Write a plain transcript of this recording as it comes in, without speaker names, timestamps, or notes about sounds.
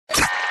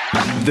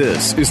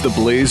This is the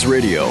Blaze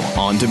Radio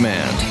on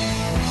demand.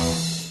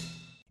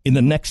 In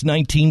the next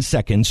 19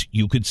 seconds,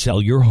 you could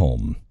sell your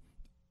home.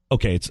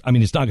 Okay, it's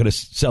not going to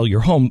sell your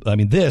home,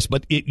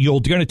 but you're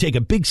going to take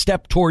a big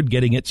step toward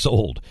getting it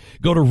sold.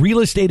 Go to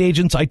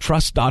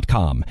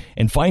realestateagentsitrust.com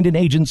and find an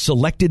agent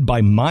selected by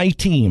my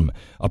team,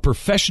 a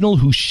professional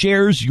who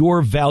shares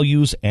your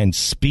values and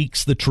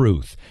speaks the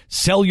truth.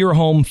 Sell your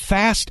home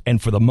fast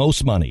and for the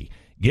most money.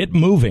 Get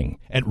moving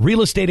at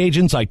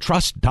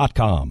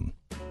realestateagentsitrust.com.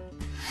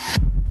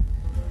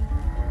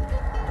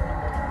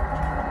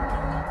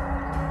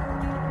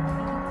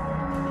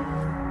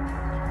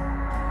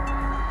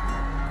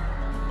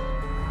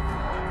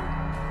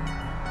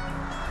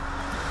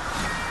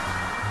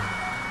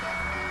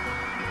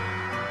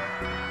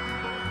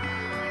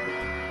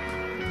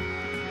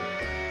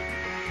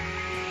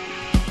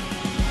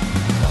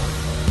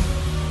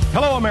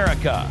 Hello,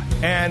 America,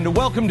 and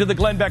welcome to the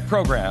Glenn Beck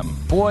program.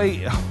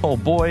 Boy, oh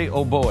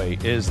boy,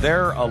 is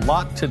there a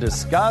lot to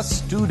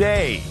discuss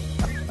today.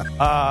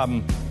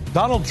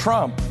 Donald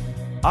Trump,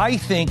 I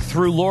think,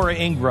 threw Laura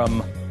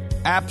Ingraham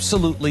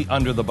absolutely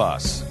under the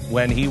bus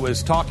when he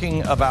was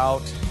talking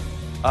about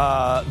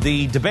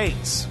the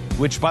debates,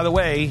 which, by the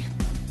way,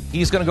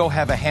 he's going to go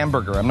have a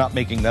hamburger. I'm not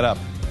making that up.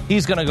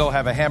 He's going to go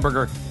have a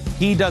hamburger.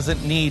 He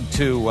doesn't need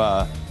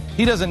to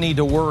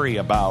worry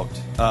about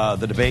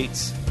the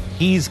debates.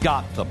 He's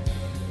got them.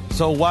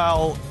 So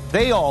while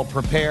they all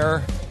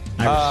prepare,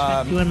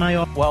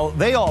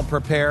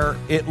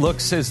 it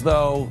looks as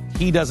though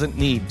he doesn't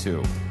need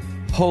to.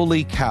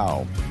 Holy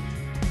cow.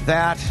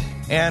 That,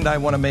 and I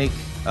want to make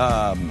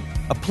a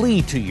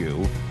plea to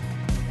you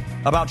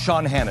about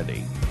Sean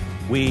Hannity.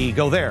 We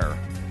go there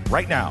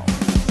right now.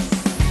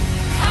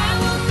 I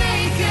will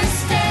make a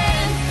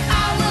stand.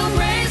 I will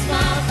raise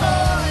my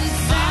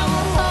voice. I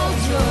will hold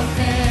your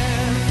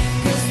hand.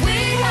 'Cause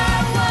we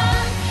have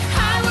won.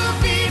 I will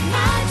beat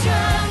my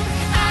drum.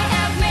 I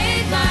have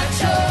made my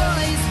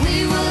choice.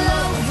 We will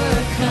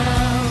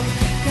overcome.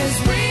 'Cause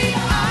we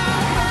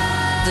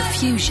are the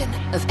fusion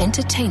of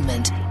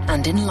entertainment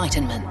and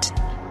enlightenment.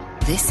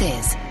 This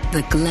is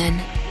the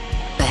Glenn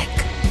Beck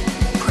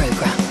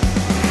Program.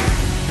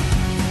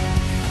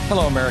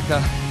 Hello,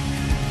 America.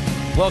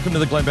 Welcome to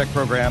the Glenn Beck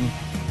program.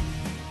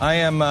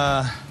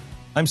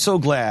 I'm so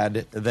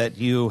glad that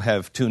you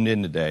have tuned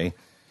in today.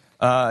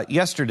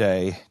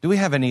 Yesterday, do we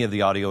have any of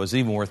the audio? Is it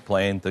even worth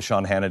playing, the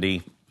Sean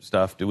Hannity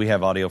stuff? Do we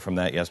have audio from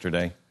that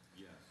yesterday?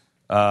 Yes.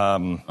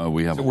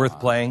 We have. Is it worth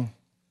playing?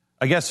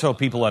 I guess so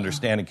people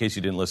understand, in case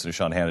you didn't listen to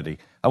Sean Hannity.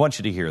 I want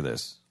you to hear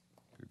this.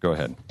 Go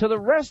ahead. To the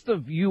rest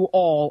of you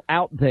all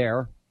out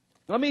there,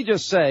 let me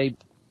just say,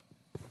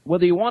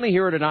 whether you want to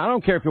hear it or not, I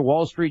don't care if you're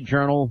Wall Street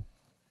Journal,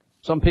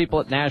 some people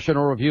at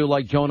National Review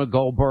like Jonah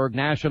Goldberg,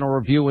 National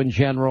Review in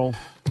general.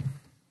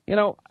 You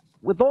know,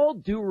 with all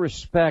due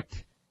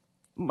respect,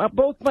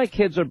 both my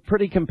kids are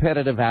pretty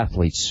competitive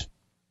athletes.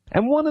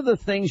 And one of the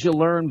things you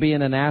learn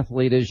being an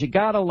athlete is you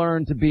got to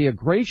learn to be a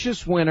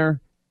gracious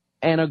winner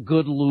and a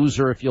good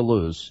loser if you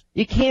lose.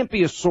 You can't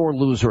be a sore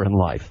loser in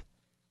life.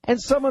 And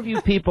some of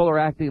you people are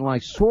acting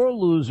like sore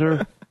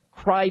loser,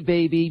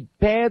 crybaby,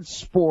 bad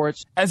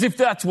sports. As if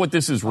that's what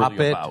this is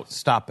really about.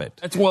 Stop it.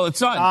 It's not.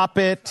 Stop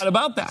it. It's not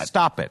about that.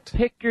 Stop it.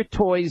 Pick your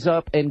toys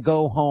up and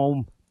go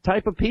home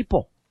type of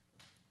people.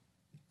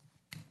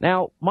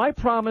 Now, my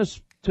promise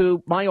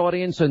to my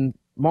audience in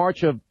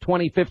March of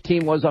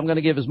 2015 was I'm going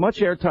to give as much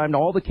airtime to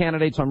all the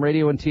candidates on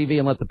radio and TV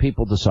and let the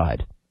people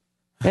decide.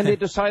 And they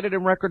decided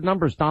in record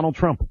numbers, Donald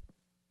Trump.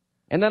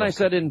 And then I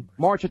said in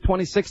March of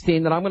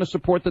 2016 that I'm going to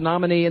support the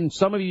nominee, and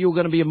some of you are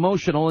going to be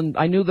emotional, and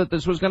I knew that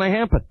this was going to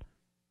happen.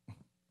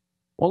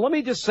 Well, let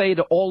me just say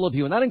to all of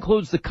you, and that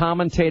includes the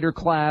commentator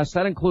class,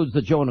 that includes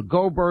the Jonah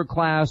Goldberg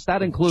class,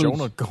 that includes,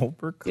 Jonah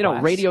Goldberg class? You know,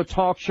 radio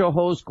talk show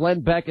host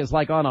Glenn Beck is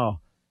like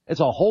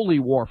it's a holy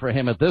war for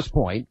him at this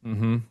point.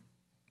 Mm-hmm.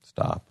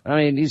 Stop. I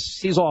mean,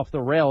 he's off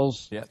the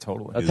rails. Yeah,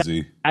 totally.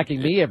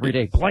 Attacking me every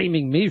day,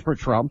 blaming me for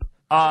Trump.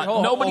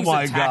 Nobody's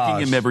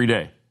attacking him every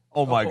day.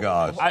 Oh, my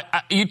gosh.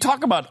 You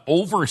talk about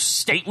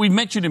overstate. We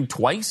mentioned him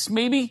twice,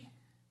 maybe.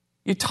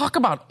 You talk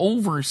about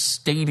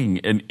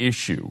overstating an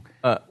issue.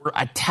 We're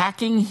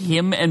attacking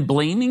him and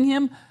blaming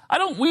him.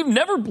 We've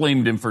never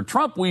blamed him for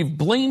Trump. We've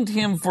blamed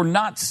him for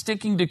not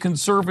sticking to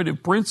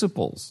conservative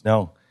principles.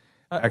 No.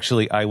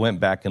 Actually, I went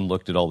back and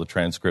looked at all the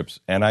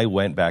transcripts, and I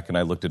went back and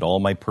I looked at all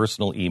my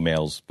personal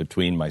emails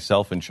between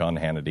myself and Sean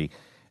Hannity,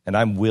 and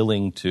I'm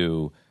willing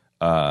to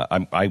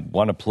I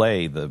want to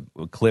play the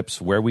clips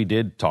where we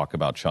did talk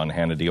about Sean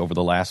Hannity over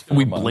the last 4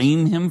 months. We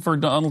blame him for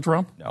Donald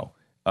Trump? No.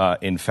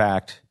 In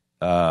fact,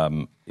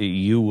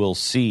 you will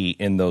see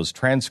in those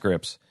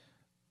transcripts,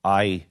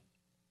 I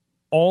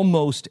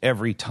almost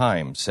every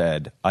time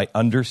said, I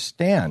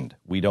understand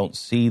we don't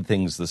see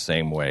things the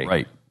same way.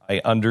 Right.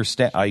 I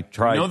understand. I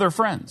tried. We know they're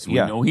friends. We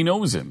know he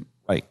knows him.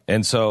 Right.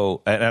 And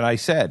so, and I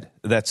said,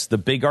 that's the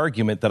big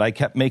argument that I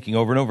kept making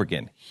over and over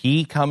again.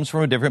 He comes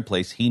from a different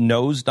place. He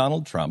knows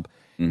Donald Trump.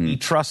 Mm-hmm. He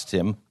trusts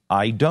him.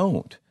 I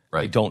don't.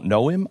 Right. I don't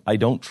know him. I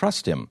don't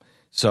trust him.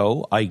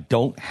 So I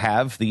don't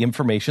have the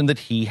information that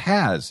he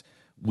has.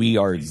 we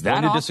are Is going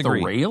that to off disagree.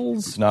 the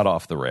rails? It's not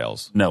off the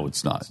rails. No,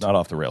 it's not. It's not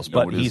off the rails.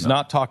 No, but it is he's not.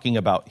 not talking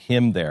about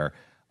him there.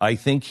 I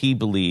think he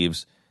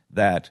believes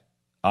that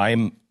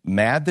I'm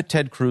mad that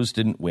Ted Cruz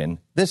didn't win.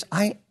 This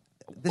has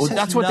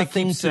that's what they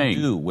nothing keep to saying.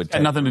 do with It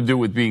had nothing to do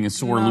with being a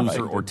sore Nothing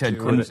loser or to Ted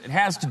do Cruz. with it. It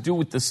has to do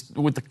with this,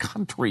 with the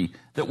country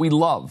that we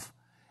love.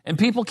 And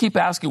people keep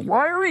asking,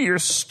 why are you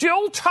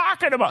still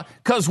talking about?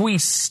 Because we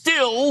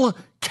still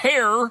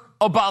care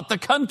about the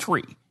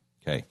country.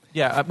 Okay.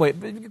 Yeah,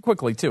 wait,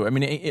 quickly, too. I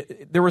mean,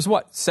 there was,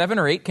 7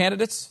 or 8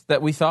 candidates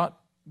that we thought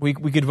we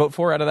could vote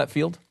for out of that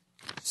field?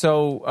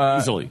 So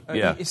Easily,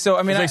 yeah. So,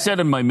 I mean, as I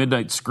said in my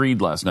midnight screed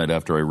last night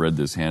after I read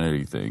this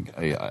Hannity thing,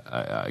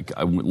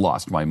 I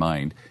lost my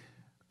mind.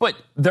 But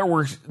there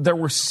were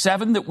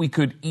 7 that we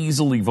could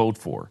easily vote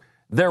for.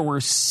 There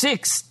were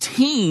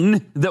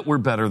 16 that were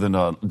better than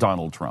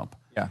Donald Trump.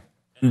 Yeah.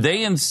 And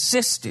they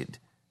insisted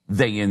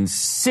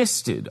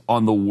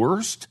on the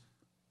worst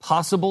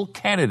possible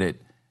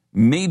candidate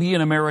maybe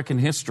in American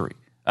history.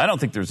 I don't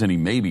think there's any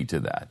maybe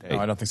to that. no,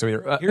 I don't think so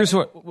either. Here's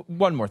what,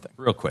 one more thing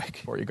real quick.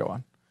 before you go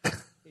on.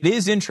 It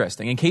is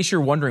interesting, in case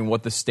you're wondering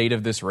what the state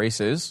of this race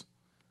is,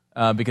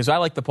 because I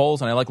like the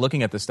polls and I like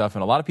looking at this stuff,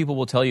 and a lot of people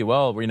will tell you,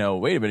 well,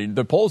 wait a minute,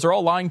 the polls are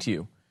all lying to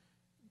you.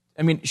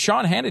 I mean,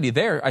 Sean Hannity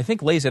there, I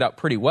think, lays it out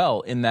pretty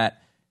well in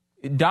that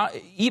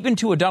even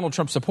to a Donald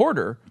Trump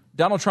supporter,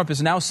 Donald Trump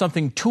is now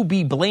something to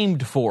be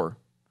blamed for.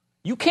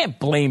 You can't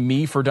blame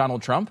me for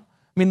Donald Trump.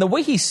 I mean, the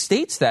way he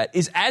states that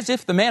is as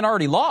if the man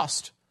already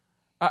lost.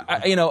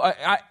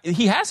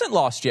 He hasn't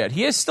lost yet.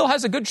 He still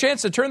has a good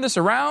chance to turn this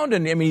around.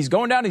 And I mean, he's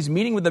going down. He's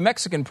meeting with the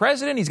Mexican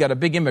president. He's got a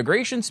big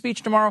immigration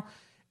speech tomorrow.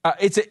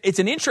 It's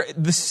an interest.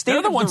 The state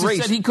They're the of ones the race.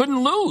 who said he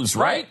couldn't lose,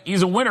 right?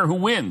 He's a winner who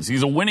wins.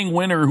 He's a winning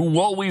winner who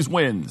always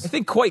wins. I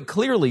think quite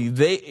clearly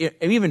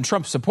even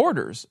Trump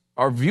supporters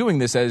are viewing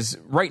this as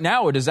right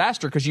now a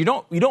disaster because you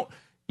don't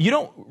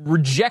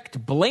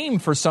reject blame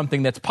for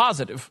something that's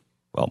positive.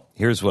 Well,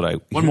 here's what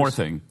One more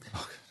thing.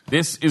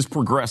 This is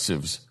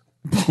progressives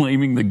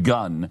blaming the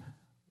gun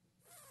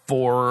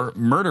for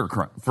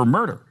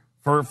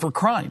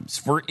crimes,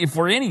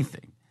 for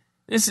anything.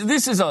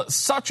 This is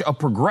such a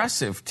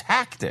progressive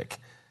tactic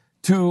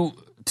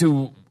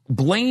to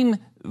blame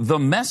the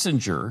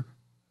messenger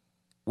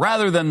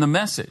rather than the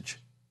message.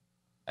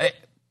 All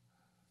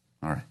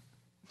right.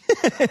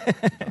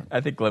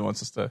 I think Glenn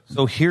wants us to.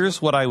 So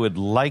here's what I would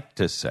like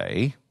to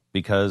say,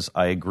 because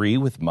I agree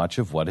with much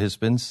of what has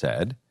been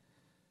said.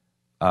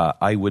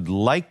 I would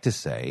like to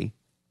say,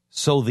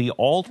 so the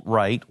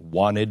alt-right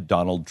wanted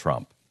Donald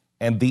Trump,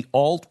 and the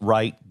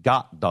alt-right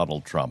got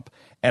Donald Trump.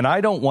 And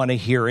I don't want to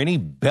hear any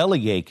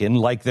bellyaching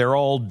like they're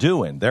all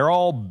doing. They're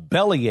all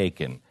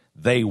bellyaching.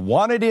 They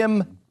wanted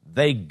him,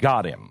 they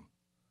got him.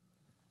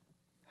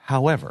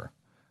 However,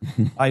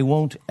 I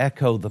won't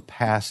echo the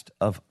past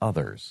of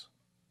others.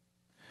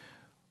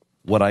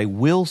 What I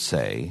will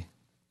say,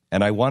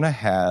 and I want to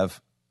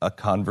have a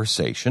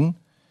conversation,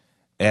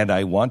 and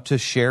I want to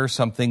share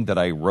something that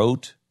I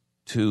wrote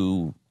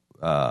to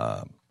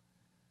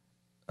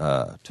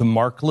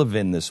Mark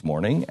Levin this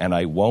morning, and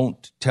I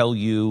won't tell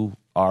you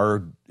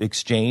our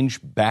exchange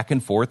back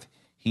and forth.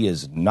 He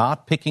is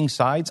not picking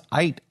sides.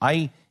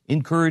 I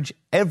encourage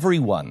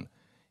everyone,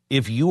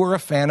 if you are a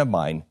fan of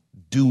mine,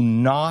 do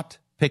not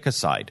pick a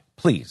side.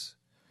 Please.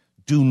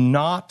 Do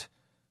not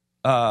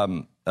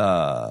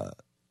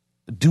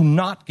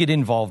get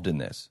involved in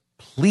this.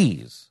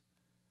 Please.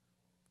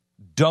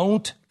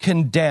 Don't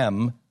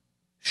condemn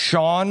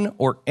Sean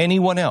or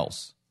anyone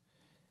else.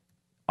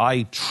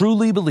 I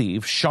truly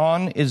believe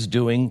Sean is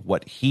doing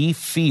what he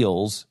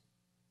feels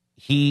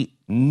he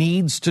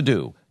needs to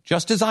do,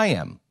 just as I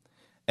am.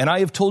 And I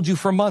have told you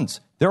for months,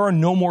 there are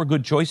no more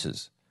good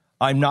choices.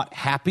 I'm not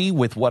happy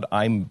with what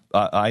I'm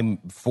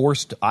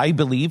forced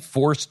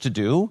to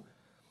do,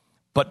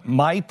 but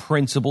my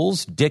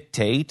principles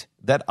dictate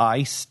that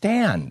I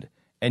stand.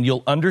 And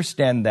you'll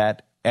understand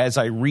that as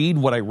I read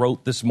what I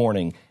wrote this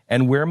morning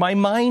and where my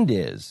mind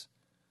is.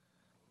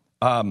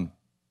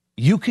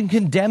 You can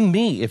condemn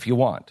me if you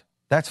want.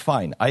 That's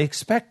fine. I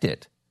expect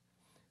it.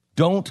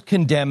 Don't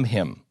condemn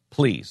him,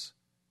 please.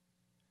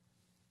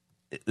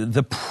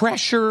 The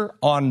pressure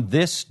on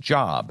this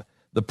job,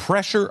 the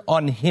pressure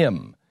on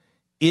him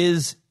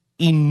is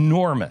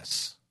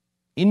enormous.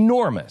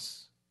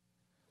 Enormous.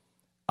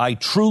 I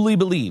truly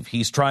believe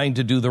he's trying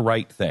to do the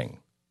right thing.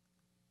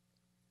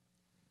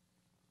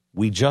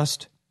 We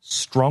just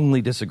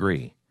strongly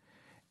disagree.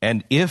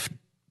 And if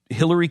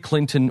Hillary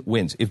Clinton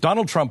wins, if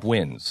Donald Trump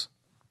wins,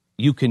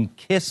 you can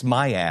kiss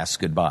my ass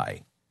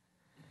goodbye.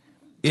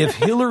 If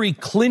Hillary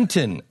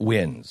Clinton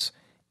wins,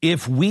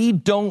 if we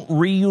don't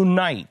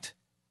reunite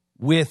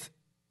with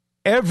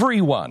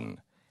everyone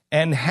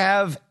and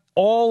have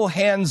all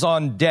hands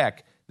on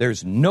deck,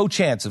 there's no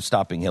chance of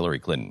stopping Hillary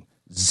Clinton.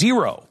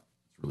 Zero.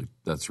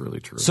 That's really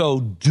true. So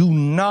do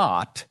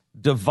not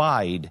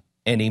divide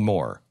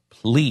anymore.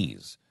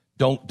 Please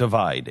don't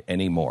divide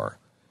anymore.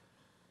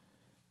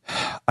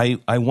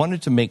 I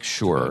wanted to make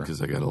sure.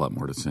 Because I got a lot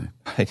more to say.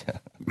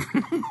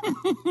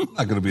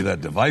 Not going to be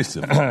that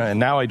divisive. And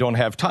now I don't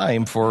have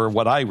time for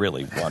what I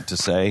really want to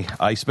say.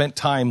 I spent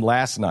time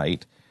last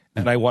night,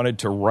 and I wanted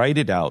to write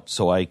it out,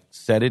 so I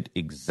said it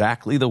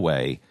exactly the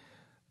way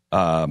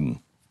I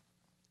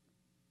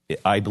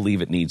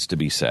believe it needs to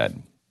be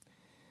said.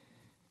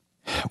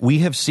 We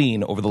have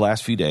seen over the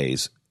last few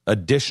days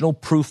additional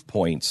proof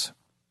points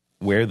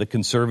where the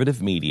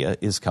conservative media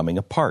is coming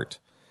apart.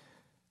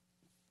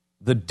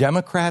 The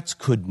Democrats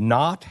could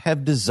not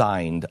have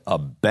designed a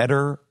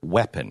better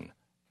weapon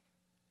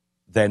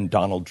than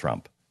Donald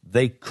Trump.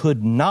 They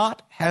could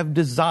not have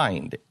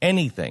designed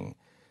anything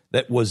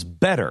that was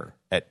better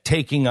at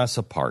taking us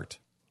apart.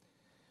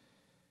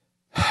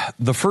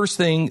 The first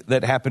thing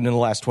that happened in the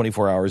last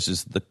 24 hours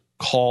is the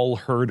call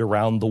heard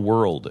around the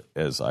world,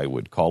 as I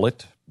would call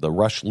it, the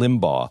Rush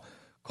Limbaugh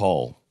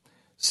call,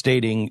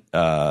 stating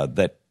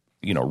that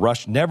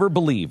Rush never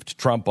believed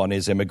Trump on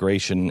his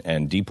immigration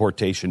and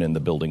deportation and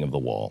the building of the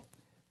wall.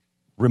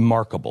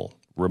 Remarkable,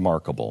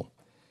 remarkable.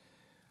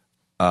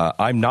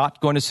 I'm not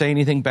going to say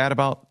anything bad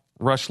about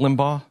Rush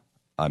Limbaugh.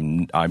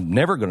 I'm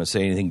never going to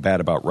say anything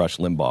bad about Rush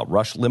Limbaugh.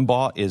 Rush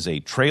Limbaugh is a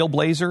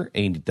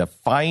trailblazer,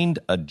 defined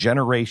a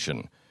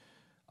generation.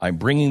 I'm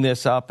bringing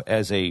this up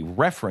as a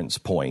reference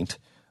point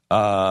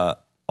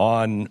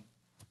on,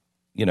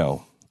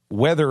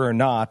 whether or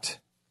not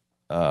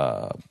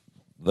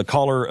the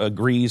caller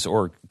agrees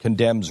or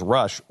condemns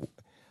Rush.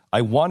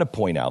 I want to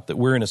point out that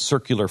we're in a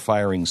circular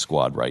firing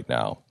squad right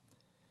now.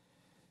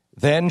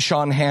 Then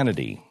Sean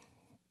Hannity,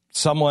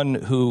 someone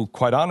who,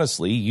 quite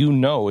honestly,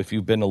 if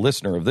you've been a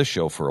listener of this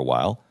show for a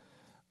while,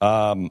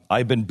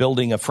 I've been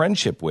building a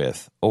friendship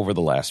with over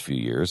the last few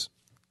years.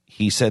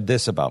 He said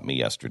this about me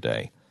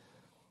yesterday.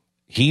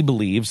 He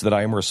believes that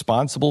I am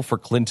responsible for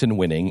Clinton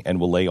winning and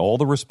will lay all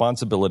the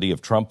responsibility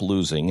of Trump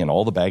losing and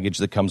all the baggage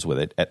that comes with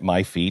it at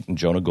my feet and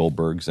Jonah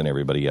Goldberg's and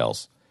everybody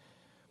else.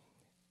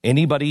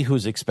 Anybody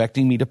who's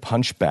expecting me to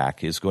punch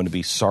back is going to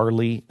be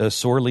sorely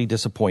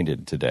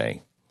disappointed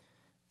today.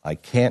 I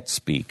can't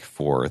speak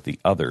for the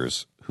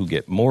others who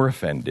get more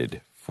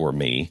offended for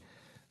me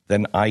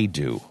than I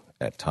do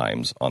at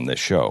times on this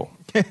show.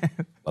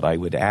 But I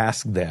would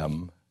ask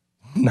them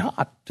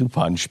not to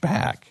punch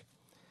back.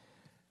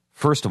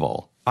 First of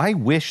all, I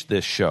wish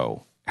this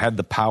show had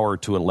the power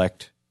to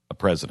elect a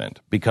president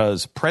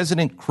because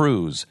President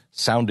Cruz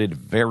sounded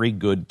very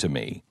good to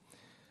me.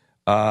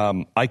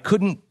 I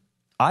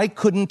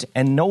couldn't,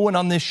 and no one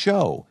on this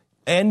show,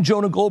 and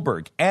Jonah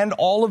Goldberg, and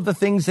all of the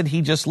things that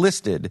he just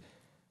listed,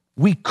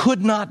 we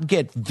could not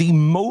get the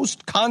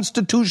most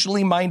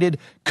constitutionally minded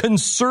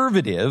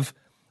conservative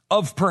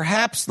of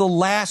perhaps the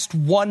last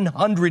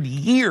 100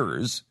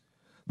 years,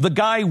 the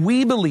guy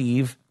we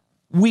believe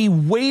we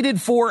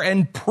waited for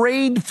and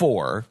prayed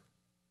for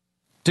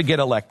to get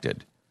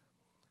elected.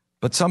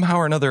 But somehow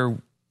or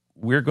another,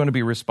 we're going to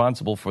be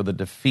responsible for the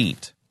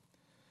defeat.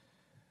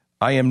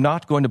 I am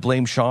not going to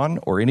blame Sean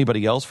or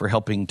anybody else for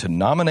helping to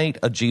nominate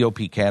a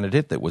GOP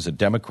candidate that was a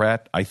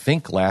Democrat, I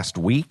think, last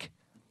week.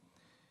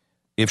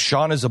 If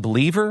Sean is a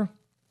believer,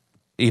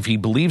 if he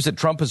believes that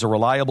Trump is a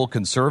reliable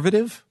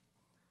conservative,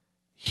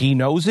 he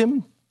knows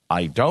him.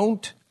 I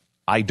don't.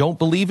 I don't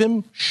believe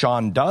him.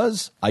 Sean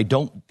does. I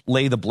don't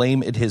lay the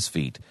blame at his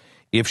feet.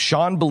 If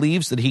Sean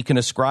believes that he can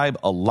ascribe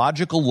a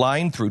logical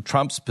line through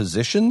Trump's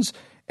positions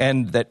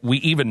and that we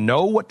even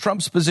know what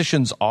Trump's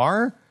positions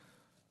are,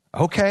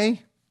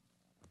 okay.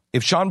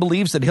 If Sean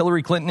believes that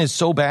Hillary Clinton is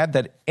so bad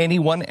that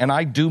anyone, and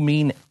I do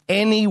mean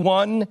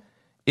anyone,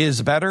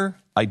 is better,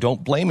 I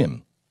don't blame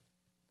him.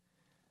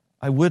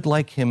 I would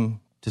like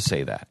him to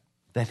say that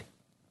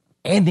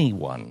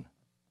anyone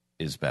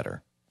is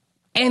better.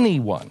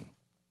 Anyone.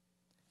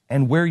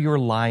 And where your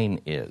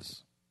line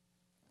is.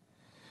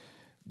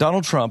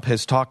 Donald Trump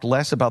has talked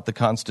less about the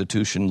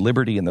Constitution,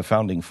 liberty, and the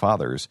Founding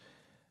Fathers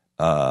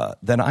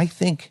than I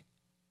think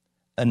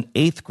an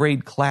 8th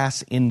grade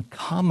class in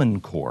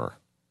Common Core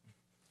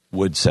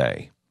would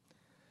say.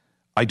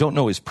 I don't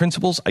know his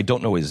principles. I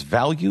don't know his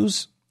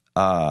values.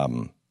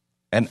 And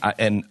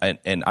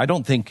I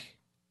don't think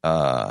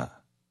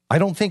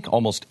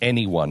almost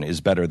anyone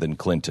is better than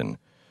Clinton.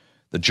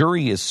 The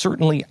jury is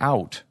certainly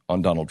out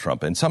on Donald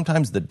Trump, and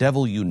sometimes the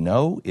devil you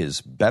know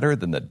is better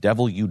than the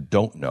devil you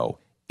don't know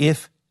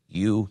if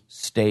you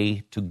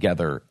stay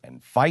together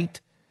and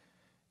fight,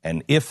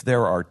 and if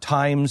there are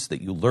times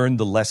that you learn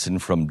the lesson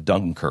from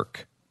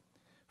Dunkirk.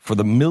 For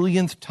the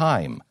millionth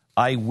time,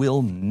 I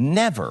will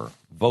never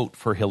vote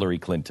for Hillary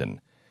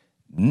Clinton.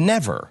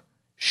 Never.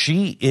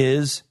 She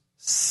is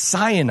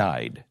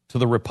cyanide to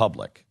the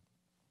Republic.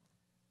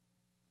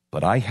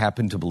 But I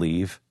happen to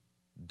believe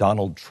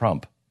Donald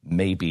Trump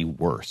may be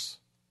worse.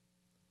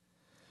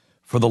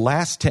 For the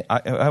last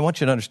I want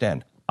you to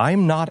understand,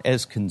 I'm not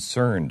as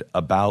concerned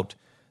about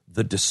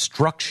the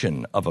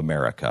destruction of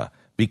America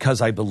because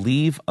I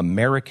believe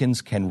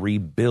Americans can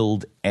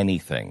rebuild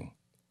anything.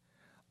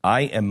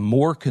 I am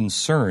more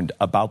concerned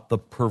about the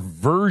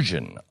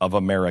perversion of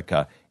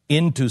America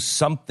into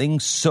something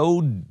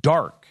so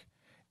dark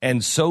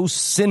and so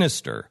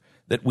sinister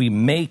that we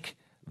make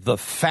the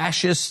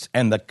fascists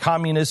and the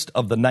communists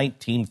of the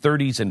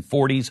 1930s and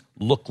 40s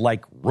look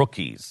like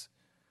rookies.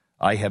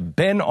 I have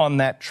been on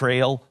that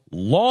trail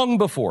long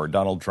before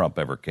Donald Trump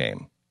ever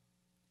came.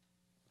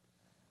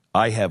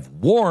 I have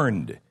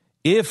warned,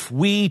 if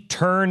we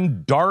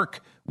turn dark,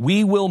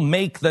 we will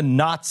make the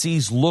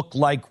Nazis look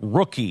like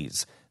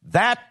rookies.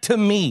 That, to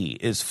me,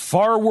 is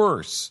far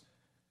worse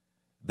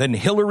than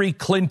Hillary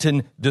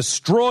Clinton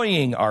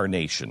destroying our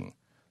nation,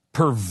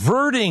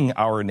 perverting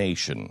our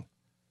nation,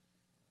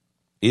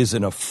 is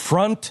an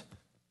affront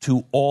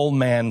to all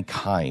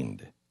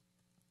mankind.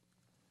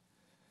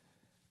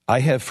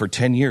 I have for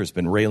 10 years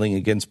been railing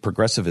against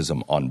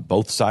progressivism on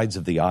both sides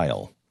of the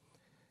aisle.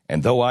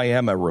 And though I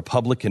am a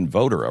Republican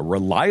voter, a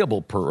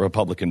reliable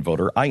Republican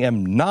voter, I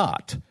am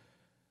not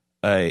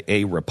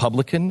a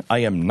Republican. I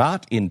am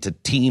not into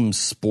team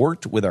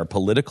sport with our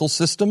political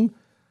system.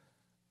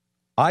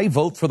 I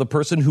vote for the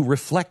person who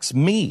reflects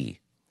me,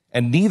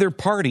 and neither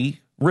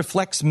party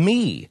reflects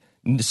me.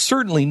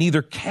 Certainly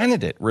neither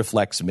candidate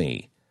reflects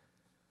me.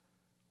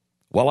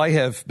 While I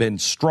have been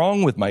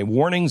strong with my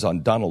warnings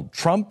on Donald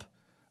Trump,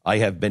 I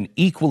have been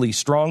equally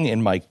strong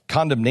in my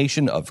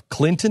condemnation of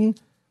Clinton.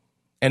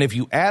 And if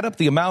you add up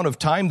the amount of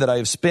time that I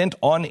have spent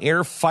on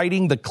air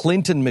fighting the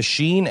Clinton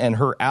machine and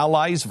her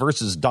allies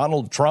versus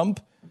Donald Trump,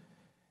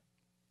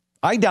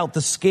 I doubt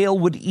the scale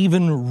would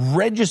even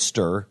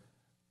register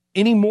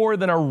any more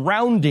than a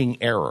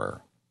rounding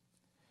error.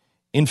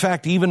 In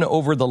fact, even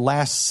over the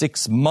last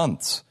 6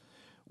 months,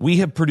 we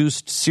have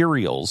produced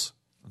serials,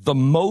 the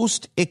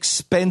most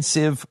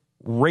expensive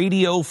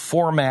radio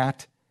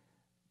format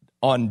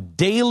on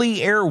daily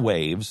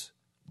airwaves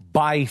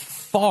by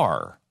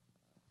far.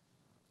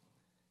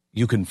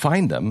 You can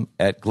find them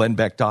at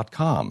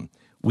glennbeck.com.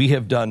 We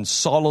have done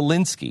Saul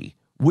Alinsky,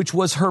 which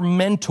was her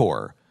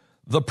mentor,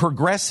 The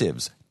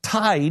Progressives,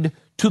 tied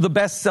to the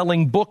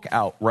best-selling book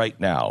out right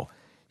now.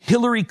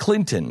 Hillary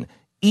Clinton,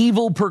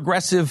 Evil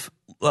Progressive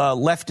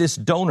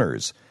Leftist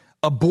Donors,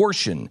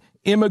 Abortion,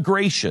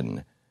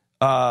 Immigration.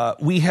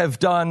 We have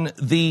done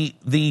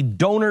the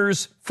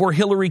donors for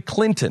Hillary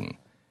Clinton.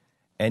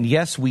 And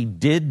yes, we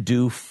did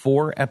do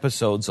 4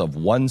 episodes of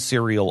one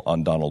serial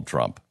on Donald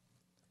Trump.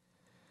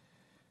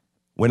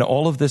 When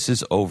all of this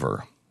is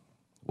over,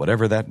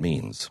 whatever that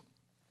means,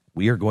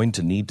 we are going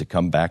to need to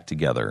come back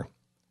together.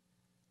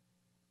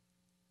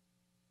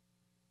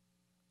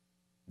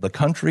 The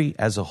country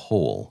as a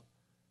whole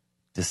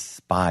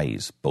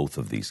despise both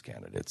of these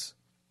candidates.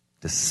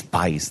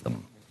 Despise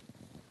them.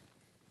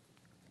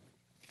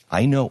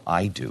 I know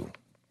I do.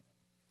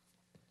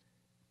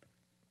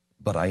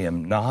 But I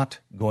am not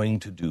going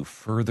to do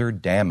further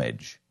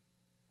damage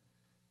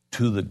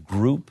to the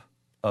group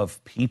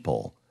of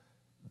people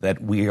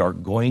that we are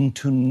going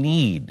to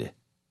need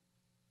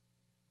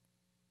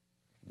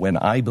when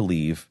I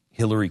believe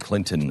Hillary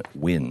Clinton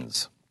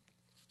wins.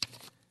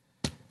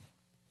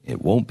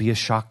 It won't be a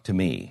shock to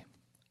me.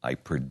 I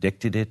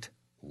predicted it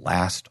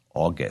last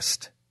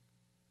August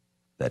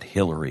that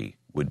Hillary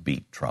would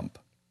beat Trump.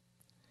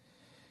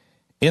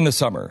 In the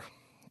summer,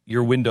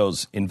 your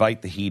windows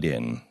invite the heat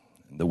in.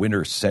 The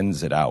winter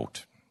sends it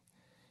out.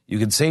 You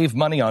can save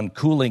money on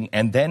cooling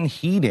and then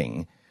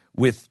heating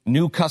with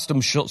new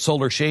custom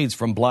solar shades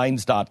from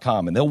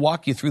Blinds.com. And they'll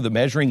walk you through the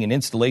measuring and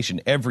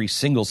installation every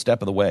single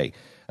step of the way.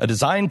 A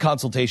design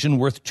consultation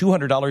worth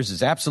 $200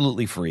 is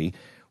absolutely free.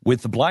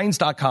 With the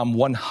Blinds.com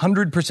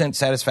 100%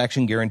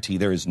 satisfaction guarantee,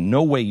 there is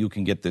no way you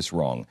can get this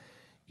wrong.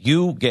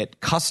 You get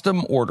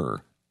custom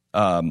order,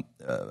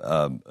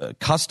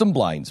 custom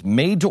blinds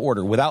made to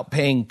order without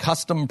paying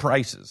custom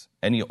prices,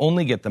 and you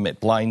only get them at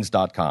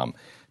Blinds.com.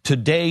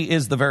 Today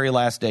is the very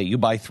last day. You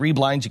buy 3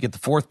 blinds, you get the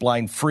 4th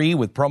blind free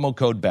with promo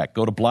code BECK.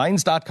 Go to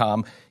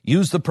Blinds.com,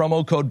 use the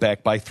promo code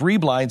BECK, buy 3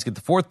 blinds, get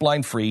the 4th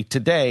blind free.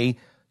 Today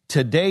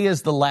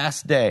is the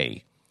last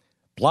day.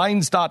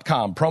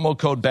 Blinds.com, promo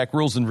code BECK.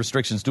 Rules and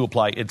restrictions do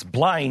apply. It's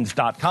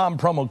Blinds.com,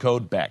 promo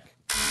code BECK.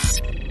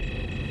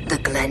 The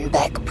Glenn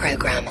Beck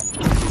Program.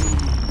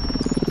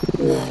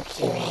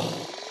 Mercury.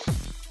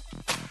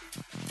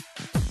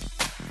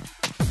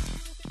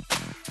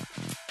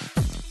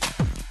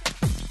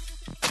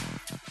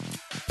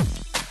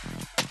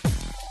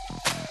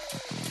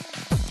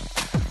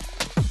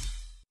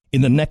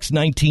 In the next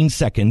 19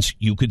 seconds,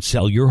 you could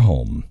sell your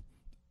home.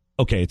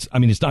 Okay, it's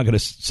not going to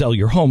sell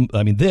your home,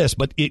 but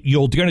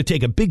you're going to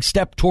take a big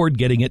step toward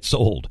getting it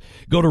sold.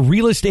 Go to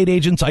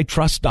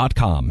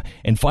realestateagentsitrust.com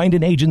and find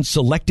an agent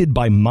selected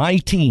by my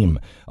team,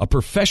 a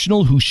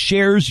professional who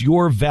shares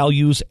your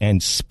values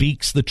and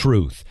speaks the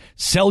truth.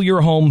 Sell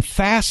your home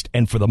fast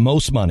and for the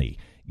most money.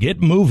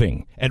 Get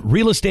moving at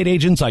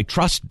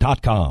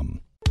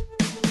realestateagentsitrust.com.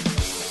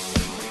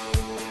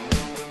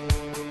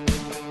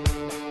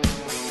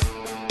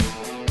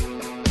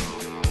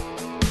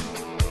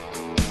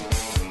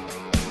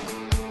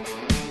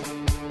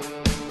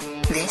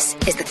 This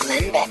is the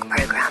Glenn Beck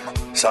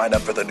Program. Sign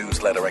up for the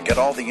newsletter and get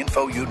all the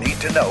info you need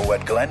to know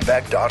at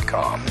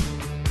glennbeck.com.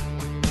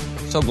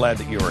 So glad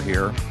that you are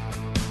here.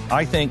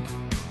 I think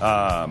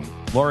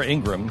Laura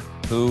Ingraham,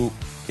 who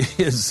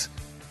is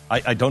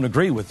I don't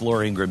agree with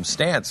Laura Ingram's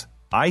stance.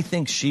 I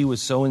think she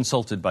was so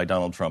insulted by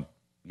Donald Trump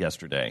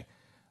yesterday.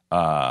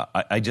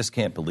 I just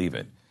can't believe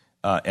it.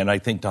 And I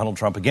think Donald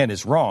Trump, again,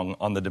 is wrong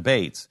on the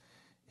debates.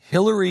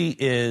 Hillary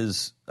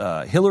is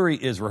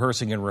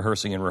rehearsing and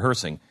rehearsing and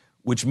rehearsing,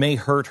 which may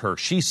hurt her.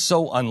 She's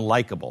so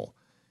unlikable.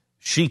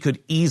 She could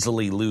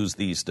easily lose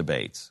these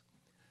debates.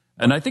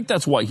 And I think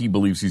that's why he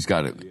believes he's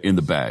got it in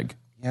the bag.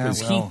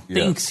 Because he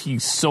thinks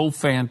he's so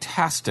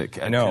fantastic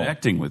at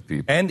connecting with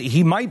people. And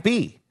he might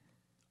be.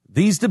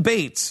 These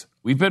debates.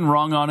 We've been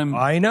wrong on him.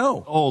 I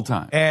know. The whole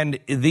time. And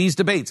these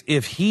debates,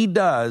 if he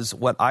does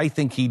what I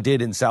think he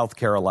did in South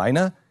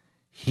Carolina,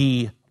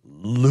 he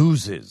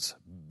loses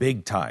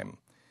big time.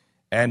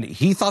 And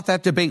he thought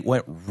that debate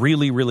went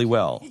really, really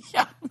well.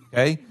 Yeah.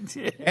 Okay?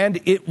 And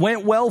it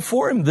went well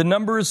for him. The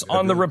numbers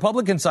on the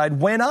Republican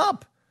side went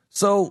up.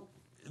 So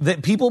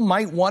that people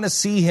might want to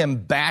see him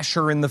bash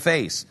her in the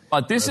face.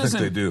 But this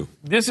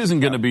isn't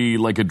going to be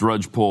like a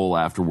drudge poll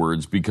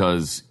afterwards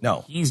because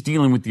he's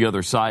dealing with the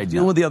other side.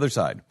 Dealing with the other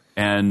side.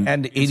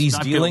 And he's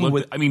dealing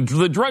with... I mean,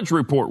 the Drudge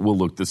Report will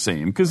look the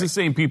same because the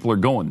same people are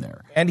going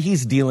there. And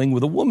he's dealing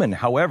with a woman.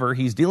 However,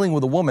 he's dealing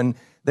with a woman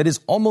that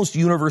is almost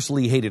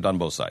universally hated on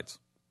both sides.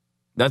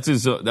 That's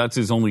his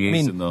only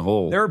ace in the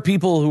hole. There are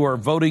people who are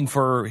voting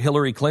for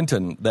Hillary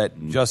Clinton that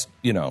just,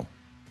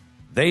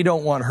 they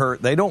don't want her.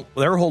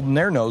 They're holding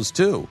their nose,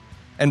 too.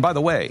 And by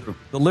the way,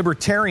 the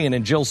Libertarian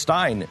and Jill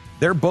Stein,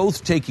 they're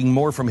both taking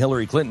more from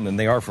Hillary Clinton than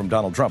they are from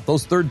Donald Trump.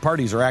 Those third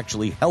parties are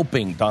actually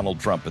helping Donald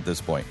Trump at this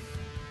point.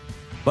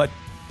 But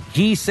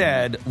he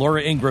said,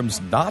 Laura Ingram's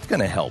not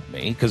going to help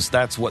me, because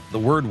that's what the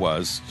word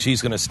was.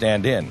 She's going to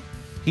stand in.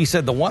 He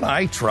said, the one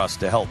I trust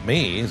to help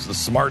me is the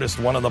smartest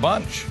one of the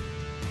bunch.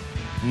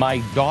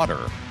 My daughter.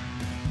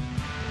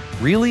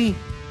 Really?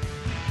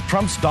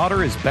 Trump's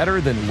daughter is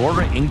better than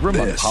Laura Ingram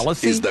on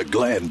policy? This is the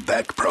Glenn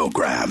Beck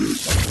Program.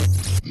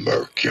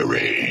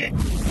 Mercury.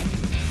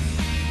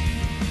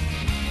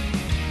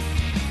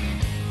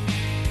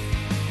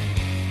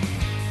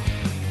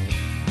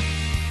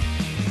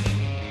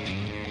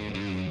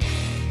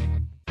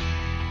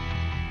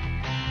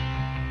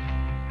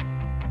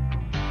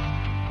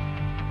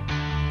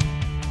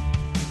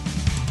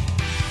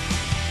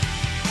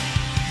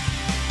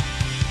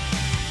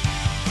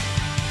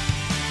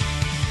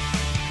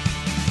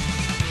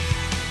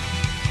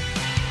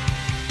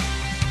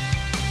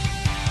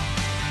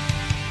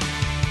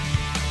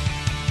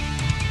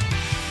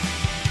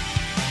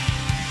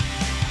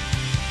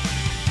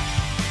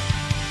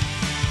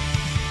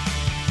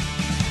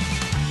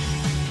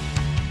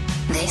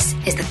 This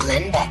is the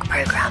Glenn Beck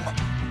Program.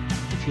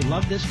 If you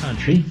love this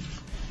country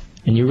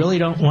and you really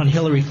don't want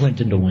Hillary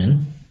Clinton to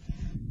win,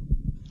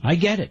 I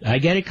get it. I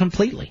get it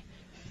completely.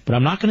 But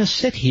I'm not going to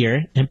sit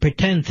here and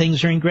pretend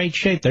things are in great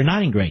shape. They're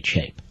not in great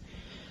shape.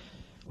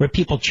 Where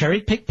people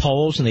cherry-pick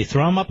polls and they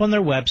throw them up on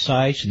their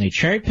websites and they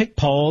cherry-pick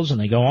polls and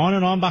they go on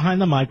and on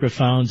behind the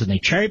microphones and they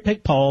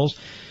cherry-pick polls.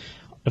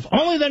 If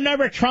only they're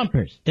never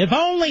Trumpers. If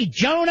only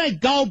Jonah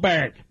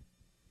Goldberg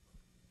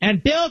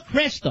and Bill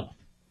Kristol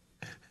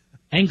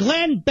and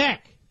Glenn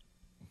Beck,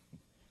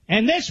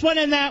 and this one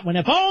and that one,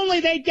 if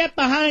only they'd get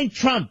behind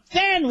Trump,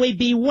 then we'd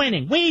be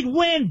winning. We'd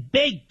win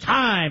big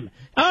time.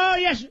 Oh,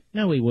 yes.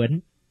 No, we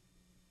wouldn't.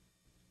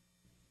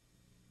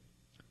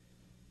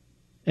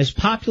 As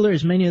popular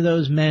as many of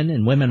those men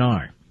and women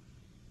are,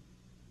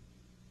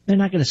 they're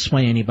not going to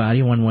sway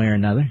anybody one way or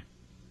another.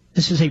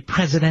 This is a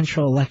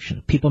presidential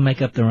election. People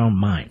make up their own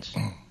minds.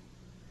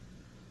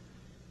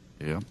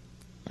 Yeah.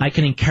 I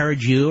can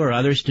encourage you or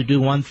others to do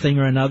one thing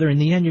or another. In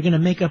the end, you're going to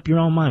make up your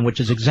own mind, which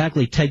is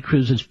exactly Ted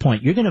Cruz's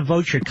point. You're going to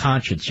vote your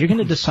conscience. You're going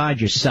to decide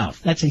yourself.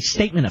 That's a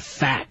statement of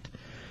fact.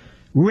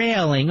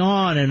 Railing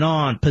on and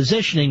on,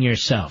 positioning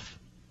yourself.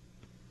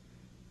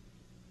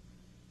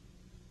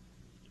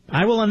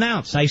 I will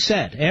announce, I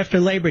said, after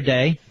Labor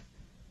Day,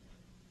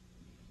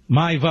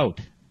 my vote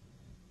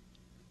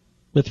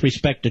with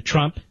respect to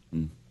Trump.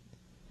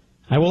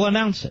 I will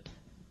announce it.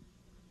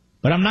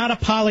 But I'm not a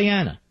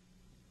Pollyanna.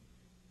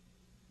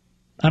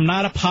 I'm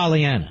not a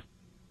Pollyanna.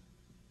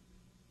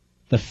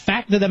 The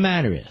fact of the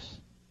matter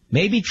is,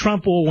 maybe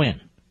Trump will win.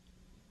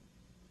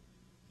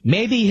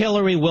 Maybe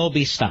Hillary will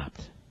be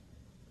stopped.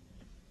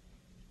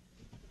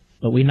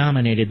 But we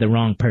nominated the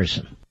wrong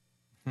person.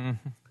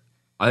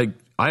 I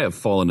have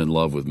fallen in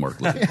love with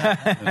Mark Levy.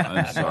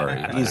 I'm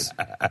sorry.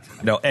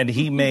 And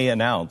he may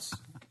announce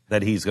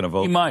that he's going to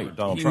vote for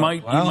Donald Trump. He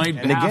might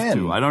have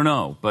to. I don't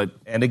know. But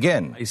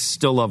I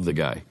still love the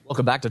guy.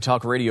 Welcome back to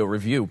Talk Radio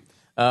Review.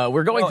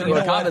 We're going through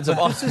the comments of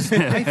all.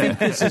 I think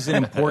this is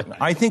important.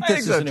 I think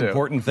this is an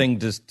important thing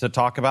to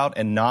talk about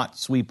and not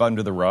sweep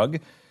under the rug,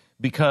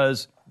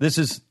 because this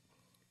is,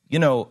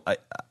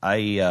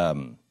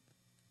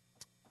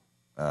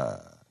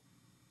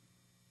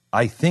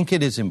 I think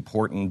it is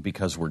important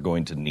because we're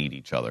going to need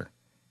each other,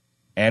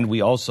 and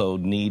we also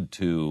need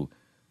to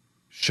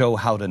show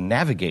how to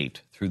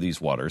navigate through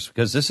these waters,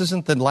 because this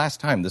isn't the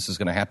last time this is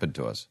going to happen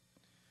to us.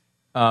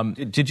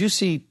 Did you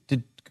see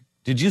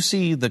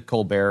the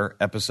Colbert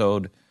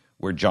episode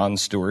where Jon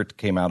Stewart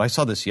came out. I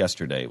saw this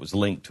yesterday. It was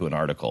linked to an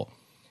article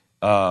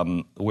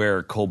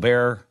where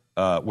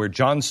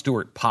Jon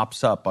Stewart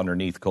pops up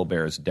underneath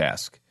Colbert's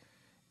desk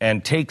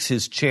and takes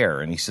his chair,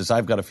 and he says,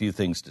 I've got a few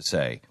things to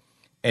say.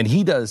 And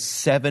he does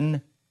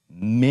 7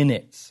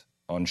 minutes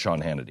on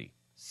Sean Hannity.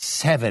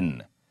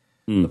 7.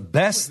 The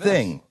best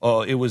thing,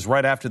 it was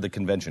right after the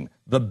convention.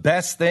 The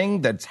best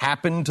thing that's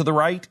happened to the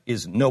right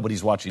is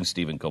nobody's watching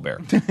Stephen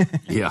Colbert.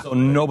 Yeah. So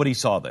nobody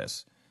saw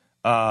this.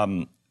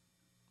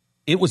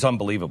 It was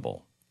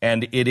unbelievable.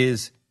 And it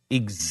is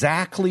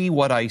exactly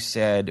what I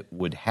said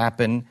would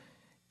happen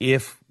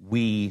if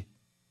we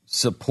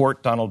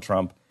support Donald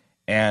Trump,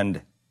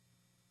 and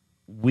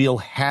we'll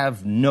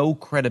have no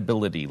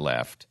credibility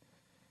left.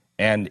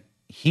 And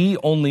he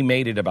only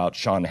made it about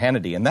Sean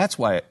Hannity. And that's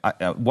why,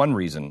 one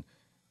reason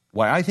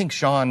why I think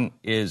Sean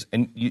is,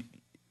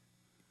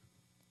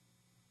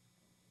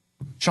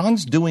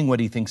 Sean's doing what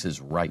he thinks is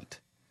right.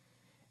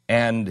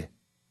 And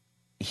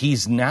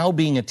he's now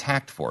being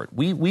attacked for it.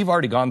 We've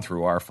already gone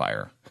through our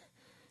fire.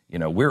 You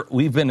know,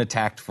 we've been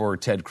attacked for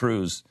Ted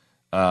Cruz,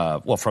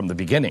 from the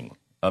beginning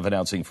of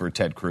announcing for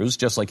Ted Cruz,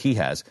 just like he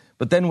has.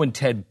 But then when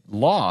Ted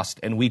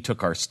lost and we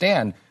took our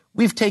stand,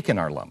 we've taken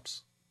our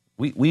lumps.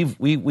 We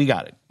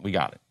got it. We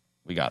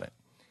got it.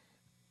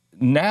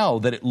 Now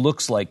that it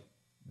looks like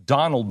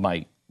Donald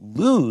might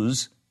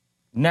lose,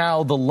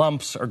 now the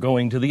lumps are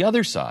going to the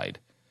other side.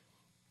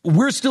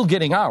 We're still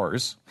getting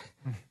ours,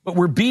 but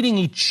we're beating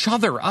each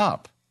other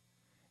up.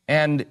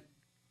 And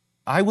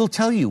I will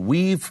tell you,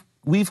 we've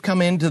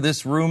come into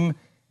this room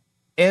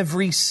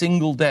every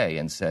single day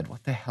and said,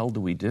 what the hell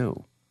do we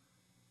do?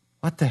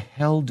 What the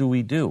hell do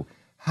we do?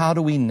 How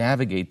do we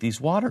navigate these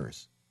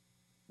waters?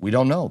 We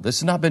don't know. This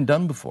has not been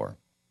done before.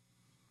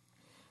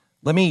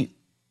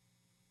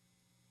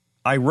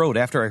 I wrote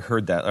after I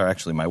heard that, or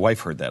actually my wife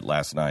heard that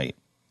last night.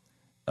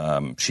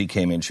 She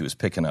came in, she was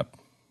picking up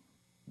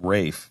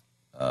Rafe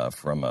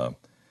from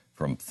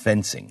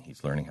fencing.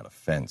 He's learning how to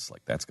fence.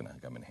 Like, that's going to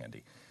come in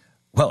handy.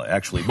 Well, it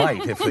actually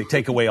might if they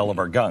take away all of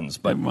our guns.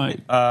 But it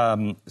might.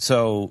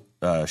 So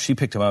she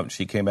picked him up, and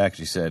she came back, and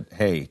she said,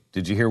 hey,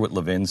 did you hear what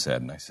Levin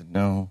said? And I said,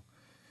 no.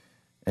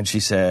 And she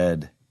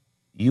said,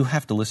 you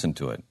have to listen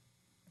to it.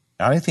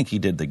 I think he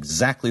did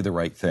exactly the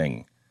right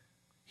thing.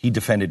 He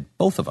defended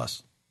both of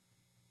us,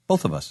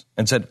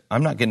 and said,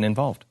 I'm not getting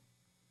involved.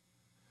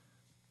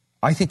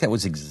 I think that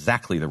was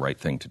exactly the right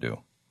thing to do.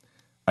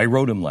 I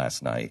wrote him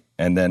last night,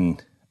 and then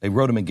I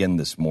wrote him again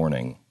this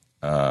morning.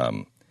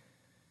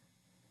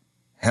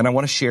 And I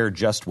want to share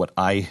just what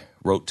I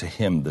wrote to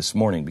him this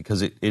morning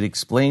because it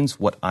explains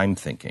what I'm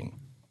thinking.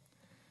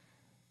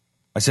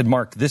 I said,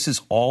 Mark, this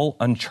is all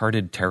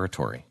uncharted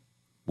territory,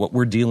 what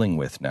we're dealing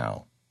with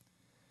now.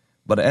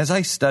 But as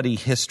I study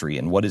history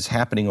and what is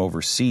happening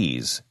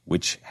overseas,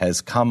 which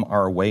has come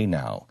our way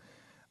now,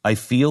 I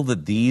feel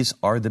that these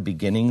are the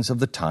beginnings of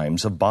the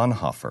times of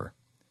Bonhoeffer.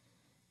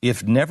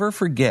 If never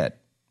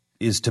forget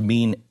is to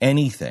mean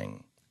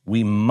anything,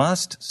 we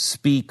must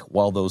speak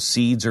while those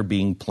seeds are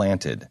being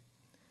planted.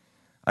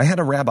 I had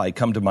a rabbi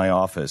come to my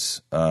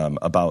office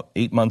about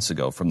 8 months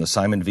ago from the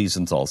Simon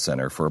Wiesenthal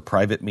Center for a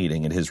private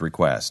meeting at his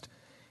request.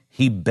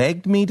 He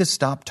begged me to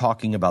stop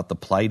talking about the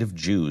plight of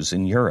Jews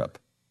in Europe.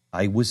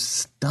 I was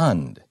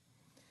stunned.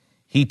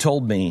 He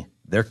told me,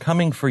 they're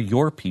coming for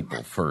your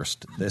people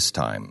first this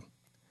time.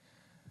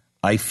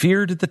 I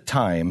feared at the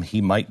time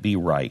he might be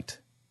right.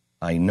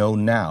 I know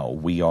now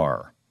we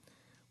are.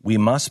 We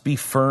must be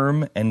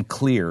firm and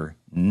clear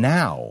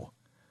now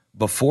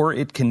before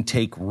it can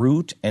take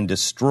root and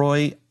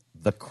destroy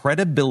the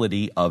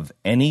credibility of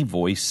any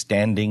voice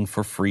standing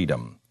for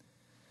freedom.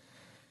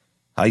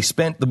 I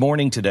spent the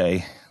morning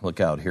today, look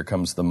out, here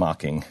comes the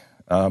mocking.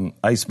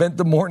 I spent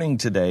the morning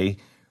today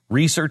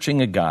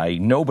researching a guy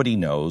nobody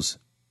knows,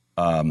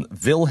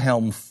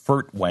 Wilhelm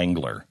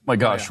Furtwängler. My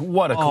gosh,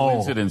 what a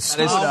coincidence.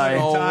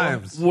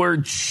 We're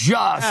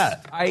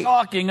just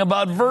talking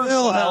about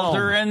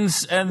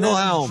Furtwängler, and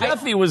then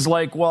Jeffy was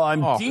like, well,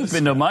 I'm deep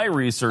into my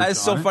research. That's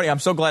so funny. I'm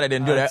so glad I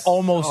didn't do it. I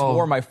almost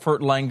wore my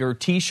Furtwängler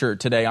t-shirt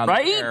today on the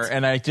air,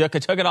 and I took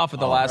it off at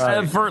the last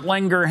minute.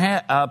 Furtwängler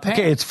pants.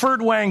 Okay, it's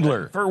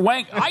Furtwängler.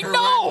 I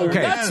know.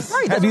 Okay. That's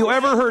right. Have you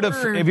ever heard of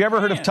Tuscanini? Have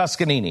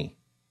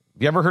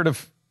you ever heard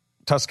of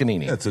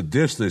Tuscanini? That's a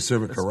dish they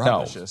serve at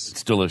Carrabba's. No.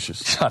 It's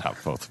delicious. Shut up,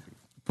 both of you.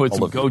 Put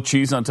some goat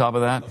cheese on top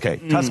of that. Okay,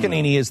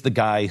 Tuscanini is the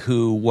guy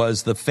who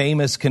was the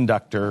famous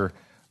conductor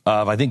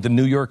of, I think, the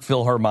New York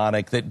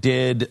Philharmonic that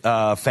did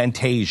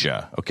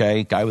Fantasia,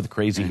 okay? Guy with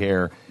crazy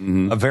hair,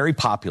 very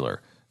popular.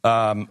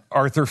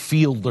 Arthur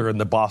Fiedler and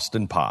the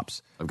Boston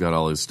Pops. I've got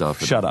all his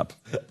stuff. Shut up.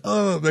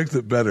 Oh, it makes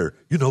it better.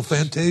 You know,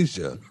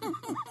 Fantasia.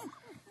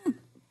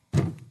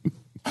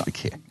 I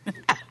can't.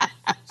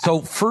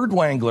 So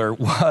Furtwängler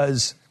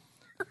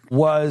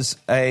was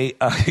a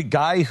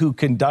guy who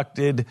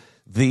conducted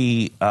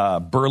the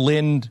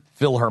Berlin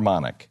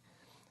Philharmonic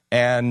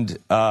and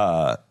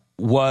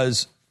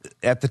was,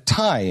 at the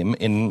time,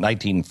 in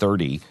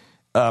 1930,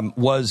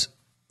 was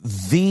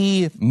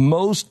the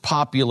most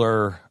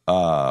popular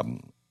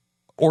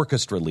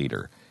orchestra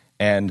leader.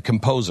 and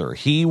composer.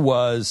 He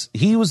was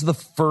the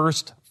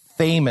first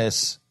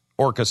famous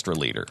orchestra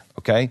leader,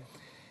 okay?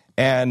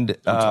 And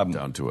Don't talk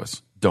down to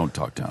us. Don't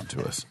talk down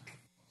to us.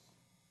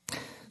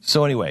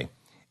 So anyway,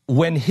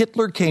 when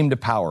Hitler came to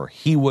power,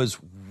 he was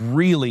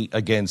really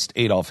against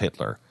Adolf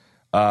Hitler,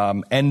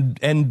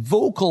 and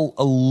vocal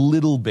a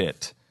little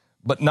bit,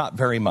 but not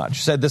very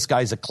much. Said this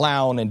guy's a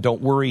clown, and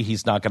don't worry,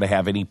 he's not going to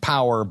have any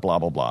power, blah,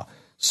 blah, blah.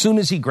 Soon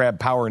as he grabbed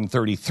power in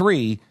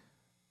 1933,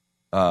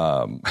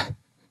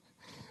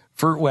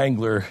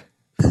 Furtwängler,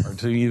 or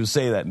to you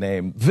say that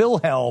name,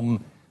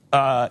 Wilhelm,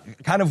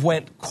 kind of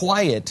went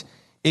quiet,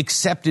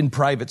 except in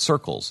private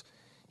circles.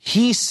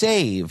 He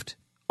saved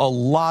a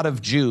lot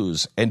of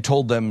Jews and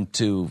told them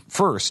to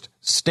first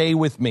stay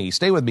with me,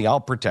 I'll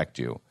protect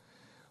you.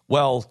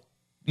 Well,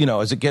 you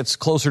know, as it gets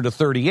closer to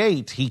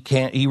 38,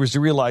 he was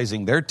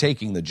realizing they're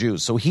taking the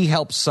Jews. So he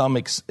helps some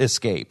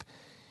escape.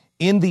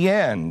 In the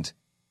end,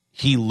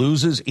 he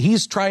loses.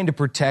 He's trying to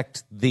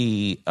protect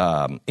the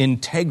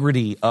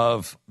integrity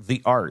of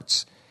the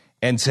arts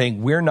and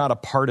saying, we're not a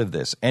part of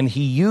this. And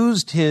he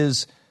used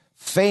his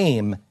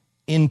fame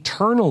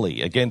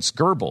internally against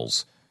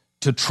Goebbels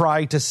to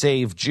try to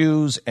save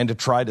Jews and to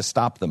try to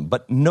stop them.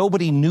 But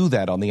nobody knew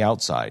that on the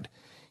outside.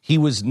 He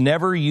was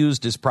never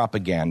used as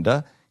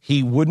propaganda.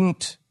 He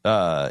wouldn't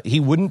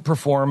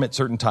perform at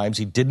certain times.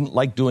 He didn't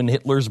like doing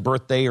Hitler's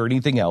birthday or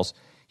anything else.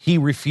 He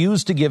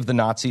refused to give the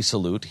Nazi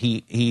salute.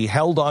 He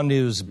held on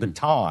to his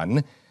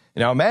baton.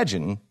 Now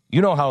imagine,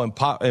 you know how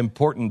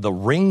important the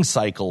ring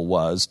cycle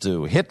was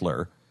to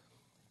Hitler.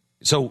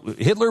 So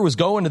Hitler was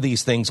going to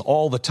these things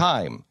all the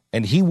time,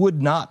 and he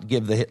would not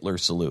give the Hitler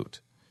salute.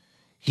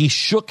 He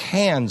shook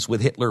hands with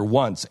Hitler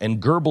once,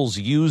 and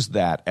Goebbels used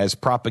that as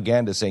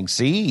propaganda, saying,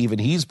 see, even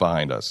he's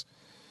behind us.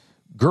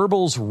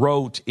 Goebbels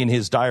wrote in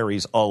his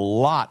diaries a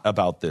lot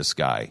about this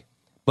guy,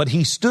 but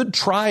he stood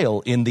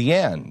trial in the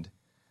end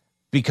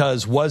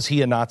because was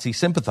he a Nazi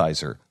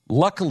sympathizer?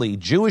 Luckily,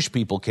 Jewish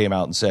people came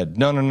out and said,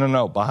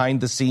 no, behind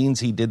the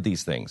scenes he did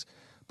these things.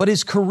 But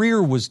his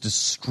career was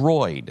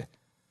destroyed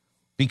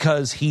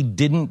because he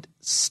didn't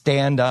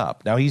stand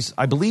up. Now,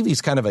 I believe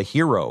he's kind of a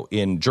hero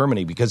in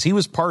Germany because he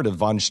was part of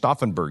von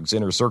Stauffenberg's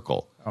inner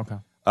circle. Okay.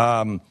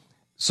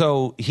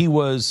 So he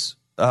was...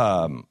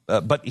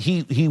 but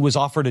he was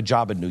offered a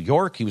job in New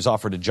York. He was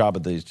offered a job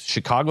at the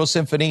Chicago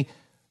Symphony.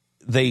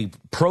 They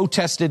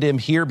protested him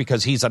here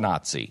because he's a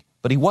Nazi,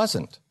 but he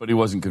wasn't. But he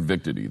wasn't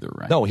convicted either,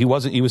 right? No, he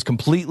wasn't. He was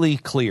completely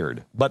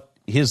cleared. But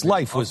his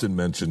life was often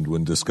mentioned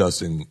when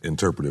discussing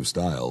interpretive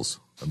styles.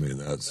 I mean,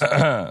 that's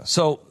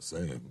so.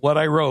 What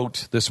I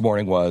wrote this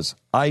morning was,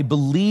 I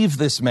believe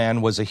this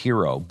man was a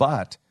hero,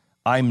 but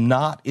I'm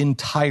not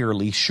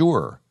entirely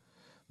sure.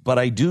 But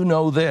I do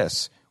know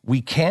this. We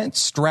can't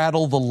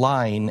straddle the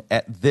line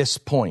at this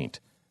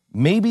point.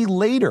 Maybe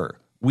later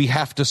we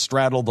have to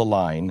straddle the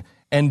line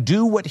and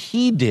do what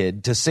he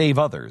did to save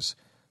others.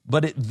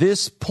 But at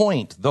this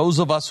point, those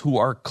of us who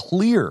are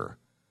clear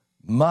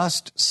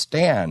must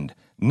stand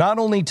not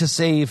only to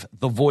save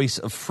the voice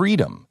of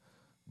freedom,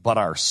 but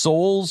our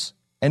souls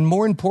and,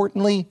 more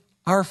importantly,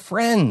 our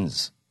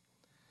friends.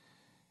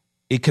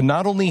 It can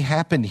not only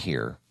happen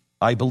here,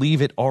 I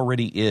believe it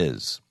already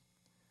is.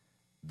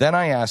 Then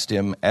I asked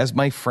him, as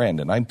my friend,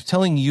 and I'm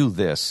telling you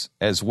this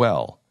as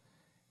well,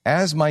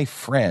 as my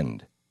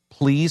friend,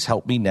 please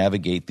help me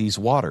navigate these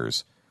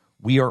waters.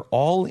 We are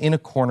all in a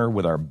corner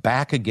with our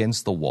back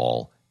against the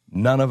wall.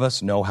 None of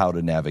us know how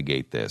to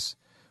navigate this.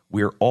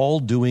 We're all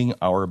doing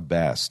our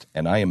best,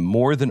 and I am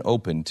more than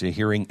open to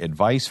hearing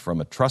advice from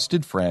a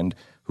trusted friend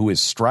who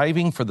is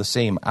striving for the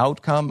same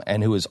outcome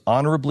and who is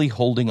honorably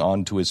holding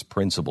on to his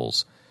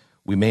principles.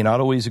 We may not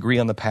always agree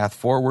on the path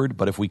forward,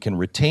 but if we can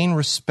retain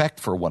respect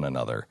for one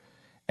another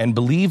and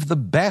believe the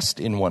best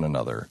in one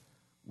another,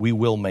 we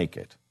will make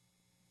it.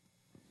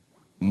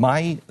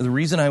 The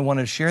reason I want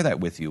to share that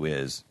with you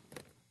is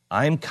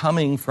I'm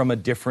coming from a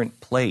different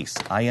place.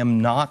 I am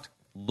not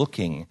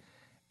looking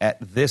at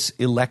this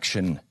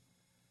election.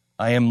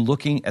 I am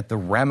looking at the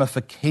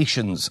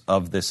ramifications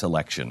of this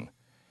election.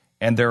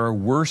 And there are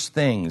worse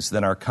things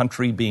than our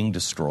country being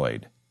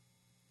destroyed.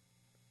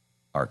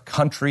 Our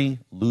country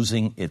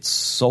losing its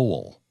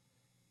soul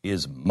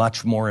is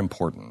much more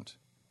important,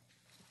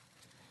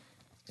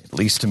 at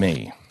least to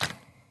me.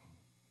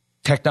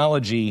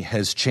 Technology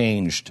has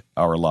changed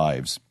our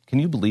lives. Can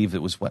you believe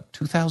it was,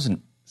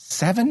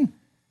 2007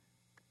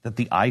 that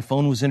the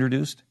iPhone was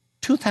introduced?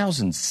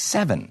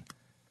 2007.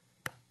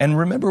 And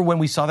remember when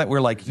we saw that,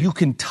 we're like, you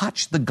can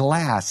touch the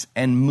glass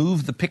and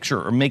move the picture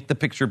or make the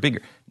picture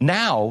bigger.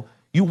 Now,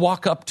 you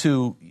walk up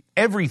to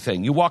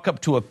everything. You walk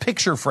up to a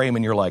picture frame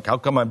and you're like, how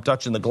come I'm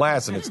touching the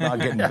glass and it's not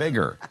getting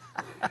bigger?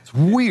 It's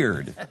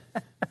weird.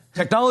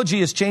 Technology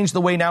has changed the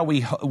way now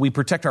we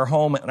protect our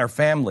home and our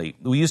family.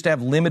 We used to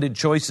have limited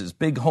choices.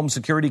 Big home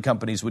security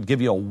companies would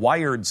give you a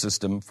wired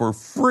system for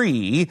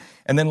free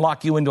and then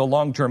lock you into a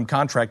long-term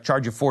contract,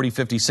 charge you $40,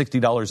 $50,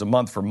 $60 a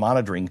month for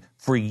monitoring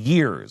for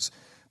years.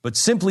 But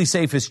Simply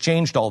Safe has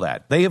changed all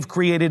that. They have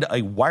created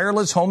a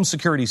wireless home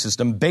security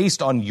system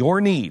based on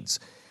your needs.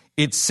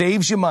 It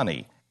saves you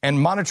money, And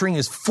monitoring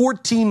is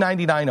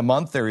 $14.99 a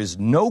month. There is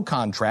no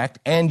contract,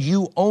 and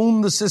you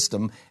own the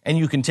system, and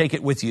you can take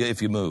it with you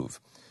if you move.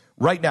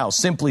 Right now,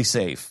 Simply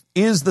Safe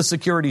is the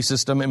security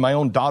system in my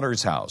own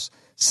daughter's house.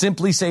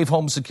 Simply Safe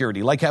Home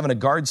Security, like having a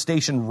guard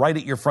station right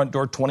at your front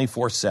door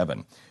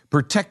 24/7.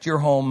 Protect your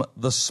home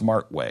the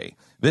smart way.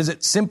 Visit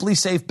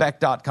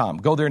simplysafebeck.com.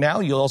 Go there now.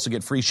 You'll also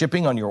get free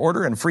shipping on your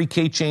order and free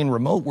K-Chain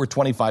remote worth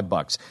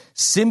 $25.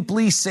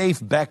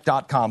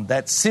 Simplysafebeck.com.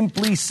 That's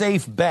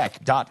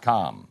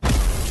simplysafebeck.com.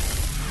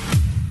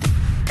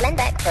 Glenn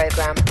Beck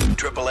program.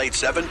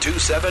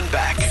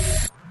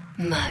 888-727-BECK.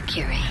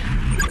 Mercury.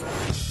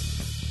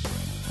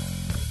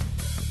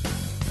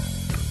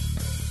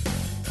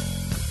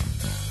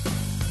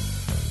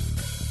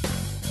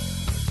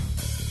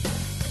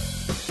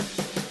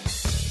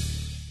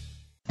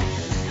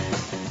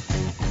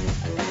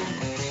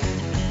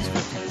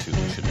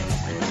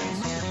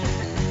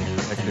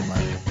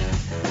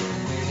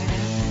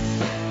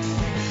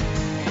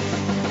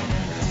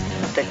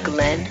 The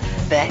Glenn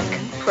Beck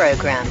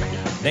program.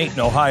 Nate in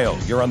Ohio,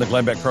 you're on the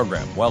Glenn Beck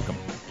program. Welcome.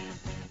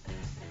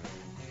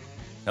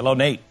 Hello,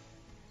 Nate.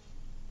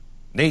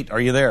 Nate,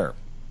 are you there?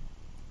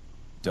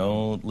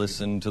 Don't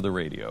listen to the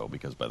radio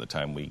because by the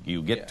time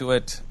you get to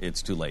it,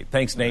 it's too late.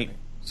 Thanks, Nate.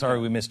 Sorry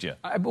we missed you.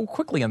 Well,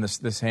 quickly on this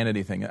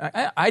Hannity thing,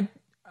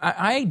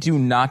 I do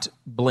not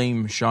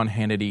blame Sean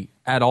Hannity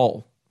at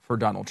all for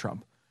Donald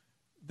Trump.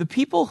 The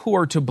people who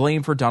are to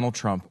blame for Donald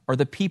Trump are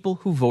the people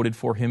who voted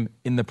for him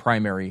in the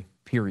primary,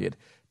 period.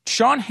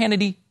 Sean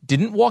Hannity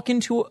didn't walk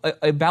into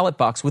a ballot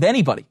box with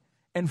anybody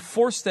and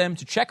force them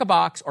to check a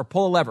box or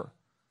pull a lever.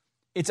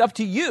 It's up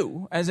to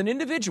you as an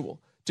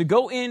individual to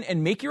go in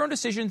and make your own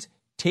decisions,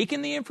 take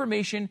in the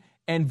information,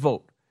 and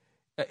vote.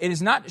 It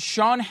is not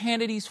Sean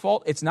Hannity's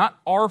fault. It's not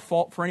our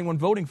fault for anyone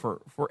voting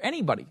for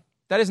anybody.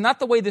 That is not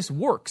the way this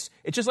works.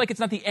 It's just like it's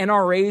not the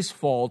NRA's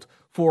fault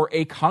for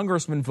a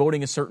congressman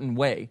voting a certain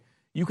way.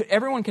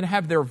 Everyone can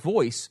have their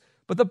voice,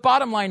 but the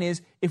bottom line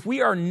is, if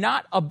we are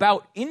not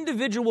about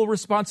individual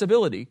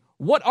responsibility,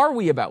 what are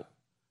we about?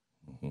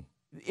 Mm-hmm.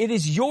 It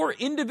is your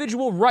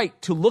individual right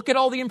to look at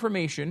all the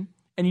information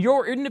and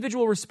your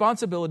individual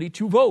responsibility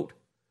to vote.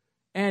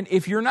 And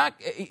if you're not,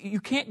 you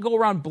can't go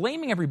around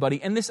blaming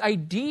everybody. And this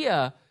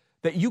idea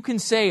that you can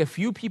say a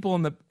few people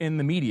in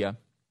the media,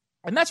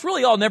 and that's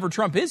really all Never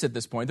Trump is at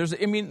this point.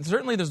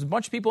 Certainly there's a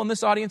bunch of people in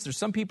this audience. There's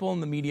some people in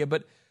the media,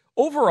 but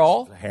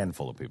overall, a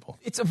handful of people.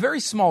 It's a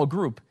very small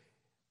group.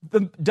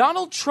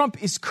 Donald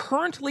Trump is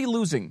currently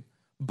losing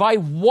by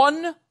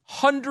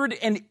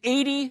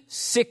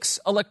 186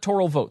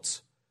 electoral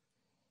votes.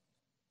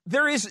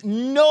 There is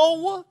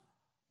no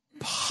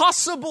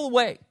possible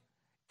way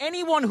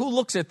anyone who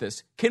looks at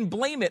this can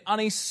blame it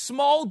on a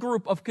small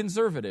group of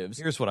conservatives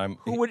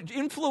who would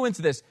influence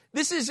this.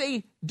 This is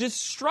a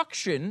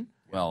destruction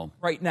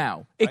right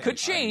now. It could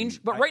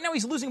change, but right now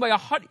he's losing by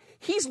 100.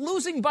 He's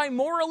losing by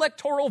more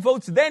electoral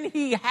votes than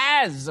he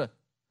has.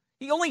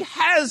 He only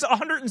has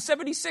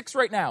 176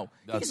 right now.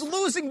 He's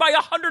losing by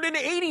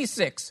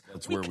 186.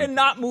 We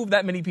cannot move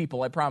that many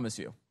people, I promise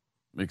you.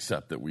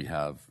 Except that we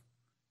have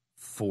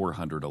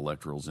 400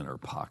 electorals in our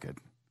pocket.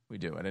 We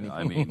do. At any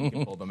point, we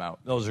can pull them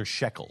out. Those are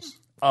shekels.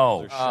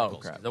 Oh,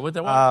 crap. Is that what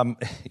they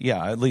want?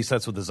 Yeah, at least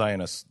that's what the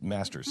Zionist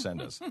masters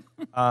send us.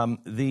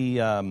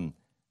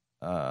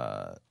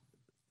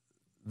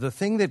 The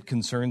thing that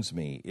concerns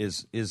me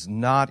is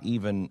not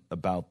even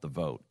about the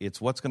vote.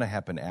 It's what's going to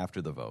happen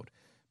after the vote.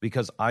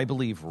 Because I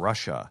believe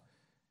Russia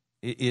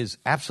is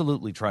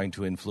absolutely trying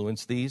to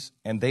influence these,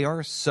 and they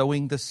are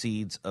sowing the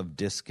seeds of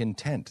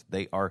discontent.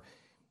 They are,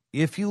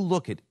 if you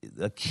look at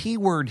a key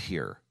word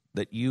here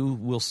that you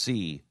will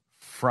see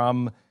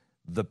from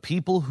the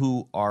people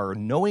who are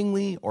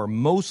knowingly or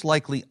most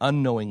likely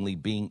unknowingly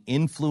being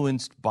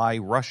influenced by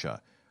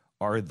Russia,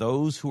 are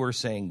those who are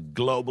saying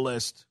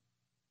globalist.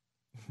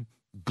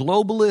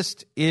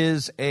 Globalist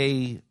is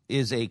a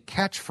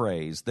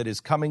catchphrase that is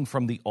coming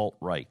from the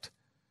alt-right.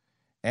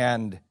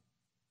 And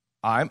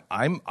I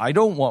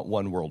don't want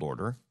one world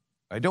order.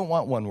 I don't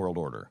want one world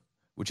order,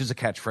 which is a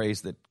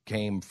catchphrase that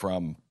came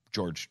from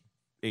George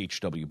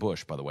H.W.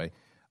 Bush, by the way.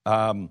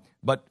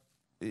 But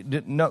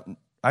no,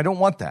 I don't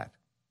want that.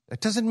 That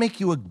doesn't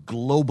make you a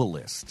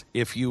globalist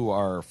if you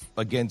are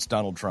against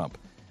Donald Trump.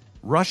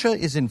 Russia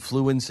is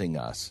influencing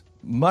us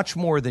much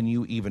more than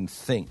you even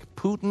think.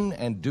 Putin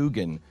and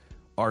Dugin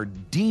are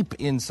deep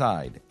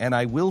inside. And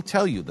I will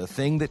tell you, the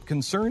thing that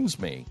concerns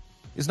me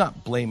is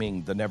not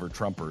blaming the Never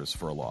Trumpers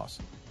for a loss,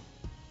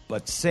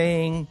 but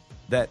saying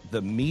that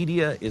the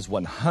media is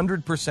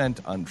 100%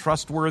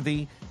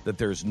 untrustworthy, that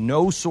there's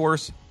no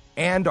source,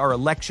 and our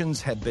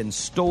elections have been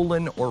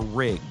stolen or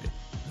rigged.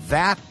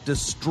 That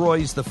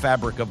destroys the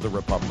fabric of the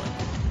republic.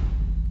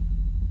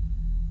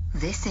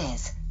 This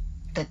is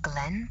the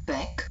Glenn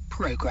Beck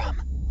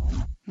program.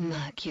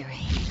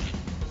 Mercury.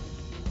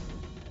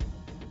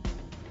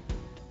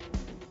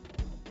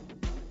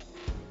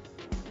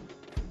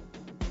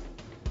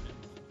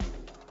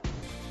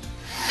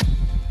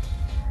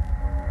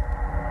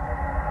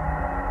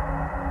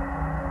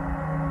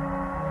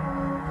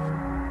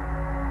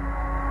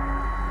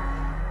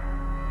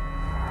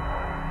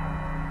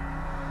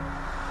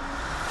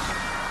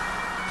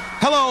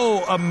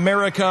 Hello,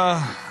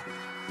 America.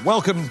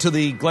 Welcome to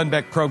the Glenn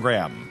Beck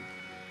program.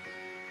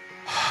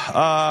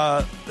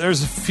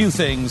 There's a few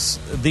things.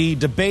 The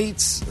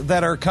debates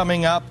that are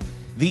coming up.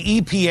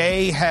 The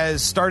EPA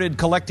has started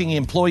collecting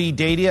employee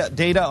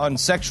data on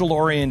sexual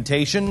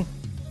orientation.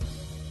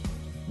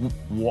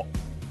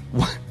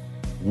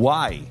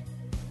 Why?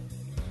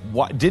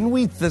 Didn't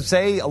we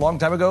say a long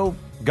time ago,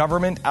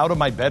 government out of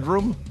my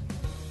bedroom?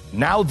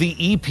 Now the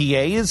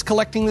EPA is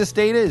collecting this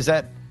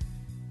data?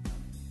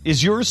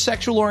 Is your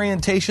sexual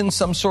orientation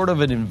some sort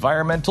of an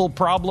environmental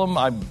problem?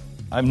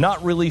 I'm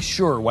not really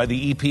sure why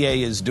the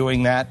EPA is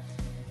doing that.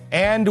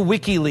 And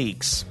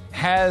WikiLeaks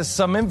has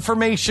some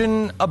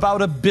information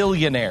about a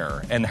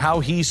billionaire and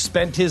how he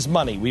spent his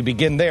money. We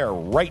begin there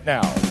right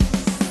now.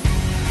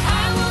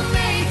 I will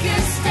make a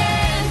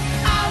stand.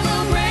 I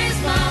will raise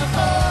my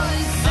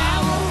voice.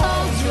 I will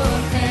hold your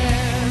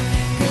hand.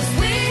 'Cause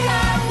we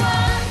are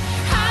one.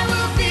 I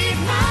will beat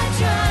my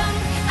drum.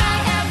 I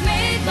have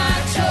made my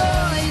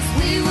choice.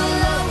 We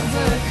will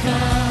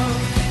overcome.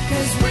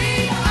 'Cause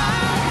we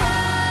are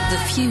one.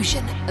 The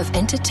fusion of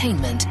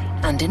entertainment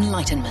and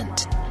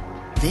enlightenment.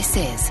 This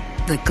is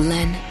the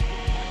Glenn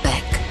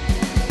Beck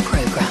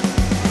Program.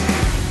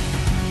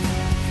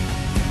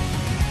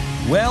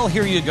 Well,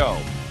 here you go.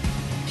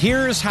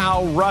 Here's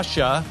how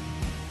Russia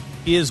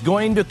is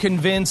going to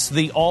convince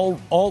the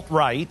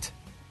alt-right,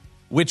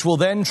 which will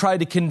then try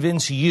to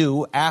convince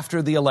you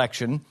after the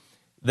election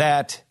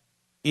that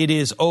it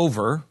is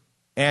over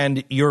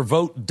and your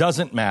vote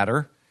doesn't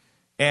matter.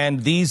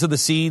 And these are the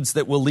seeds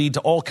that will lead to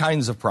all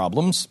kinds of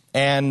problems.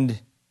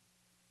 And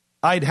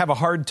I'd have a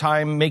hard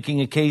time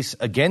making a case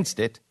against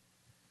it.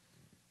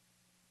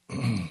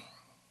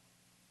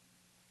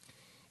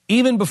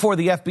 Even before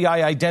the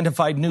FBI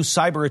identified new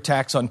cyber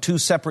attacks on 2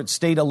 separate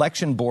state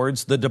election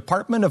boards, the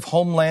Department of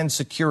Homeland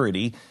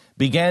Security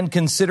began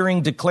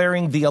considering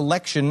declaring the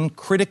election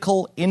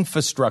critical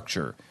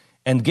infrastructure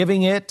and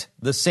giving it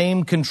the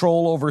same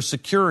control over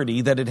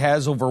security that it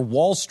has over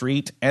Wall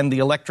Street and the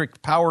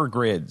electric power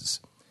grids.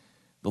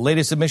 The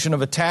latest admission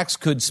of attacks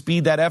could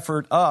speed that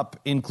effort up,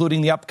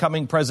 including the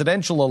upcoming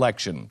presidential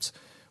elections.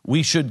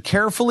 We should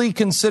carefully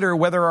consider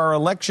whether our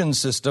election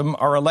system,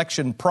 our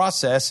election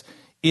process,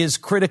 is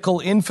critical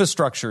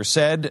infrastructure,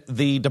 said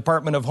the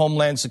Department of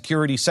Homeland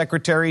Security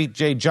Secretary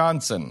Jay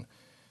Johnson.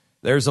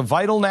 There's a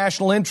vital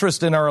national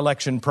interest in our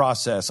election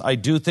process. I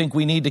do think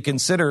we need to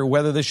consider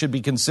whether this should be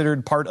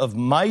considered part of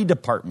my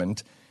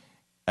department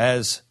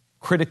as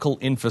critical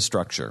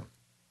infrastructure.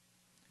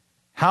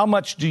 How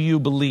much do you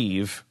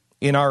believe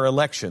in our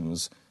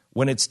elections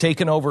when it's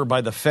taken over by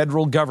the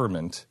federal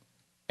government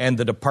and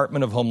the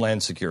Department of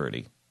Homeland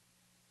Security?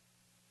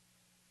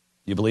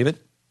 You believe it?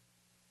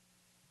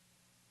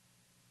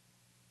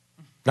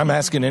 I'm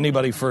asking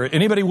anybody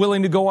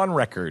willing to go on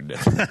record.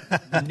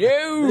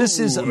 No. This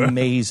is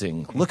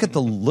amazing. Look at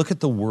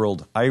the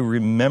world. I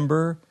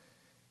remember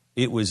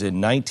it was in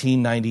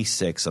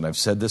 1996, and I've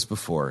said this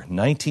before,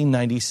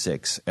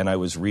 1996, and I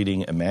was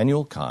reading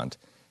Immanuel Kant,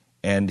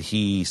 and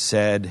he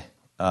said,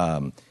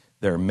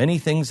 there are many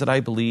things that I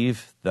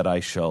believe that I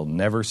shall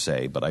never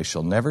say, but I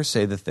shall never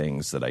say the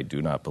things that I do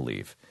not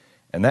believe.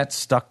 And that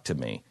stuck to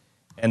me.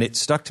 And it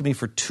stuck to me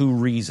for 2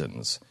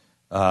 reasons.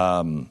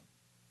 But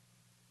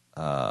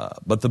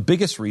the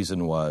biggest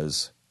reason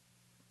was,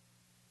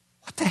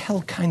 what the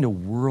hell kind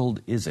of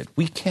world is it?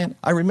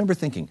 I remember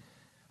thinking,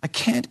 I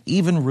can't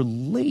even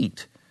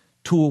relate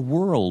to a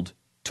world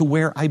to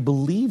where I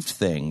believed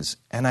things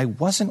and I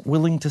wasn't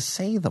willing to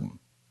say them.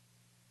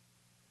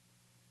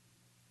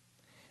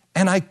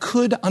 And I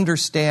could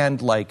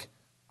understand,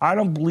 I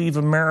don't believe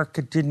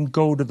America didn't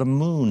go to the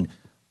moon.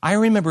 I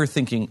remember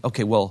thinking,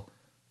 okay, well,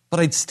 but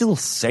I'd still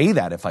say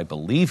that if I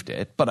believed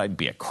it, but I'd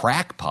be a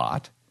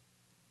crackpot.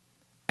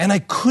 And I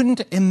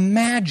couldn't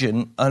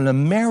imagine an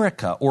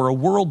America or a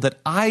world that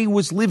I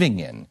was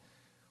living in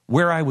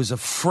where I was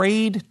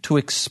afraid to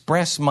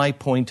express my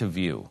point of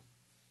view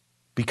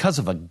because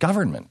of a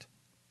government.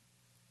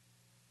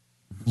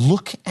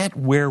 Look at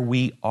where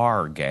we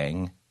are,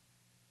 gang.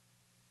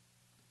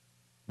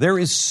 There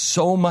is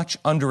so much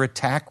under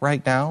attack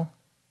right now.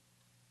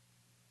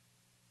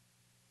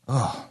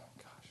 Oh,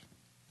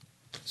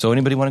 gosh. So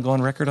anybody want to go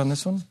on record on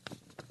this one?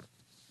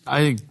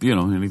 I think,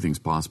 anything's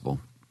possible.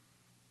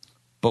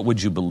 But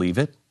would you believe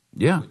it?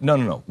 Yeah.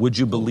 No. Would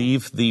you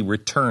believe the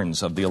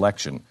returns of the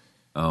election?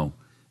 Oh.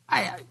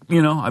 I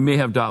may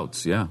have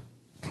doubts, yeah.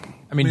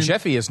 I mean,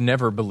 Jeffy has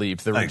never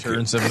believed the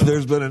returns of...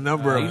 There's been a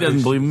number of... He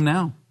doesn't believe them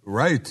now.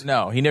 Right.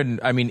 No, he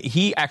didn't. I mean,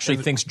 he actually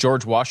thinks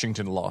George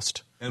Washington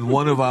lost. And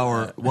one of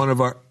our...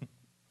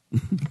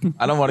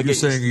 I don't want to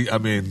get you... I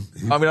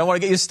want to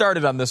get you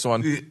started on this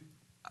one.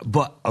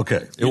 But,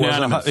 okay.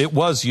 It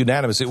was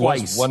unanimous. It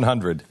Twice. was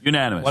 100.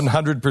 Unanimous.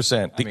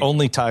 100%. The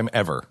only time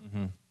ever.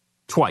 Mm-hmm.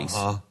 Twice.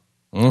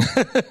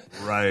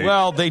 Right.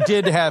 Well,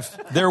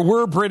 there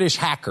were British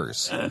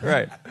hackers.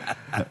 Right.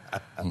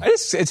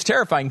 It's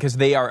terrifying because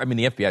they are,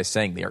 the FBI is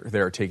saying they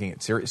are taking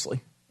it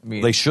seriously.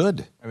 They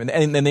should.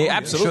 And they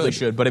absolutely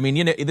should. But,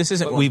 this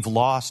isn't... But we've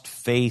lost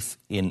faith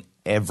in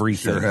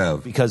everything. Sure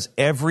have. Because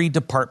every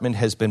department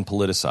has been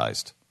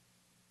politicized.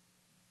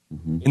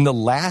 In the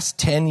last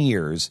 10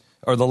 years,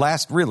 or the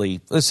last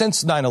really,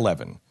 since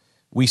 9/11,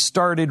 we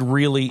started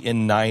really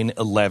in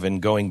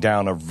 9/11 going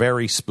down a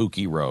very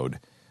spooky road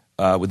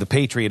with the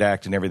Patriot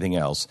Act and everything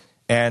else.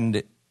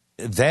 And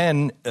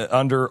then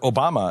under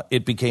Obama,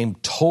 it became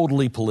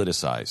totally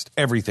politicized.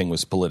 Everything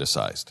was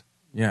politicized.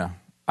 Yeah.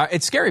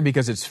 It's scary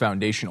because it's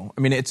foundational.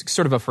 I mean, it's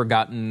sort of a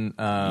forgotten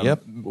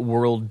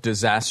world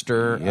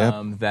disaster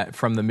that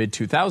from the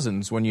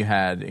mid-2000s when you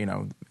had,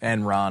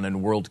 Enron and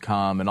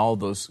WorldCom and all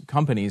those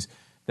companies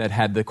that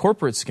had the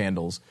corporate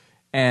scandals.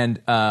 And,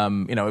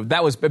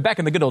 that was back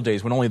in the good old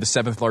days when only the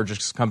 7th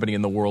largest company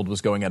in the world was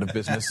going out of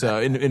business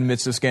in the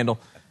midst of scandal.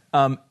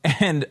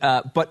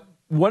 But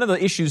one of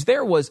the issues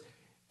there was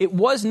it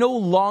was no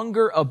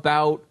longer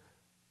about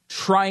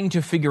trying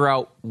to figure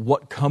out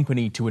what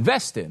company to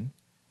invest in.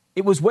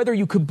 It was whether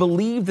you could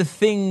believe the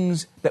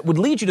things that would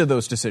lead you to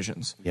those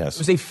decisions. Yes. It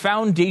was a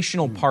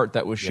foundational part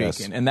that was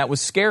shaken, and that was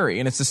scary.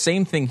 And it's the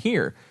same thing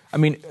here. I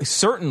mean,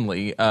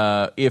 certainly,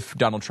 if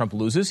Donald Trump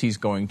loses, he's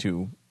going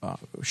to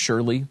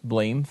surely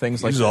blame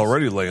things like this. He's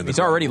already laid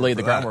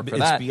the groundwork for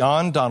that. It's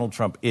beyond Donald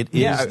Trump. It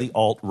is the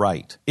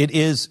alt-right.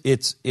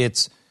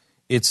 It's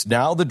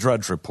now the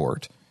Drudge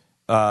Report.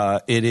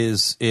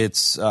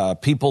 It's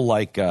people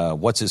like,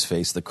 what's his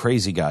face, the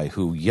crazy guy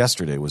who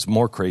yesterday was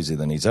more crazy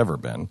than he's ever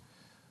been.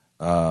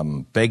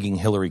 Begging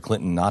Hillary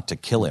Clinton not to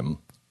kill him.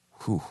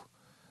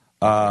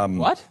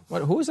 What?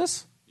 Who is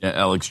this? Yeah,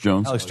 Alex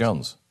Jones. Alex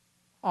Jones.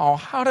 Oh,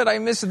 how did I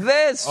miss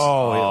this?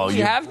 Oh, we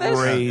have this?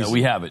 Crazy. Yeah,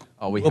 we have it.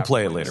 Oh, we'll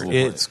play it later.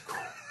 It's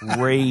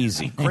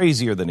crazy.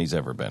 Crazier than he's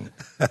ever been.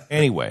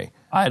 Anyway.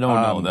 I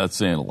don't know. That's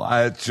saying a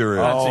lot. It sure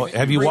is. Oh,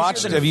 have you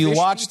watched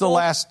the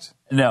last...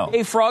 No.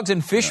 Gay frogs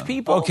and fish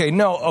people? Okay,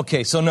 no.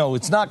 Okay, so no,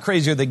 it's not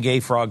crazier than gay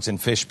frogs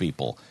and fish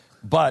people.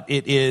 But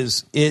it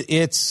is...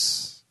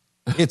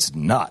 It's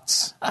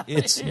nuts.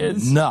 It's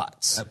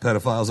nuts.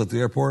 Pedophiles at the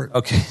airport?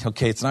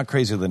 Okay, it's not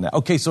crazier than that.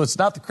 Okay, so it's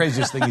not the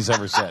craziest thing he's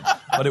ever said,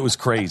 but it was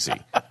crazy.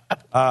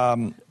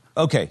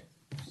 Okay,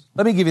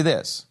 let me give you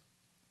this.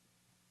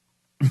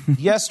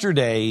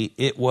 Yesterday,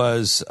 it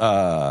was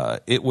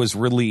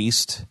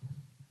released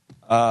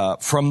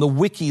from the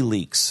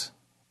WikiLeaks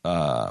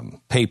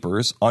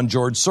papers on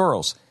George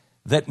Soros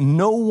that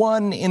no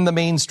one in the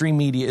mainstream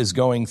media is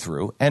going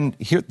through, and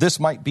here this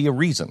might be a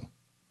reason.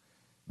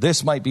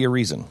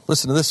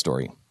 Listen to this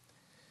story.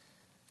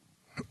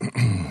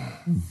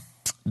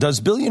 Does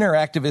billionaire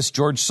activist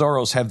George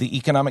Soros have the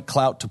economic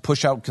clout to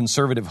push out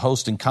conservative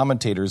hosts and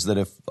commentators that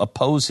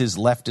oppose his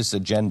leftist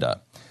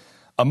agenda?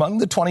 Among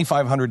the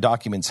 2,500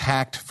 documents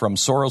hacked from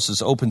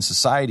Soros's Open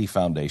Society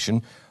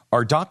Foundation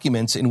are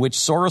documents in which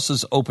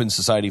Soros's Open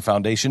Society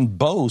Foundation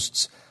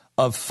boasts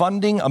of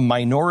funding a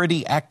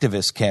minority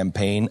activist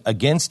campaign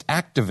against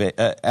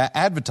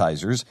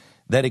advertisers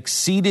that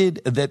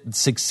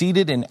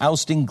succeeded in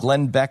ousting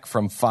Glenn Beck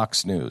from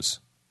Fox News.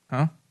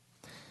 Huh?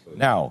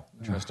 Now,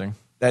 interesting.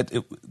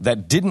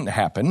 That didn't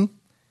happen.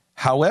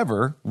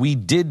 However, we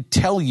did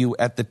tell you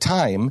at the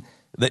time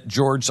that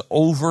George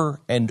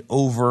over and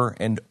over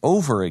and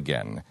over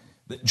again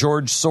that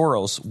George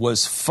Soros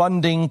was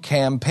funding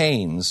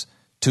campaigns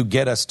to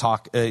get us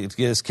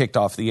kicked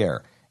off the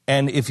air.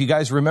 And if you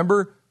guys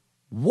remember,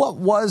 what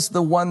was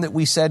the one that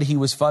we said he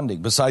was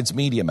funding besides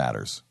Media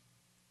Matters?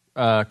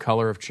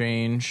 Color of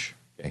Change.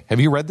 Okay. Have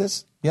you read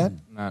this yet?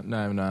 No,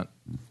 I'm not.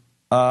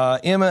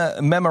 In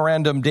a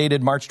memorandum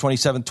dated March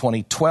 27,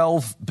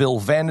 2012, Bill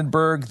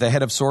Vandenberg, the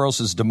head of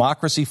Soros's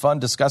Democracy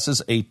Fund,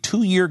 discusses a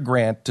 2-year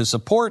grant to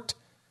support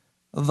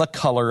the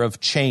Color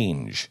of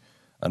Change,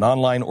 an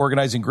online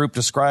organizing group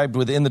described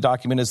within the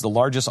document as the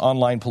largest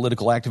online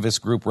political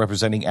activist group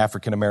representing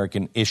African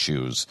American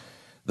issues.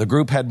 The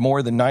group had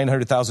more than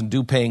 900,000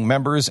 due-paying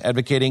members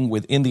advocating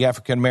within the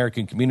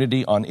African-American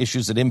community on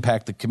issues that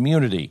impact the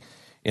community.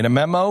 In a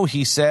memo,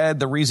 he said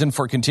the reason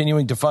for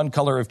continuing to fund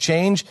Color of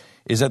Change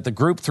is that the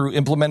group, through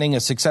implementing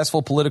a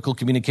successful political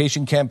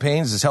communication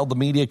campaigns, has held the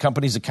media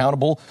companies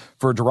accountable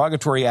for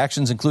derogatory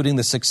actions, including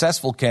the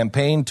successful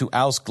campaign to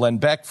oust Glenn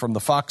Beck from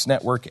the Fox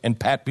network and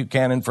Pat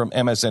Buchanan from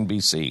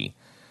MSNBC.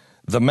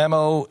 The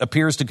memo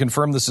appears to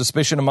confirm the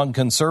suspicion among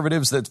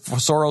conservatives that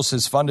Soros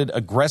has funded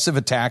aggressive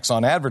attacks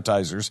on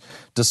advertisers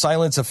to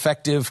silence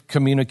effective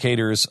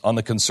communicators on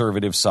the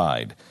conservative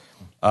side.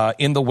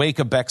 In the wake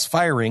of Beck's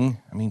firing,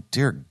 I mean,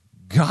 dear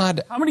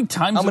God. How many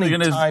times are they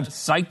going to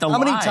cite the lie?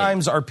 How many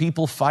times are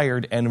people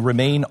fired and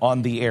remain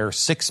on the air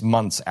 6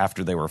 months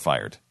after they were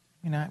fired?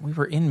 We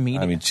were in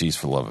media. I mean, geez,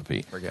 for love of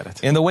Pete. Forget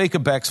it. In the wake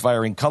of Beck's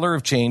firing, Color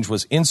of Change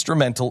was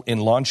instrumental in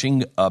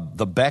launching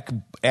the Beck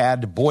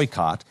ad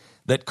boycott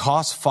that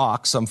cost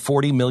Fox some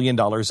 $40 million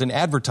in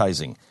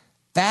advertising.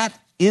 That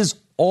is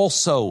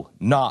also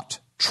not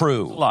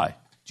true. Lie.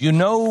 Do you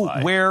know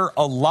where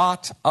a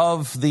lot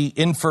of the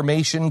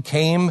information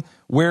came,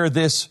 where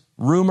this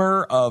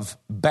rumor of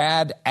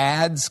bad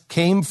ads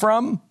came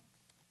from?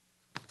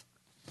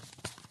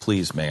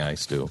 Please, may I,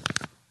 Stu?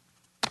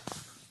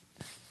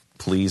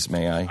 Please,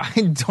 may I?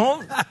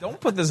 Don't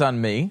put this on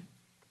me.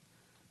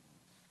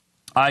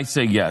 I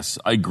say yes.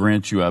 I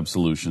grant you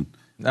absolution,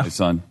 my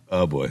son.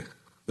 Oh, boy.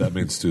 That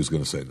means Stu's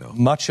going to say no.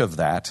 Much of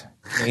that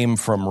came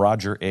from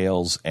Roger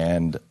Ailes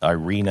and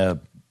Irina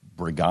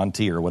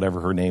Briganti, or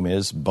whatever her name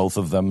is, both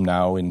of them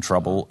now in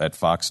trouble at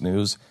Fox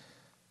News.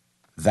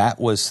 That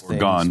was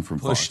gone from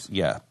pushed, Fox.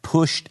 Yeah,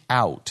 pushed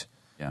out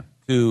Yeah.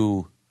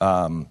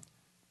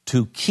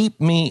 to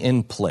keep me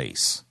in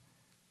place.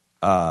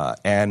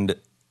 And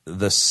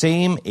the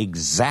same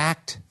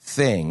exact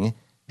thing,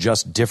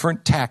 just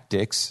different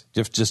tactics,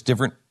 just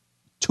different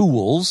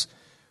tools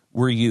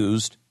were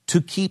used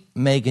to keep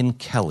Megyn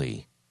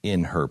Kelly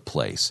in her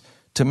place,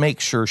 to make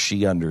sure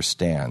she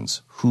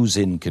understands who's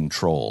in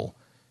control.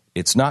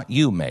 It's not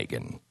you,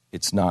 Megyn.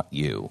 It's not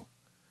you.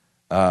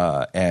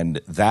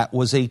 And that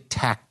was a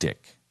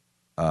tactic.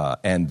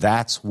 And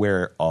that's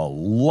where a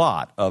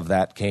lot of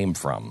that came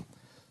from.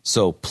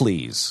 So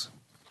please,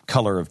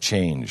 color of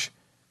change,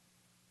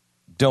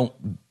 don't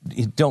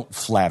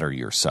flatter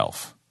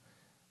yourself.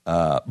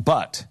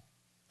 But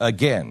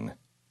again,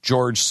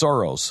 George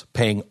Soros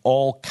paying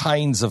all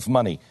kinds of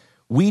money.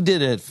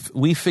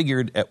 We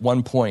figured at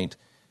one point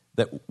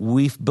that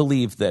we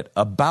believed that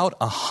about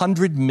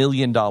 $100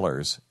 million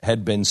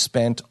had been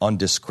spent on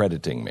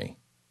discrediting me.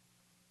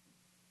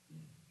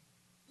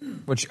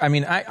 Which, I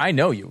mean, I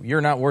know you. You're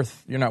not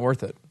worth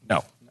it.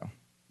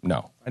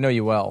 No. I know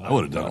you well. I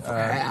would have done it for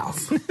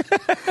half.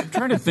 I'm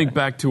trying to think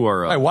back to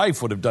our... My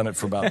wife would have done it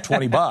for about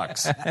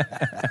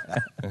 $20.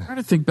 I'm trying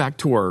to think back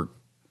to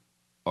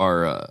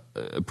our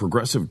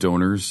progressive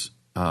donors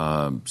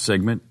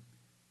segment.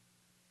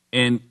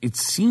 And it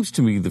seems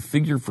to me the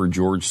figure for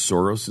George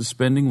Soros'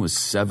 spending was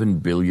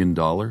 $7 billion.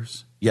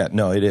 Yeah,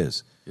 no, it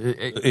is.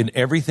 In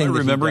everything Am I that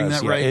remembering he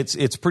does, that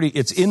right?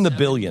 It's in the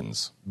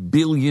billions. $7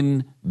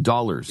 billion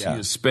Yeah. he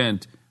has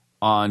spent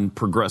on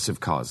progressive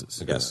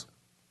causes. Yes.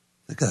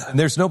 And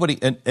there's nobody,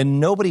 and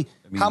nobody.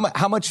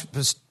 How much?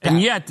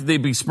 And yet they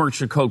besmirch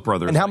the Koch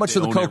brothers. And how like much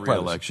they do the own Koch every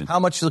brothers? election. How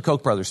much do the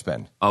Koch brothers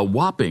spend? A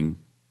whopping.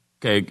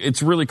 Okay,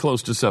 it's really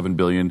close to $7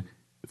 billion.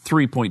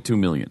 $3.2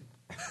 million.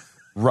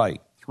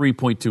 Right.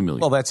 $3.2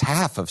 million. Well, that's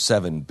half of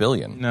 $7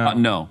 billion. No.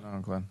 No,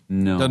 Glenn.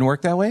 No. Doesn't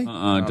work that way.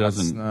 It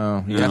doesn't.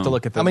 No, you have to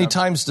look at the How many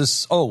times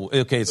does? Oh,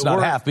 okay, it's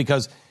not half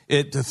because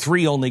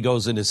three only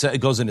goes into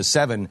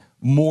seven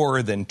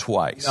more than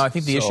twice. No, I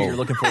think the issue you're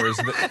looking for is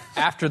that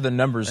after the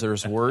numbers,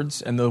 there's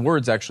words, and the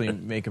words actually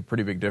make a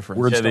pretty big difference.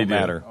 Words they don't do.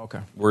 matter. Okay.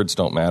 Words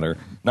don't matter.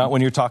 Not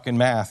when you're talking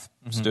math,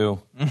 Stu.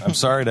 I'm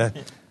sorry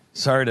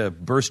to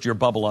burst your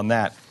bubble on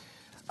that.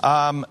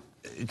 Can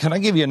I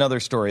give you another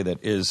story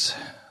that is?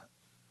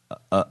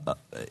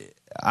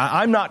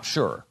 I'm not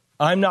sure.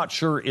 I'm not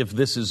sure if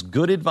this is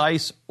good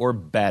advice or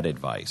bad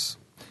advice.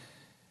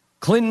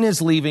 Clinton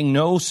is leaving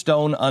no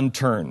stone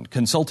unturned,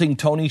 consulting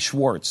Tony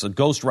Schwartz, a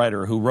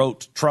ghostwriter who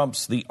wrote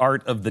Trump's The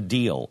Art of the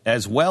Deal,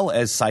 as well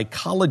as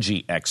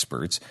psychology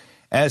experts,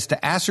 as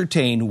to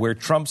ascertain where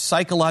Trump's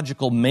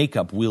psychological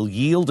makeup will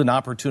yield an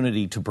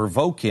opportunity to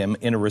provoke him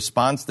in a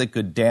response that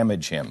could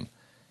damage him.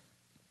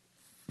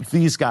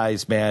 These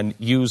guys, man,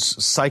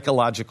 use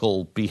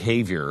psychological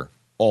behavior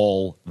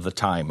all the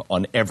time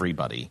on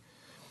everybody.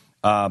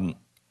 But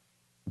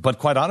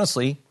quite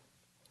honestly,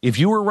 if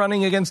you were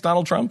running against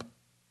Donald Trump,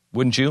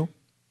 wouldn't you?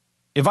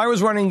 If I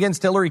was running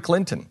against Hillary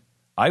Clinton,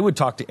 I would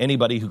talk to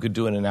anybody who could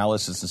do an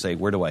analysis and say,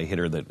 where do I hit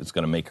her that it's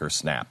going to make her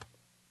snap?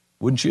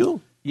 Wouldn't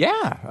you?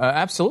 Yeah,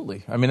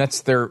 absolutely. I mean,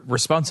 that's their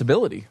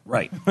responsibility.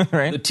 Right.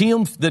 Right.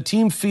 The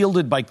team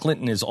fielded by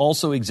Clinton is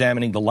also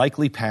examining the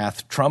likely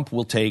path Trump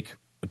will take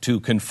to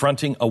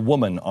confronting a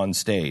woman on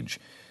stage.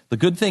 The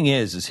good thing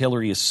is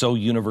Hillary is so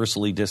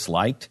universally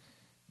disliked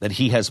that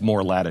he has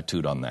more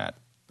latitude on that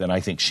than I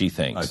think she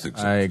thinks. I think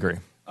so. I agree.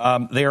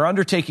 They are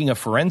undertaking a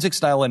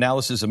forensic-style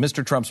analysis of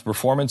Mr. Trump's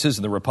performances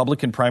in the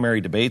Republican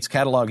primary debates,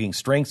 cataloging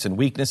strengths and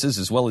weaknesses,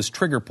 as well as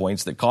trigger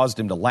points that caused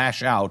him to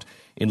lash out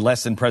in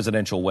less than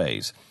presidential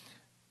ways.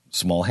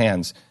 Small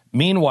hands.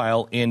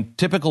 Meanwhile, in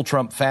typical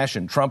Trump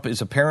fashion, Trump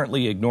is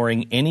apparently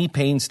ignoring any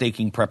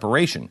painstaking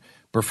preparation,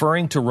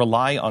 preferring to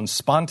rely on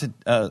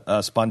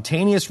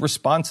spontaneous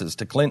responses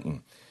to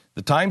Clinton.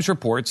 The Times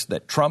reports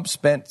that Trump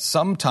spent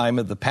some time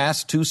of the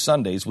past 2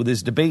 Sundays with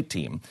his debate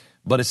team,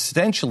 but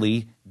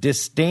essentially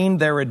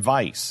disdained their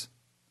advice.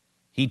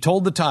 He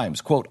told the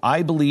Times, quote,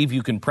 "I believe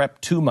you can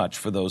prep too much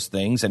for those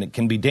things and it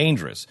can be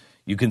dangerous.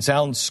 You can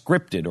sound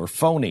scripted or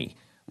phony,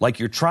 like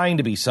you're trying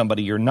to be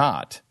somebody you're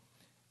not."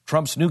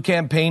 Trump's new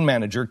campaign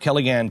manager,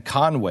 Kellyanne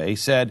Conway,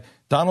 said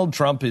Donald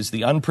Trump is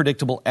the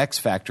unpredictable X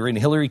factor and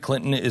Hillary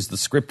Clinton is the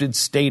scripted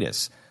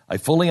status. I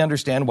fully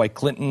understand why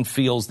Clinton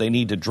feels they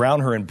need to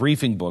drown her in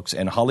briefing books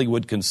and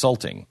Hollywood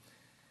consulting.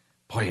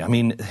 Boy, I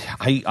mean,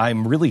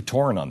 I'm really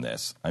torn on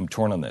this. I'm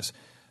torn on this.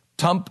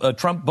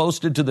 Trump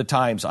boasted to the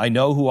Times, "I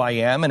know who I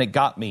am, and it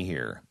got me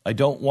here. I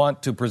don't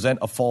want to present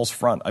a false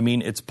front. I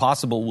mean, it's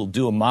possible we'll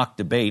do a mock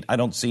debate. I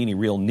don't see any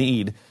real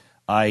need.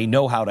 I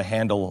know how to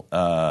handle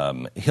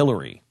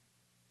Hillary."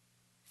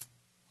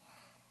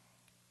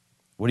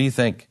 What do you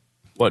think?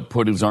 What,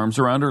 put his arms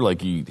around her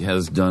like he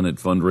has done at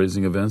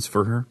fundraising events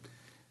for her?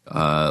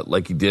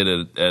 Like he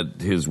did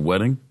at his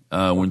wedding?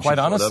 when quite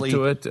she honestly,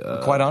 showed up to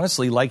it. quite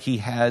honestly, like he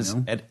has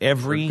at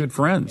every good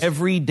friends.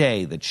 Every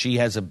day that she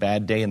has a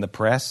bad day in the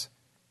press,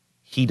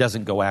 he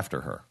doesn't go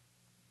after her.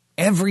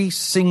 Every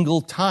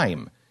single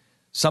time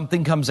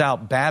something comes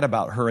out bad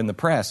about her in the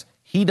press,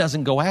 he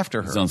doesn't go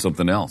after her. He's on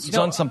something else. He's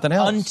on something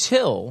else.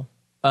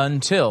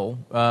 Until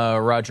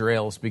Roger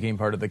Ailes became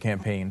part of the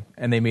campaign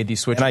and they made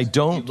these switches. And I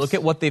don't look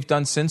at what they've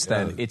done since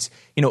then. It's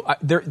a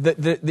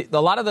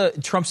lot of the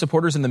Trump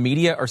supporters in the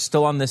media are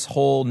still on this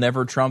whole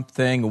never Trump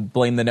thing,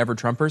 blame the never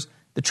Trumpers.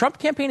 The Trump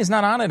campaign is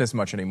not on it as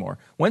much anymore.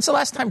 When's the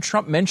last time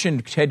Trump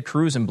mentioned Ted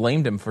Cruz and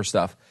blamed him for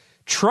stuff?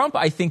 Trump,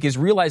 I think, is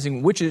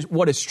realizing what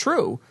is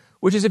true,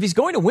 which is if he's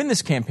going to win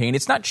this campaign,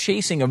 it's not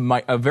chasing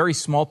a very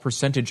small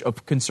percentage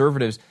of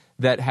conservatives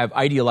that have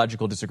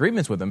ideological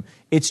disagreements with him.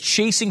 It's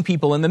chasing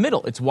people in the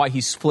middle. It's why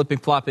he's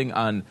flopping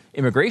on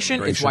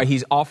immigration. It's why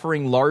he's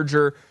offering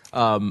larger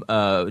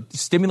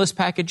stimulus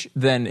package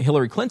than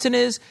Hillary Clinton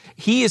is.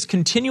 He is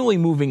continually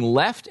moving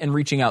left and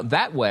reaching out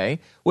that way,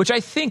 which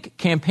I think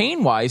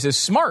campaign-wise is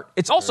smart.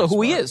 It's also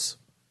who he is.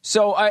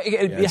 So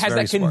it has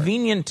that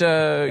convenient.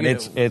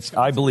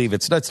 I believe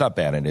it's not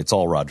Bannon. It's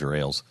all Roger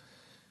Ailes.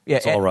 Yeah,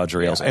 it's all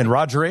Roger Ailes. And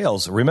Roger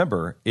Ailes,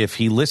 remember, if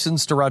he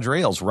listens to Roger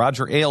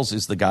Ailes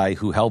is the guy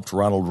who helped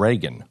Ronald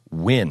Reagan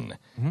win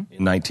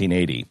in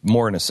 1980.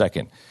 More in a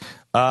second.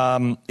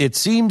 It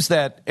seems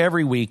that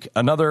every week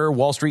another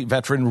Wall Street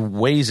veteran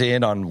weighs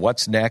in on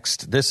what's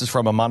next. This is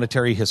from a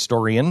monetary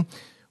historian.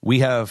 We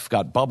have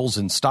got bubbles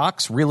in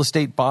stocks, real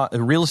estate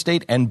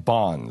and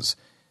bonds.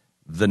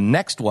 The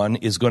next one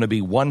is going to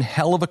be one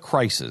hell of a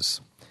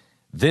crisis.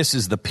 This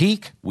is the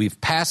peak. We've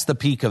passed the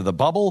peak of the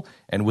bubble,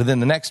 and within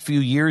the next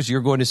few years,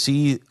 you're going to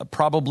see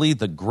probably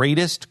the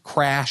greatest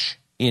crash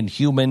in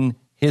human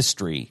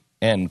history,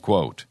 end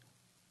quote.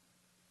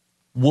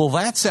 Well,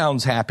 that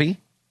sounds happy.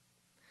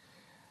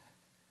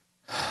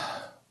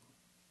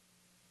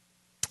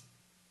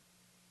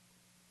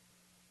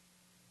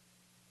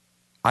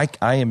 I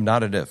am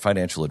not a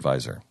financial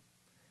advisor.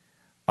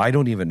 I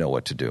don't even know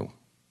what to do.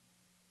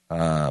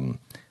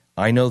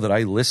 I know that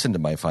I listen to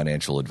my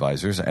financial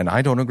advisors, and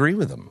I don't agree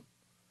with them.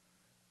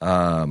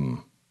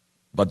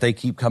 But they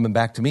keep coming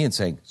back to me and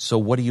saying, so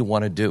what do you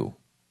want to do?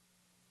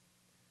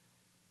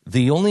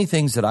 The only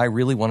things that I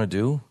really want to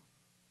do,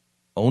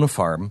 own a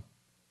farm,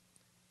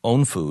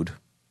 own food,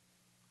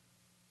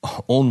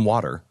 own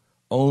water,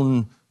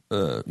 own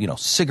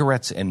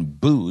cigarettes and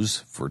booze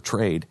for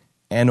trade,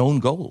 and own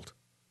gold.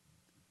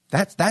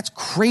 That's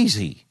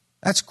crazy.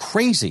 That's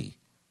crazy.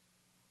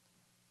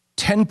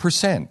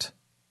 10%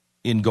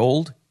 in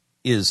gold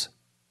is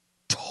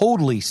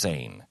totally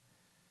sane.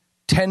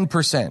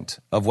 10%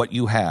 of what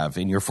you have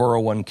in your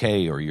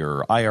 401k or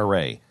your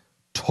IRA,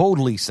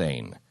 totally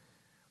sane.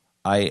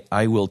 I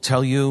will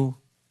tell you,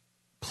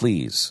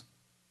 please,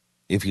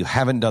 if you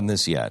haven't done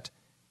this yet,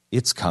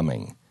 it's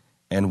coming.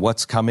 And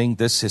what's coming,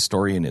 this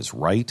historian is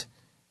right,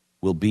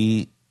 will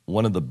be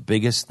one of the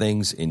biggest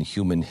things in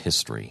human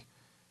history.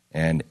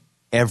 And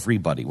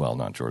everybody, well,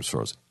 not George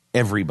Soros,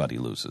 everybody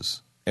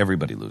loses.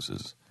 Everybody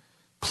loses.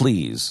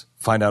 Please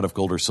find out if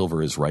gold or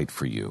silver is right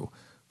for you.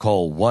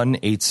 Call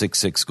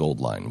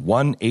 1-866-GOLD-LINE,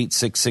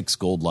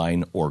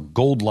 1-866-GOLD-LINE, or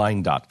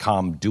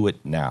goldline.com. Do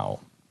it now.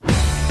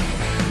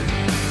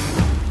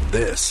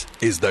 This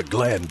is the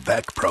Glenn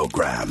Beck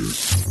Program.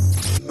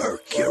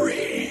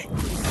 Mercury.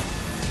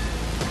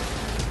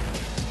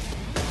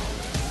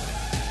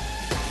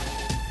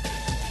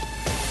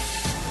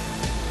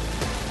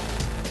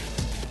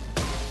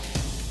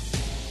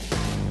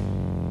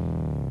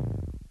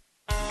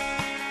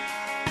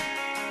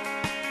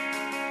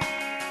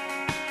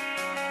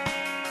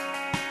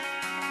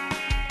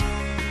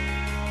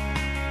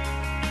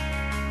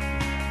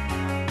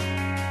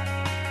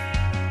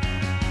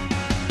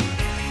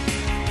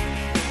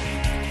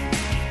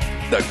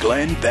 The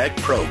Glenn Beck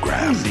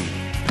Program.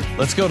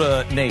 Let's go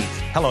to Nate.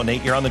 Hello,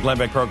 Nate. You're on the Glenn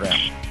Beck Program.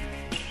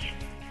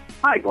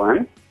 Hi,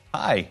 Glenn.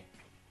 Hi.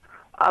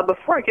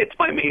 Before I get to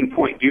my main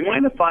point, do you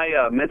mind if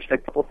I mention a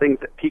couple things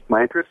that piqued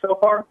my interest so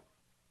far?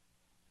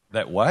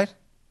 That what?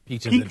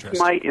 Piqued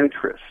my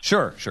interest.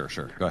 Sure.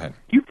 Go ahead.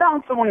 You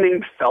found someone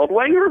named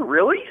Feldwanger?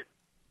 Really?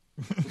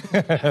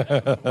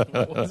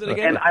 What was it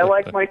again? And I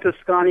like my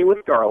Tuscany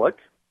with garlic.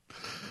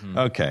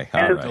 Okay.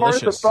 And as far as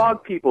the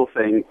frog people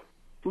thing,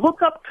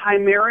 look up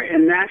Chimera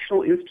and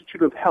National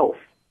Institute of Health.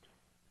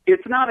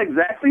 It's not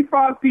exactly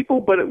frog people,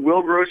 but it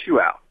will gross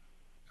you out.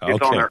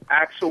 It's on their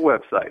actual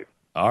website.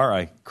 All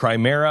right.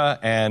 Chimera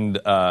and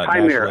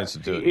National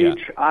Institute. Chimera.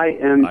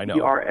 I know.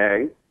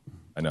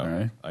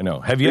 Right. I know.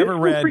 Have you ever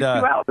read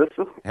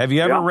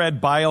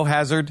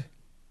Biohazard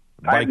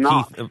by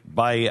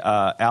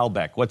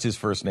Albeck? What's his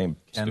first name?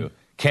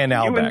 Ken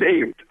Albeck.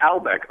 You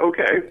Albeck.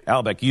 Okay.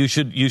 Albeck. You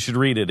should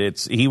read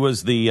it. He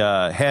was the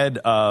head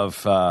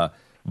of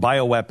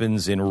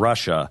bioweapons in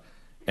Russia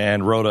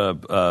and wrote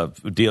a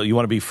deal. You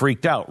want to be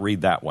freaked out?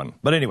 Read that one.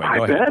 But anyway,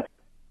 go ahead. Bet.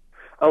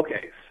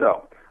 Okay,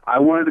 so I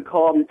wanted to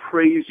call and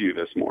praise you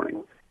this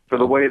morning for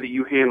the way that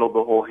you handled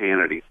the whole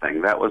Hannity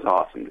thing. That was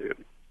awesome, dude.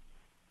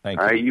 Thank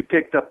you. All right, you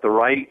picked up the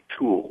right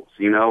tools.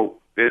 You know,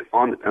 I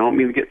don't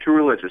mean to get too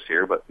religious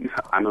here, but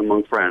I'm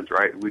among friends,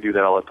 right? We do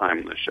that all the time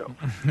on this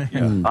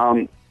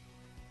show.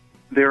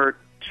 There are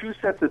two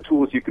sets of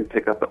tools you can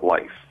pick up at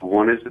life.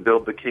 One is to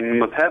build the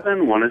kingdom of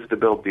heaven. One is to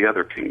build the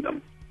other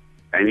kingdom.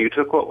 And you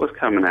took what was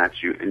coming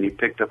at you, and you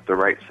picked up the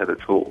right set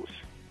of tools.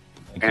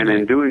 And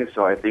in doing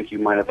so, I think you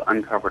might have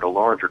uncovered a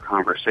larger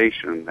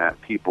conversation that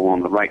people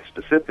on the right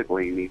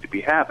specifically need to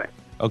be having.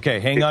 Okay,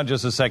 hang on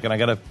just a second. I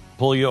got to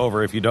pull you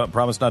over. If you don't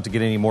promise not to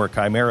get any more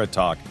Chimera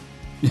talk,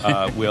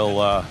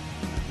 we'll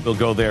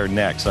go there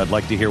next. I'd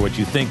like to hear what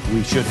you think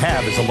we should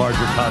have as a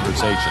larger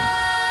conversation.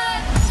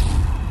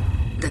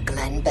 The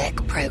Glenn Beck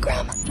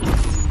Program.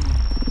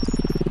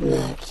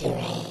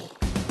 Mercury.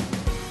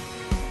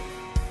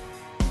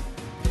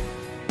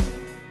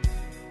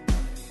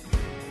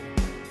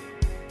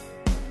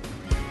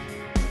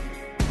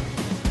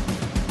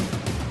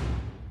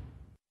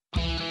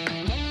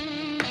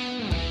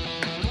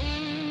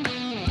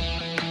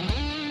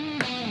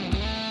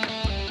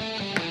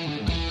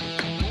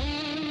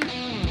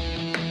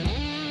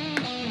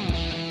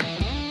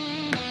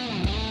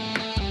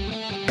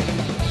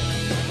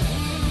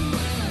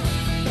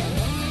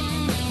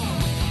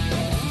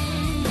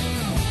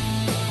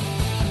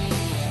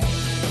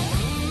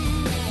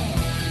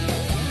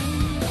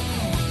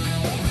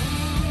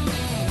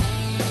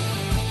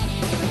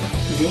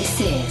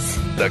 This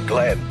is The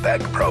Glenn Beck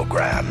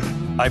Program.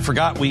 I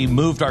forgot we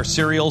moved our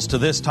serials to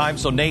this time,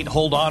 so Nate,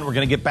 hold on. We're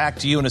going to get back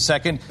to you in a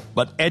second.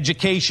 But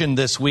education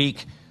this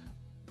week,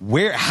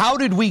 how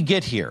did we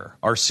get here?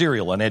 Our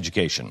serial on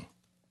education.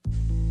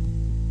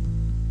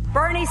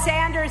 Bernie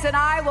Sanders and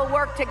I will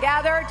work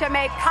together to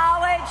make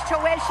college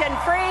tuition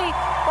free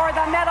for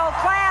the middle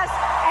class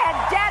and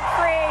debt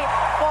free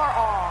for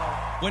all.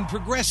 When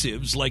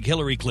progressives like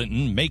Hillary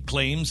Clinton make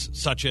claims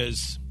such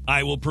as,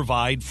 I will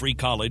provide free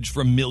college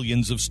for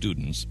millions of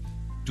students,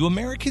 do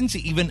Americans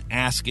even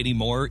ask any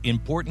more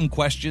important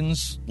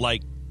questions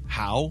like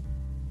how?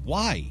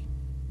 Why?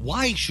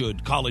 Why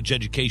should college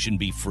education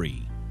be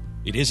free?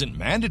 It isn't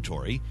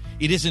mandatory.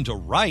 It isn't a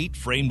right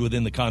framed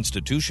within the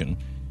Constitution.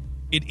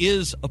 It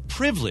is a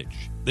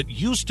privilege that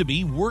used to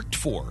be worked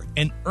for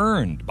and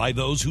earned by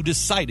those who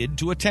decided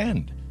to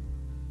attend.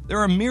 There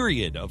are a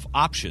myriad of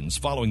options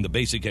following the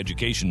basic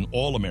education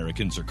all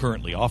Americans are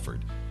currently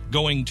offered.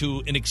 Going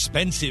to an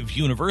expensive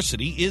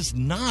university is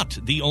not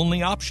the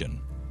only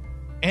option.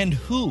 And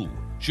who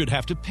should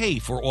have to pay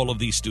for all of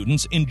these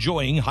students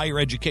enjoying higher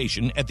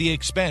education at the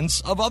expense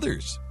of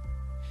others?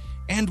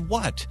 And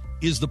what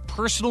is the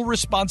personal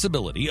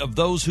responsibility of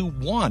those who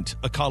want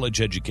a college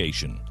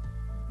education?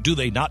 Do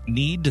they not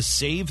need to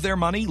save their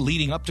money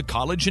leading up to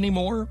college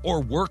anymore,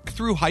 or work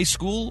through high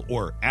school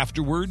or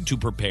afterward to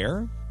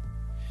prepare?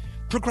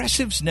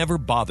 Progressives never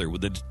bother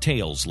with the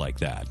details like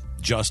that,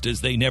 just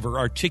as they never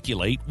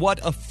articulate what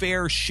a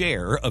fair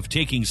share of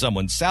taking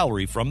someone's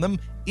salary from them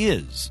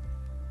is.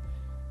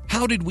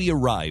 How did we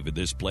arrive at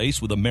this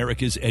place with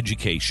America's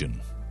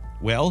education?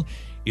 Well,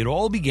 it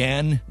all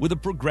began with a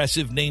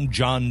progressive named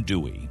John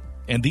Dewey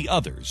and the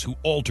others who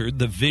altered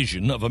the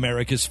vision of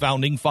America's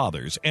founding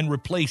fathers and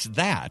replaced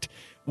that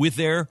with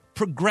their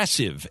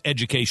progressive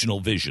educational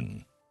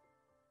vision.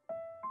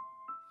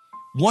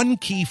 One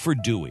key for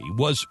Dewey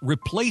was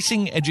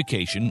replacing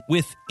education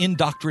with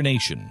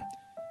indoctrination.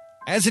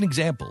 As an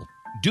example,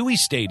 Dewey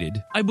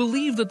stated, I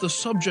believe that the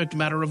subject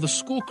matter of the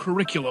school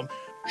curriculum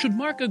should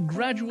mark a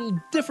gradual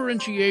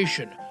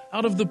differentiation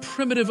out of the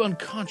primitive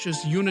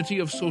unconscious unity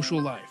of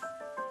social life.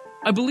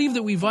 I believe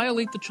that we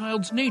violate the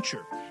child's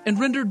nature and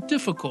render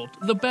difficult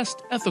the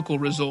best ethical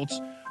results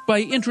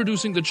by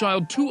introducing the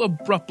child too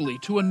abruptly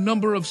to a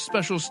number of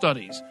special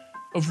studies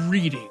of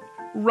reading,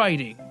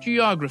 writing,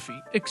 geography,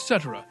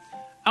 etc.,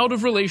 out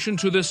of relation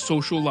to this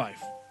social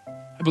life.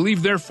 I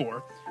believe,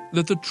 therefore,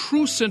 that the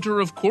true center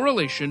of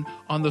correlation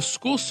on the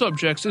school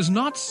subjects is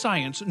not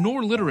science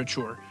nor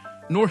literature,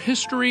 nor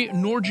history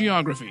nor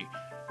geography,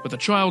 but the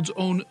child's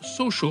own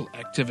social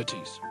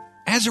activities.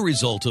 As a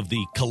result of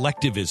the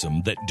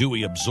collectivism that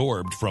Dewey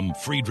absorbed from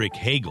Friedrich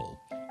Hegel,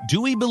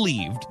 Dewey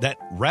believed that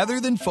rather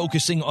than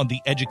focusing on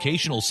the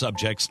educational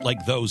subjects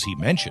like those he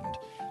mentioned,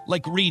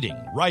 like reading,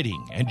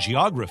 writing, and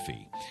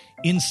geography,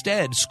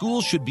 instead,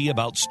 schools should be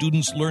about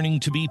students learning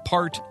to be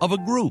part of a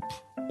group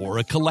or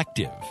a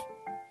collective.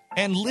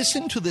 And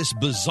listen to this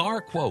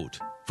bizarre quote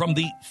from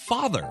the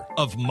father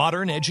of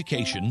modern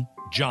education,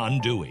 John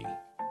Dewey.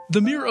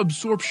 The mere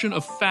absorption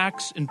of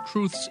facts and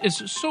truths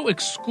is so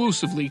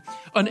exclusively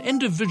an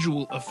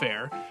individual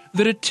affair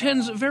that it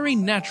tends very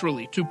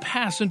naturally to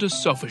pass into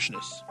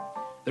selfishness.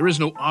 There is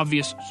no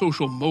obvious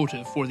social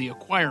motive for the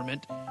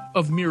acquirement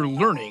of mere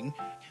learning.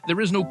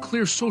 There is no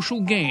clear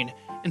social gain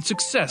and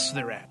success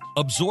thereat.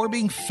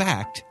 Absorbing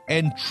fact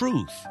and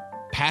truth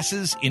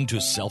passes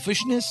into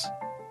selfishness?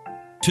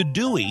 To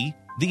Dewey,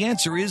 the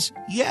answer is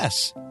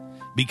yes,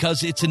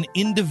 because it's an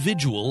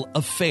individual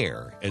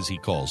affair, as he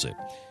calls it,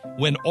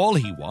 when all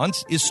he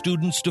wants is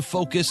students to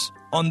focus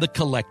on the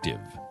collective.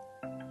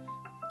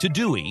 To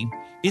Dewey,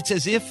 it's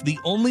as if the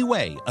only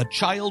way a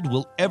child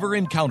will ever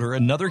encounter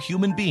another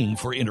human being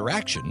for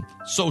interaction,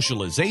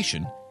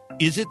 socialization,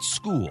 is it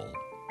school?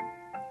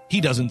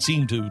 He doesn't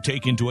seem to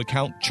take into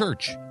account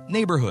church,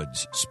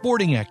 neighborhoods,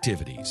 sporting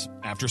activities,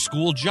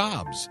 after-school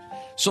jobs.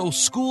 So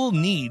school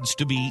needs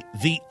to be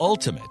the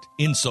ultimate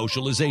in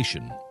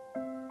socialization.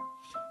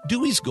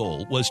 Dewey's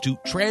goal was to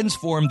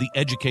transform the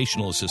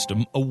educational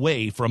system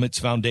away from its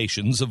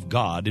foundations of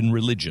God and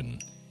religion.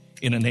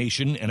 In a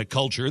nation and a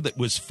culture that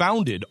was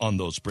founded on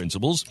those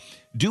principles,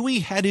 Dewey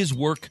had his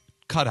work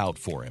cut out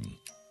for him.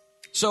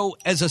 So,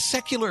 as a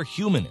secular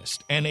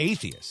humanist and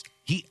atheist,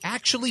 he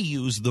actually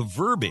used the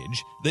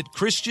verbiage that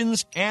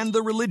Christians and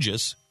the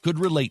religious could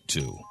relate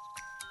to.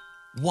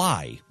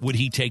 Why would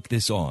he take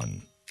this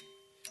on?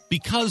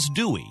 Because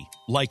Dewey,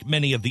 like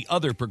many of the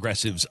other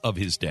progressives of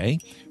his day,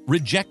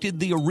 rejected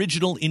the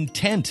original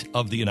intent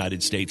of the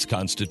United States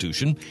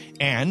Constitution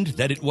and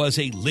that it was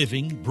a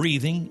living,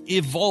 breathing,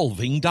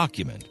 evolving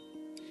document.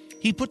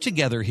 He put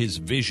together his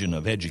vision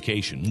of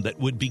education that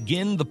would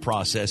begin the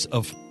process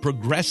of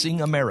progressing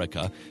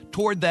America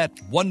toward that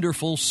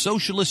wonderful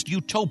socialist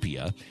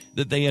utopia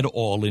that they had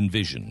all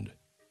envisioned.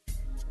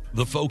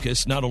 The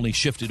focus not only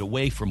shifted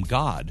away from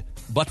God,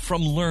 but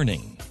from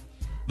learning.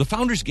 The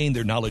founders gained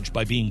their knowledge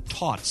by being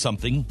taught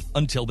something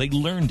until they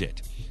learned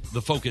it.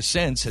 The focus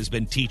since has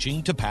been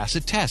teaching to pass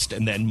a test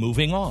and then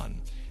moving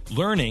on.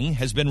 Learning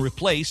has been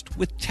replaced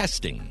with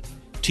testing.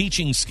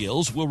 Teaching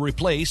skills were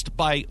replaced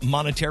by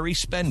monetary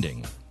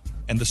spending.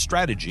 And the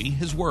strategy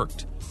has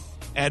worked.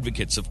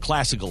 Advocates of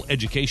classical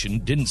education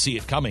didn't see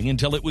it coming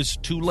until it was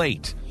too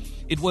late.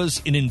 It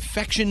was an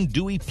infection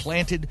Dewey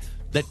planted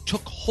that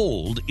took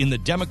hold in the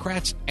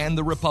Democrats and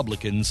the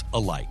Republicans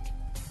alike.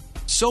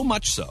 So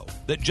much so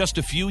that just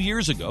a few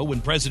years ago,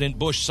 when President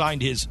Bush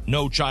signed his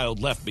No Child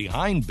Left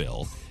Behind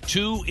bill,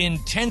 two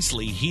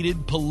intensely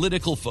heated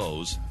political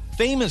foes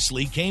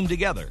famously came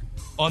together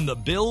on the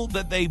bill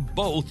that they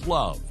both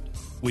loved,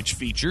 which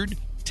featured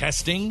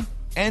testing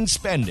and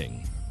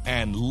spending,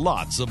 and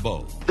lots of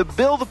both. The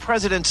bill the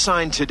president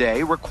signed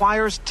today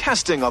requires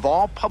testing of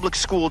all public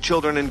school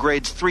children in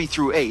grades 3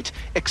 through 8,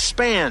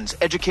 expands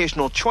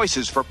educational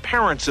choices for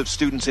parents of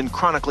students in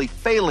chronically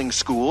failing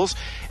schools,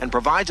 and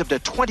provides up to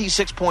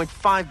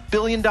 $26.5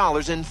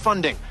 billion in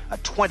funding, a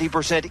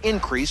 20%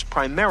 increase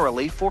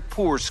primarily for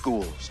poor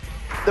schools.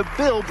 The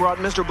bill brought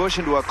Mr. Bush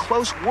into a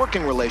close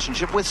working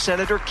relationship with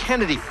Senator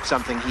Kennedy,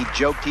 something he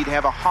joked he'd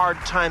have a hard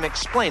time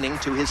explaining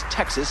to his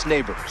Texas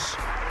neighbors.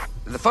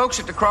 The folks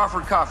at the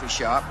Crawford Coffee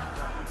Shop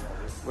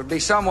would be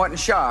somewhat in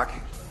shock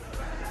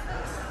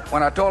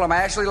when I told them I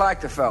actually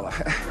liked the fella.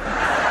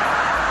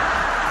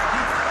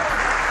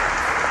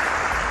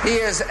 He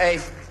is a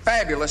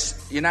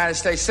fabulous United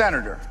States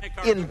Senator.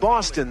 In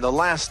Boston, the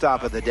last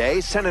stop of the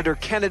day, Senator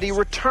Kennedy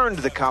returned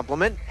the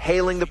compliment,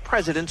 hailing the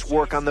president's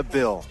work on the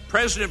bill.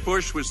 President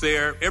Bush was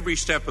there every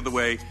step of the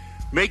way,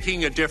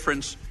 making a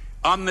difference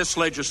on this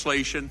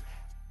legislation.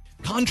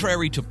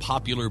 Contrary to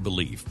popular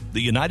belief,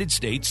 the United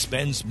States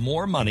spends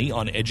more money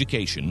on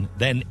education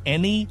than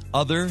any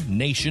other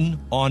nation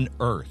on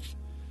earth.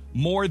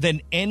 More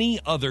than any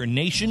other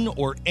nation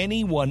or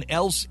anyone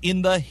else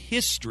in the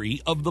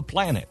history of the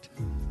planet.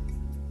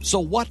 So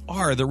what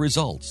are the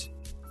results?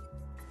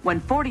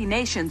 When 40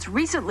 nations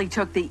recently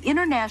took the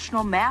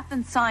International Math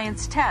and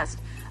Science Test,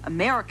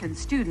 American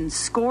students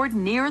scored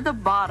near the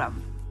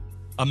bottom.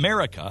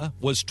 America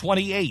was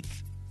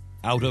 28th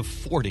out of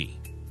 40.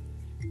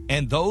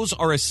 And those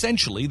are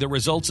essentially the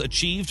results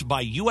achieved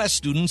by U.S.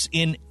 students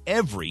in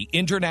every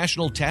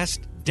international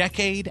test,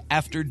 decade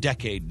after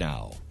decade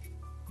now.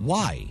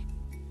 Why?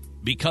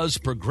 Because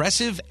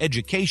progressive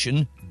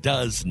education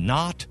does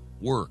not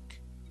work.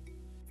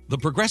 The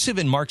progressive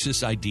and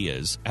Marxist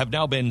ideas have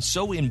now been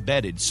so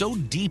embedded so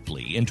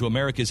deeply into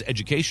America's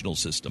educational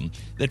system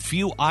that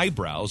few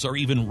eyebrows are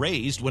even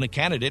raised when a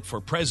candidate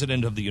for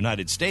President of the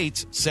United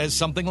States says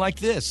something like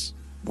this.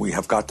 We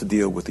have got to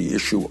deal with the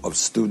issue of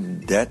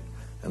student debt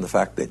and the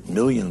fact that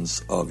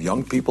millions of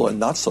young people and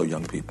not so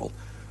young people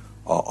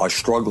are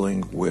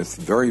struggling with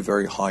very,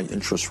 very high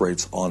interest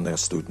rates on their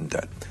student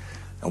debt.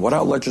 And what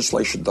our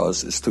legislation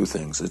does is two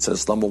things. It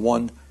says, number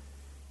one,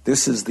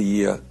 this is the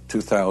year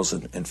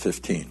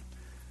 2015.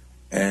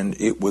 And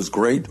it was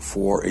great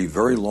for a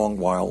very long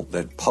while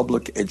that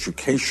public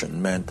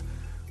education meant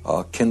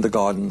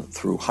kindergarten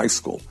through high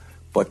school.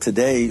 But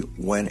today,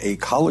 when a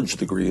college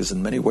degree is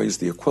in many ways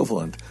the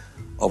equivalent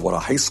of what a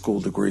high school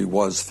degree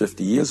was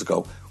 50 years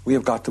ago, we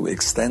have got to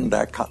extend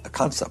that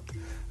concept.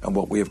 And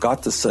what we have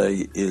got to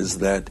say is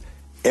that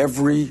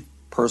every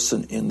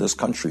person in this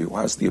country who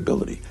has the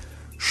ability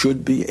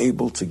should be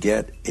able to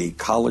get a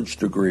college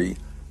degree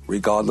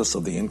regardless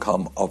of the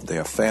income of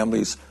their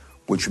families,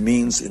 which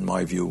means, in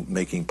my view,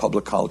 making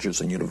public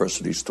colleges and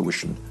universities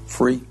tuition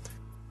free.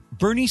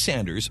 Bernie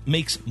Sanders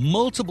makes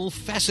multiple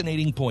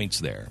fascinating points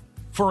there.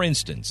 For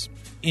instance,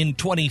 in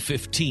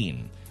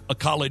 2015, a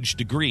college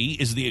degree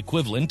is the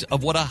equivalent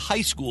of what a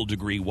high school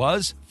degree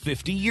was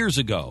 50 years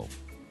ago.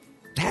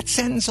 That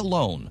sentence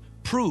alone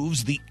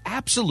proves the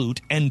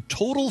absolute and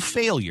total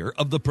failure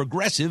of the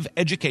progressive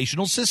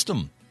educational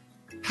system.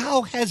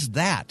 How has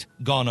that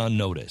gone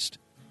unnoticed?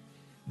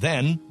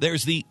 Then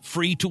there's the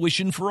free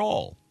tuition for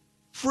all.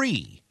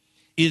 free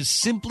is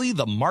simply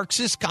the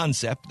Marxist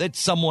concept that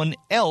someone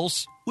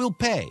else will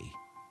pay.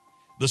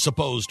 The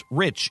supposed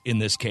rich, in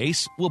this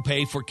case, will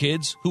pay for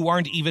kids who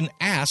aren't even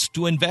asked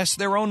to invest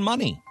their own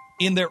money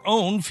in their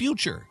own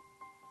future.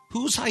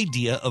 Whose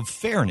idea of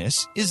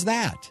fairness is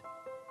that?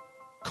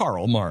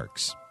 Karl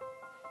Marx.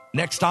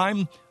 Next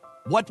time,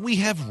 what we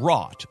have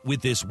wrought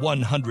with this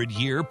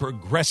 100-year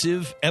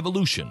progressive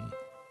evolution.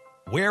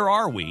 Where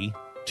are we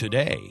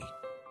today?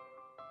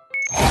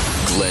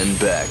 Glenn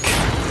Beck.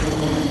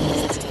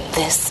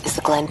 This is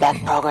the Glenn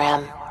Beck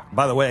Program.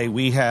 By the way,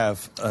 we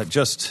have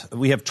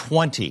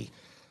 20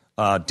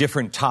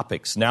 different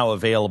topics now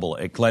available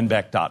at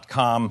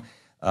glennbeck.com.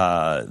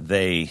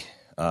 They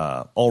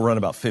all run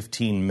about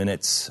 15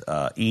 minutes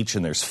each,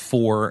 and there's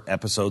 4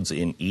 episodes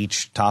in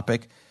each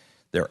topic.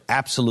 They're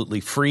absolutely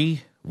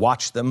free.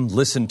 Watch them,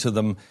 listen to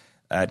them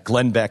at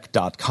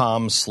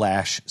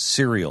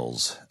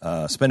glennbeck.com/serials.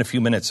 Spend a few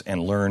minutes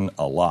and learn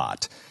a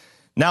lot.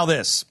 Now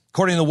this.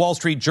 According to the Wall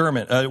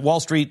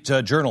Street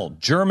Journal,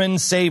 German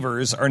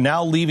savers are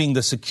now leaving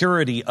the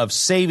security of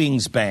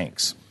savings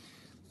banks.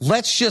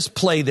 Let's just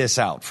play this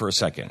out for a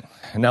second.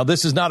 Now,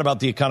 this is not about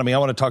the economy. I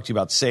want to talk to you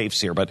about safes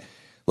here, but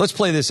let's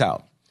play this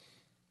out.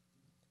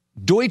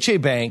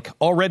 Deutsche Bank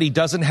already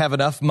doesn't have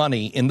enough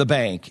money in the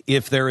bank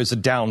if there is a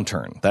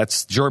downturn.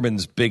 That's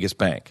Germany's biggest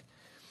bank.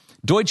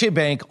 Deutsche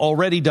Bank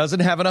already doesn't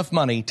have enough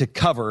money to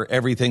cover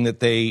everything that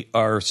they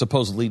are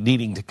supposedly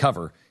needing to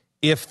cover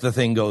if the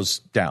thing goes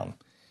down.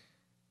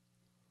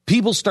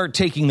 People start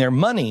taking their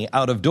money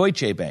out of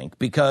Deutsche Bank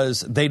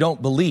because they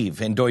don't believe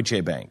in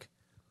Deutsche Bank.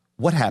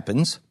 What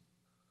happens?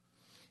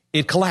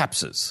 It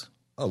collapses.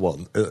 Oh, well,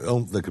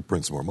 they could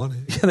print some more money.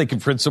 Yeah, they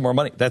can print some more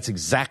money. That's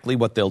exactly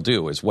what they'll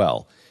do as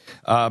well.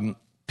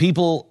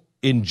 People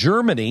in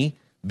Germany,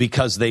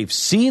 because they've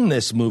seen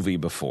this movie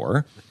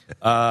before,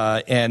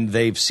 and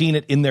they've seen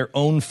it in their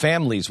own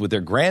families with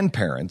their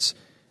grandparents,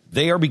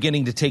 they are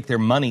beginning to take their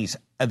money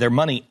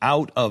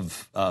out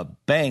of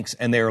banks,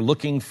 and they are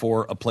looking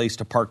for a place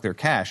to park their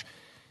cash.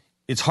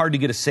 It's hard to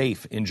get a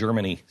safe in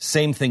Germany.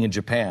 Same thing in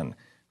Japan.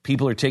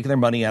 People are taking their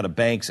money out of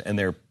banks, and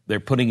they're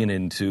putting it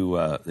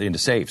into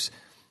safes.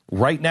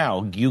 Right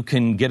now, you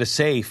can get a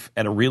safe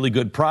at a really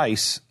good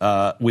price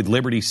with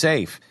Liberty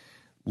Safe.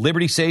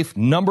 Liberty Safe,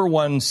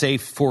 #1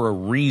 safe for a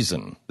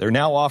reason. They're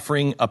now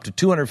offering up to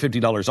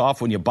 $250 off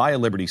when you buy a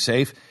Liberty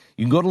Safe.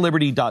 You can go to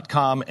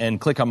liberty.com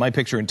and click on my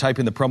picture and type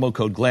in the promo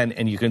code Glenn,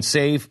 and you can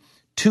save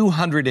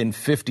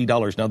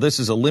 $250. Now, this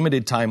is a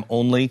limited time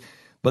only,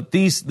 but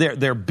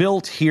they're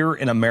built here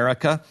in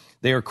America.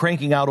 They are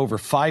cranking out over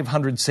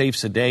 500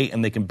 safes a day,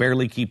 and they can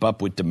barely keep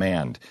up with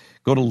demand.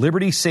 Go to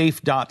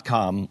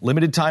libertysafe.com,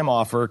 limited time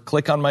offer,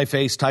 click on my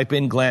face, type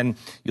in Glenn.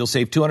 You'll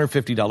save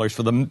 $250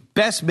 for the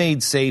best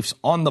made safes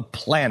on the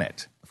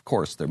planet. Of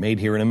course, they're made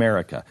here in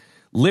America.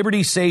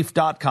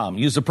 libertysafe.com.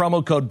 Use the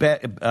promo code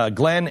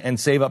Glenn and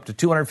save up to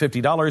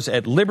 $250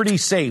 at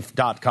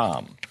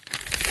libertysafe.com.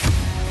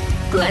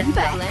 Glenn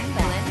Beck.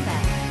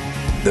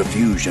 The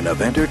fusion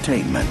of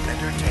entertainment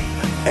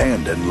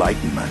and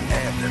enlightenment.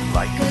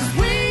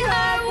 We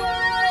are one.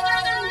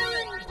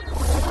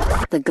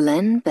 The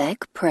Glenn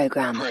Beck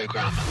Program.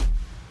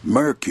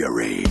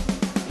 Mercury.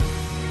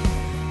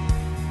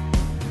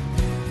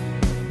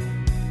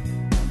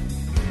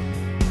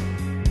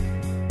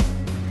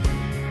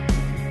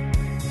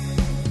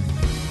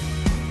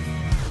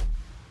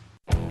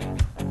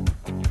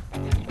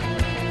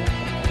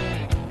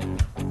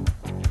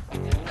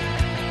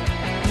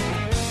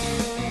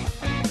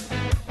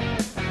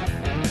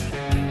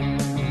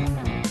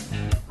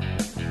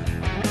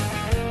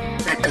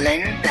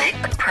 Glenn Beck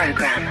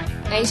Program.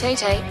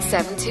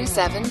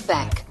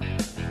 888-727-BECK.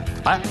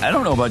 I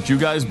don't know about you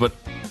guys, but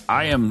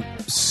I am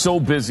so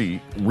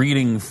busy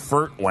reading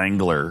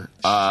Furtwängler.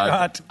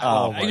 Shut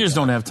up. I just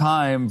don't have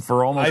time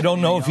for almost. I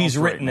don't know if he's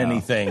written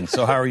anything,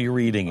 so how are you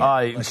reading it?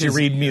 Unless you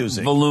read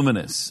music.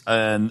 Voluminous.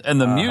 And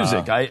the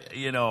music,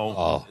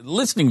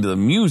 listening to the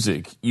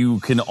music, you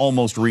can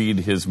almost read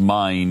his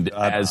mind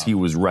as he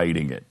was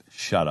writing it.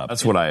 Shut up.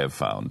 That's what I have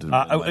found.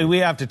 We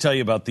have to tell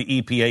you about the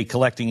EPA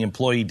collecting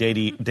employee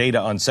data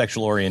on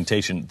sexual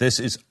orientation. This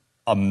is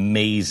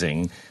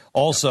amazing.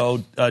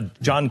 Also,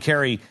 John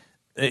Kerry,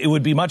 it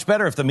would be much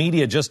better if the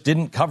media just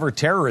didn't cover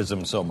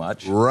terrorism so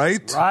much.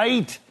 Right?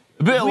 Right?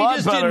 If we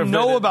just didn't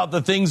know about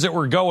the things that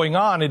were going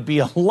on, it'd be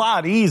a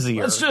lot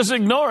easier. Let's just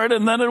ignore it,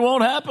 and then it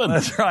won't happen.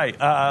 That's right.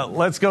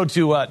 Let's go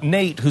to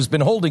Nate, who's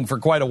been holding for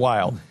quite a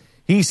while.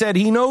 He said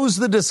he knows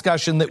the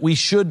discussion that we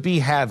should be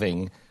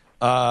having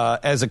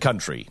as a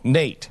country.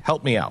 Nate,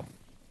 help me out.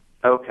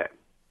 Okay.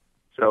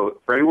 So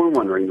for anyone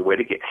wondering, the way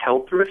to get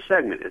held through a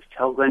segment is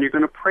tell Glenn you're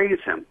going to praise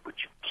him, but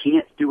you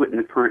can't do it in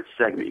the current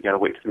segment. You got to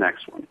wait for the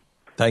next one.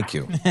 Thank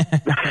you.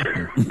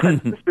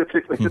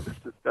 Specifically to this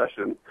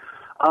discussion.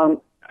 I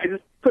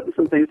just putting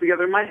some things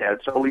together in my head,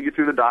 so I'll lead you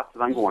through the dots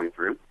that I'm going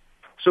through.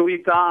 So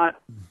we've got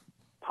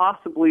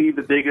possibly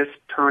the biggest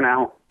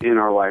turnout in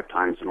our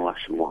lifetimes in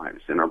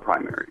election-wise in our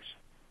primaries.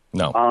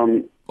 No.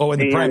 In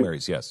the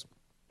primaries, yes.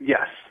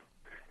 Yes.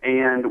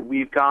 And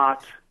we've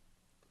got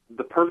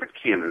the perfect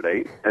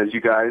candidate, as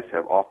you guys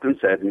have often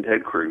said, in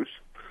Ted Cruz,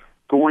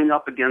 going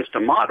up against a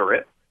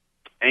moderate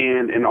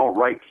and an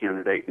alt-right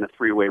candidate in a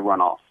three-way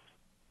runoff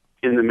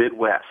in the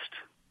Midwest,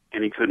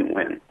 and he couldn't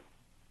win.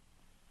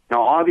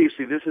 Now,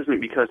 obviously, this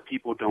isn't because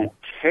people don't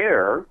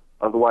care,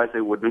 otherwise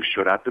they wouldn't have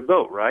showed out to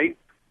vote, right?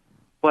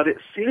 But it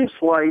seems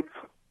like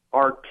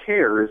our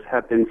cares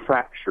have been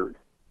fractured.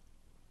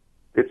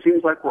 It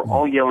seems like we're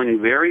all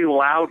yelling very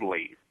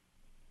loudly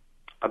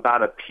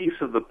about a piece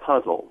of the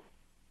puzzle,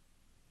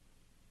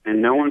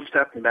 and no one's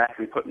stepping back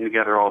and putting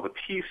together all the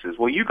pieces.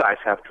 Well, you guys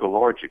have to a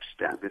large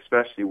extent,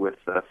 especially with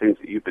things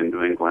that you've been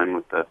doing, Glenn,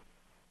 with the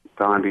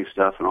Gandhi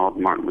stuff and all the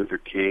Martin Luther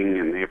King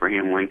and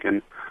Abraham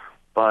Lincoln.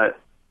 But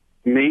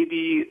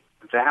maybe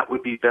that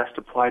would be best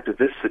applied to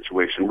this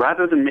situation,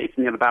 rather than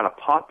making it about a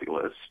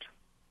populist,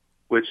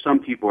 which some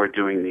people are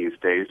doing these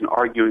days, and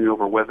arguing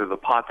over whether the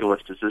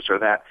populist is this or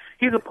that.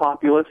 He's a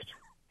populist.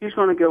 He's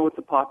going to go with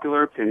the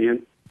popular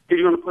opinion.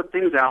 He's going to put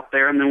things out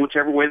there, and then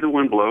whichever way the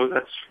wind blows,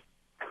 that's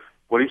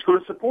what he's going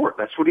to support.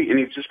 And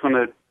he's just going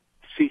to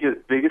see his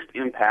biggest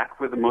impact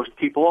where the most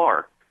people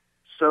are.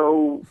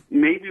 So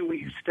maybe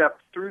we step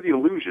through the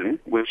illusion,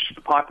 which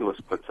the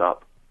populist puts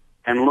up,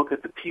 and look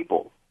at the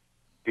people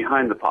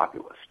behind the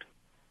populist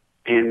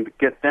and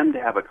get them to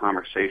have a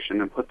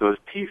conversation and put those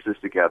pieces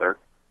together,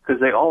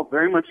 because they all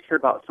very much care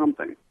about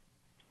something.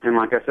 And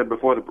like I said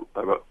before,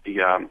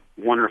 the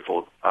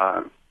wonderful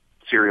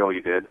serial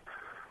you did,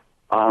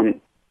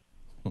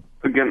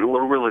 again, a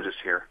little religious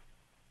here.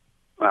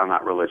 Well,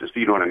 not religious, but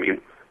you know what I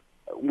mean.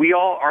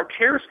 Our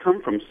cares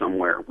come from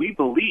somewhere. We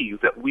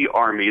believe that we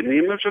are made in the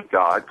image of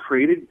God,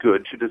 created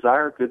good to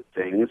desire good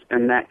things,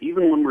 and that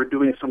even when we're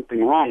doing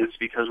something wrong, it's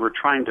because we're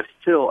trying to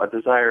fill a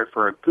desire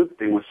for a good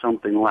thing with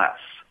something less.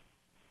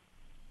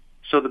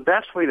 So the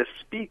best way to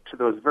speak to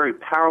those very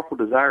powerful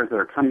desires that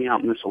are coming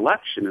out in this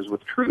election is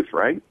with truth,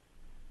 right?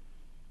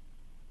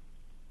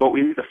 But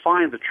we need to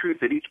find the truth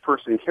that each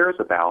person cares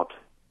about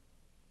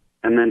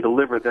and then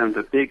deliver them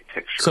the big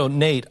picture. So,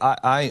 Nate,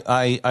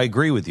 I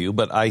agree with you,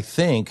 but I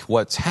think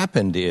what's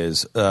happened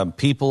is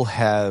people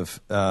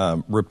have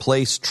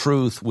replaced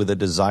truth with a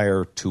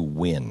desire to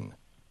win.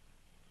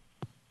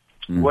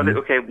 Mm-hmm.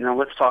 Okay, now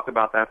let's talk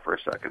about that for a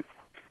second.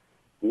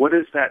 What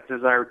is that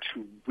desire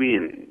to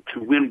win?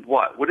 To win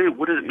what? What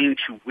does it mean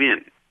to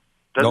win?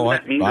 Doesn't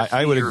that mean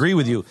I would agree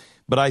with you,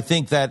 but I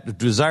think that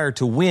desire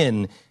to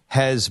win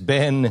has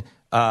been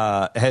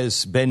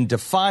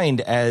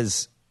defined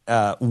as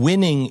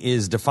winning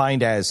is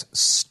defined as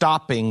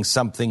stopping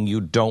something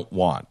you don't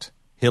want.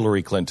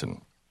 Hillary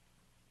Clinton.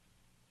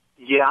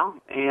 Yeah,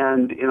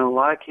 and in a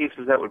lot of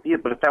cases that would be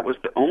it. But if that was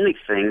the only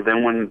thing,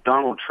 then when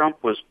Donald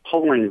Trump was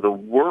polling the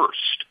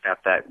worst at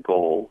that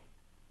goal,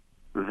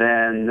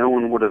 then no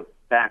one would have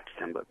backed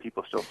him, but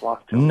people still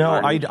flocked to him. No,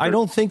 I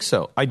don't think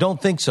so. I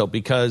don't think so,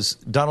 because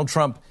Donald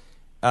Trump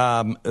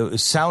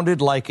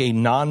sounded like a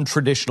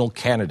non-traditional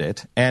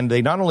candidate, and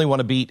they not only want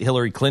to beat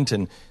Hillary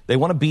Clinton, they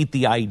want to beat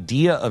the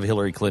idea of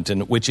Hillary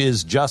Clinton, which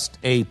is just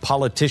a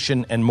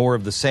politician and more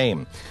of the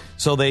same.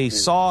 So they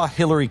saw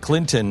Hillary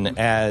Clinton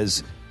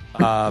as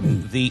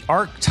the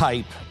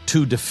archetype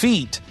to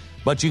defeat,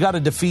 but you got to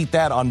defeat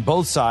that on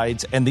both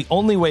sides, and the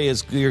only way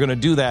is you're going to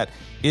do that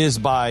is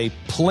by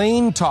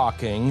plain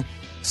talking,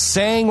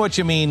 saying what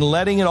you mean,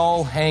 letting it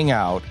all hang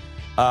out,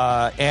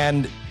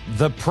 and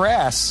the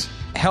press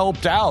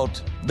helped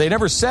out. They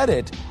never said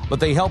it,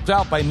 but they helped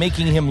out by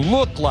making him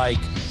look like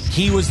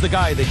he was the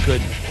guy that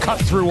could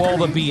cut through all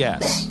the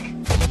BS.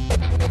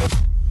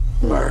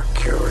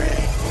 Mercury.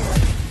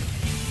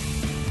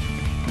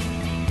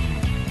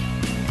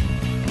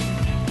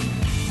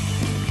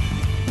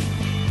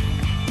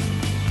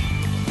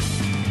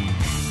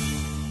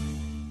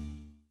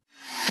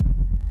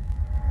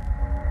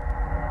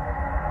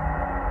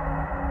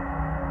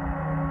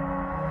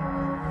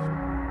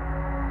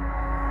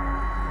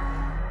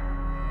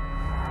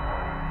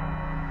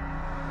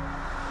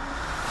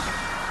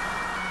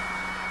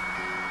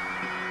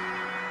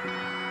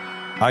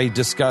 I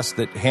discussed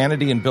that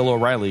Hannity and Bill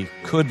O'Reilly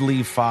could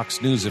leave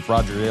Fox News if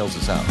Roger Ailes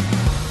is out.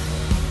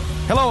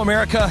 Hello,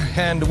 America,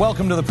 and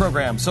welcome to the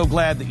program. So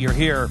glad that you're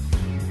here.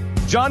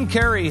 John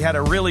Kerry had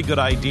a really good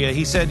idea.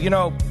 He said,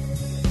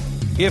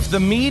 if the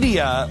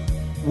media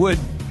would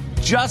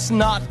just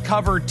not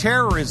cover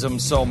terrorism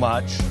so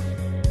much,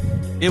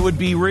 it would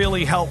be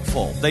really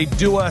helpful. They'd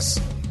do us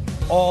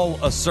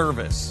all a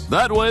service.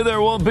 That way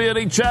there won't be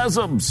any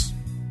chasms.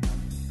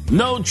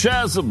 No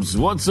chasms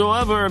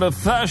whatsoever in a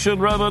fashion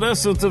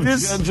reminiscent of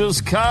Genghis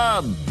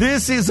Khan.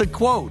 This is a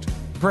quote.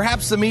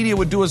 Perhaps the media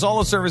would do us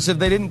all a service if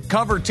they didn't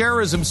cover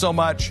terrorism so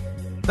much.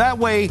 That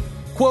way,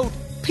 quote,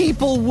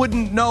 people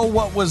wouldn't know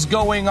what was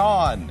going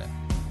on.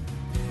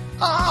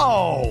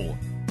 Oh!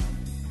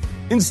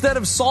 Instead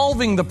of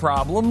solving the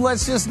problem,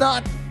 let's just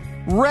not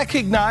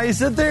recognize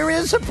that there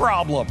is a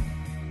problem.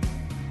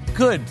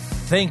 Good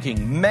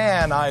thinking.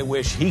 Man, I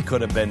wish he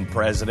could have been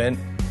president.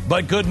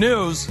 But good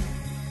news.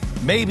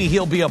 Maybe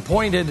he'll be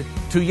appointed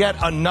to yet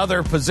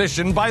another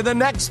position by the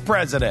next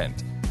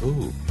president.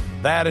 Ooh.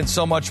 That and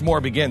so much more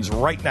begins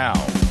right now.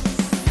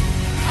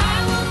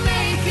 I will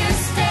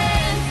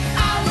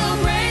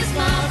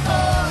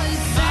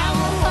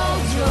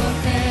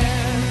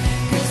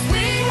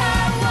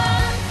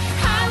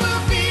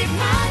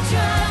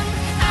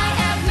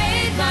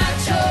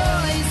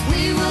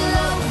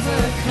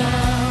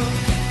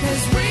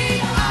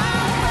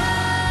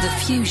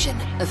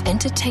beacon of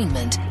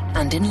entertainment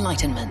and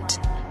enlightenment.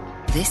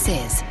 This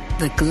is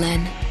the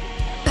Glenn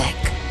Beck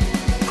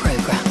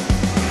Program.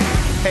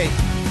 Hey,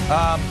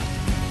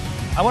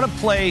 I want to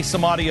play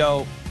some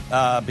audio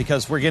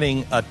because we're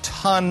getting a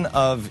ton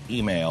of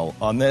email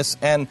on this,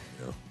 and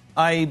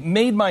I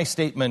made my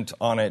statement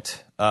on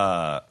it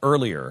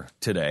earlier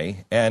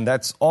today, and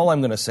that's all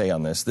I'm going to say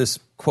on this. This,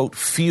 quote,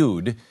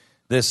 feud,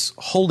 this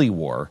holy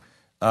war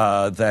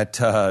that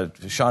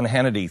Sean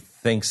Hannity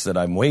thinks that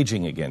I'm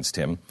waging against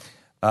him.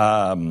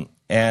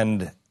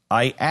 And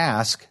I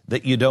ask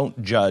that you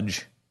don't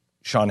judge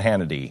Sean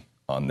Hannity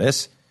on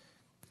this.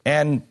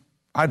 And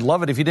I'd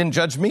love it if you didn't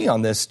judge me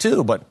on this,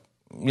 too, but,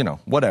 you know,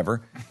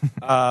 whatever.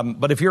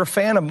 But if you're a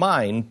fan of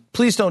mine,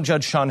 please don't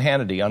judge Sean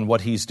Hannity on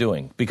what he's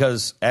doing.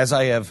 Because as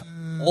I have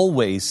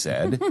always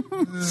said,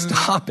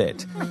 stop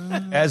it.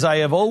 As I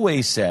have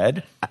always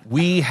said,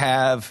 we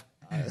have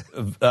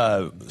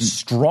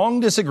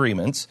strong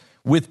disagreements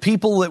with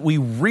people that we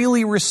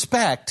really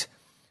respect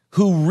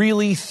who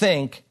really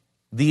think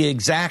the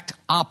exact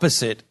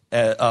opposite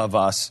of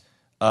us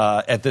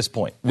at this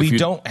point. We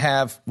don't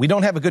have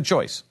a good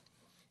choice.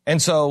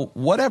 And so,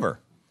 whatever.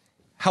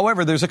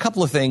 However, there's a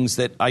couple of things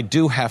that I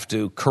do have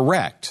to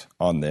correct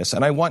on this,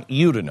 and I want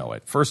you to know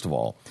it. First of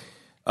all,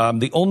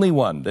 the only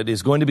one that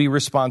is going to be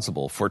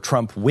responsible for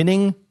Trump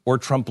winning or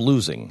Trump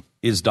losing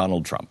is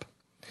Donald Trump.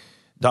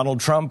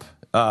 Donald Trump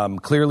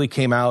clearly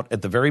came out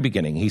at the very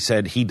beginning. He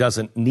said he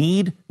doesn't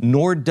need,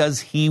 nor does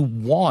he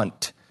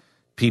want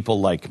people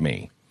like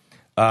me.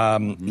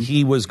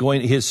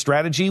 His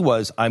strategy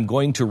was, I'm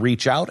going to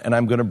reach out and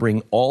I'm going to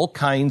bring all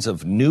kinds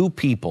of new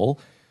people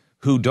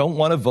who don't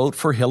want to vote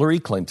for Hillary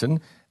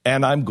Clinton,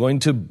 and I'm going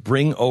to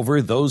bring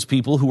over those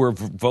people who are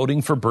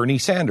voting for Bernie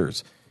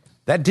Sanders.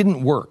 That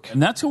didn't work.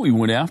 And that's who we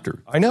went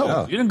after. I know.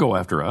 Yeah. You didn't go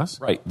after us.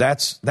 Right.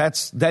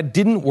 That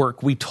didn't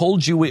work. We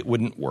told you it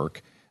wouldn't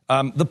work.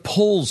 The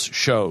polls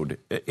showed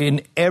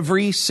in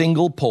every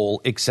single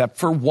poll except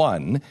for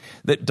one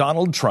that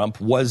Donald Trump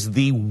was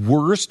the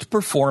worst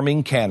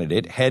performing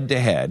candidate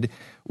head-to-head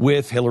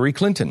with Hillary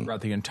Clinton.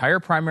 Throughout the entire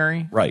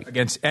primary, right.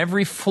 Against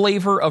every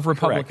flavor of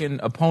Republican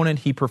opponent,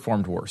 he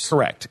performed worse.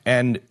 Correct.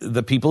 And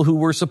the people who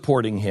were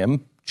supporting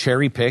him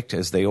cherry-picked,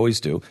 as they always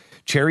do,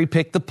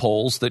 cherry-picked the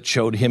polls that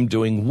showed him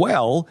doing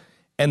well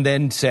and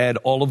then said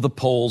all of the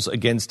polls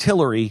against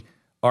Hillary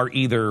are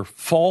either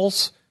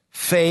false,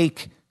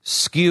 fake,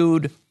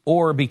 skewed,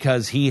 or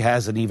because he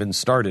hasn't even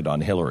started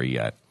on Hillary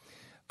yet.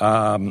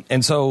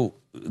 And so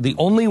the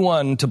only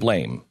one to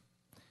blame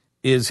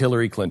is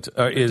Hillary Clinton,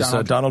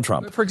 Donald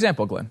Trump. For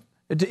example, Glenn,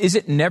 is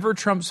it never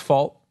Trump's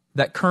fault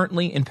that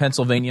currently in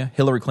Pennsylvania,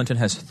 Hillary Clinton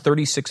has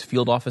 36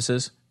 field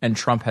offices and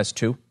Trump has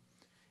 2?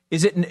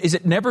 Is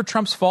it never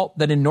Trump's fault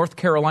that in North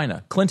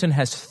Carolina, Clinton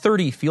has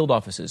 30 field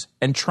offices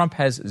and Trump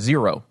has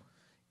 0?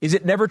 Is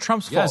it never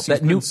Trump's fault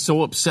that he's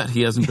so upset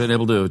he hasn't been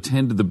able to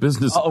attend to the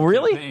business? Oh,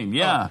 really? Campaign.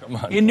 Yeah.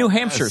 Oh, in New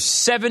Hampshire,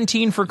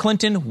 17 for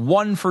Clinton,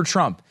 1 for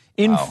Trump.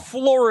 In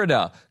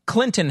Florida,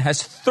 Clinton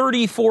has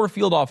 34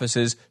 field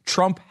offices.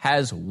 Trump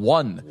has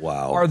 1.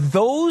 Wow.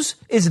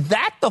 Is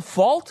that the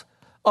fault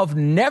of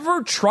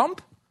never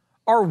Trump?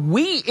 Are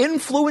we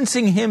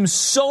influencing him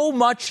so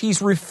much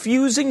he's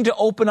refusing to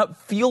open up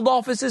field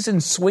offices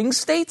in swing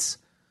states?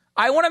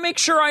 I want to make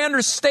sure I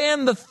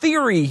understand the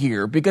theory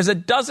here because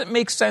it doesn't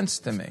make sense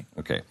to me.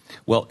 Okay.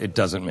 Well, it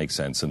doesn't make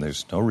sense, and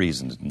there's no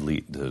reason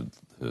to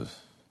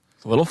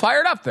It's a little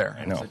fired up there.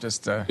 I know.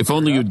 If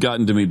only you'd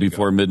gotten to me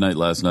before midnight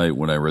last night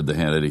when I read the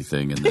Hannity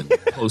thing and then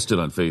posted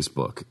on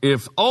Facebook.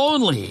 If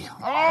only.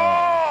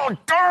 Oh,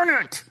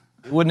 darn it.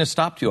 It wouldn't have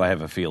stopped you, I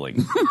have a feeling.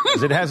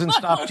 Because it hasn't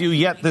stopped you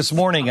yet this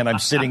morning, and I'm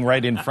sitting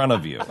right in front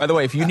of you. By the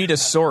way, if you need a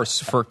source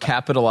for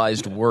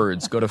capitalized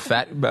words, go to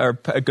Pat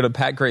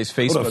Gray's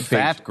Facebook Go to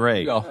Fat page.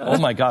 Gray. Oh,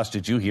 my gosh,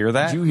 did you hear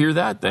that? Did you hear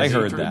that? I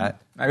heard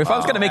that. If I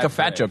was going to make a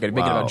fat joke, I'd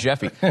make it about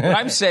Jeffy. What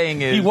I'm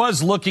saying is... He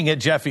was looking at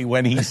Jeffy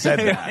when he said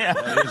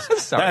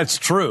that. That's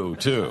true,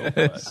 too.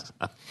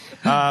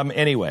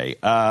 Anyway,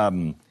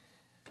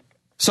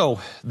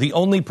 so the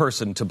only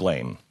person to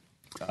blame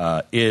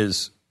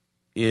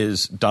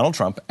is Donald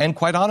Trump. And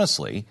quite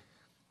honestly,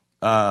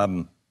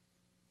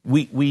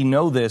 we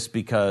know this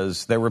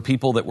because there were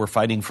people that were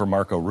fighting for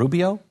Marco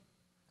Rubio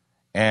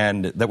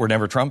and that were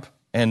never Trump,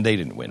 and they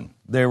didn't win.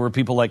 There were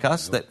people like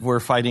us that were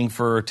fighting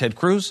for Ted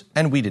Cruz,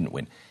 and we didn't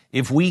win.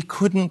 If we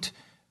couldn't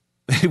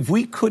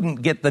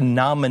get the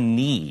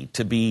nominee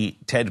to be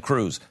Ted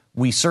Cruz,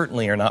 we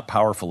certainly are not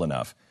powerful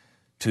enough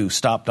to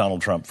stop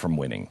Donald Trump from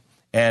winning.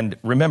 And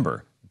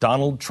remember,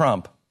 Donald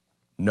Trump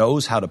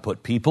knows how to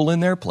put people in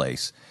their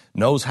place,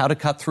 knows how to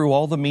cut through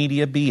all the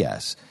media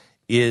BS,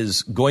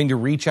 is going to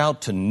reach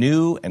out to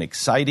new and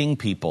exciting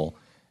people.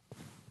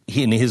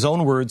 In his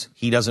own words,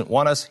 he doesn't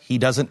want us, he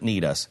doesn't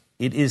need us.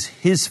 It is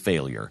his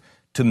failure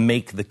to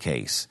make the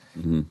case.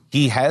 Mm-hmm.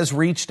 He has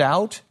reached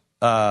out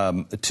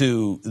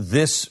to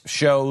this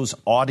show's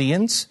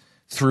audience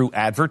through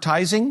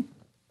advertising.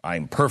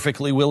 I'm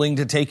perfectly willing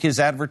to take his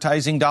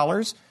advertising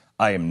dollars.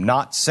 I am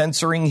not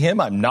censoring him.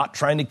 I'm not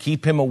trying to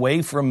keep him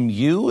away from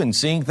you and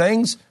seeing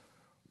things.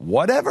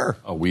 whatever.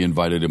 Oh, we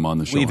invited him on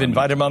the show. We've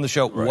invited him on the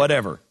show,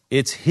 whatever.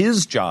 It's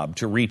his job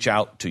to reach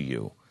out to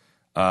you.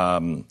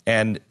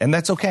 And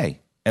that's okay.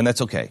 And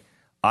that's okay.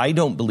 I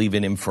don't believe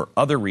in him for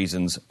other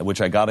reasons,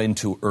 which I got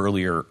into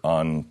earlier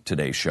on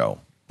today's show.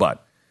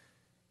 But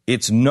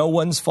it's no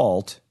one's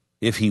fault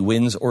if he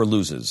wins or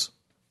loses,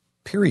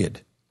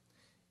 period.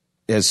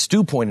 As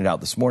Stu pointed out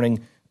this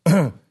morning,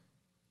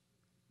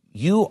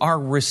 you are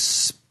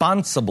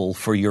responsible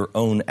for your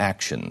own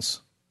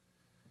actions.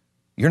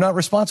 You're not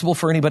responsible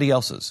for anybody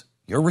else's.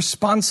 You're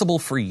responsible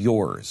for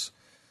yours.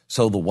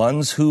 So the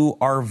ones who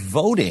are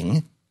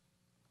voting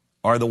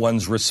are the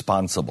ones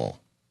responsible.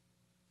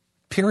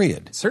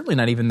 Period. Certainly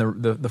not even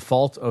the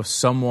fault of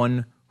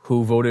someone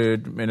who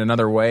voted in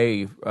another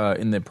way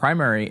in the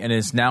primary and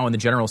is now in the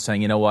general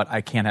saying, you know what,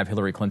 I can't have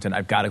Hillary Clinton.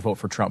 I've got to vote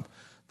for Trump.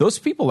 Those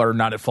people are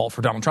not at fault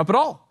for Donald Trump at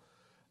all.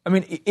 I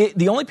mean,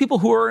 the only people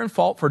who are in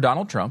fault for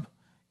Donald Trump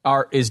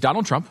is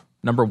Donald Trump,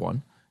 number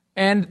one,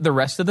 and the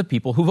rest of the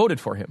people who voted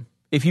for him.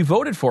 If you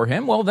voted for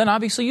him, well, then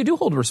obviously you do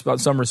hold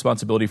some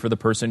responsibility for the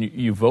person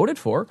you voted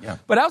for. Yeah.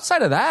 But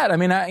outside of that, I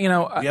mean,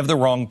 we have the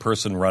wrong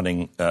person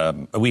running.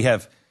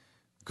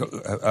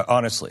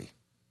 Honestly,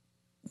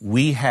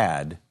 we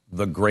had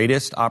the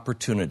greatest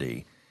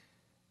opportunity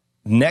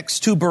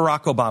next to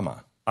Barack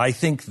Obama. I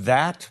think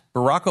that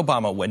Barack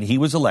Obama, when he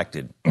was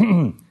elected,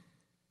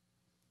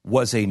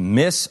 was a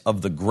miss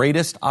of the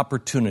greatest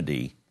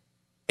opportunity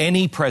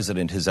any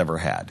president has ever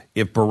had.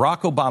 If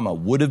Barack Obama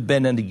would have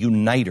been a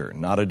uniter,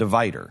 not a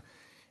divider,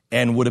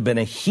 and would have been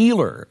a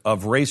healer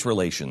of race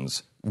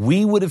relations,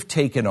 we would have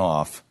taken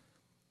off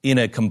in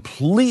a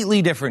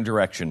completely different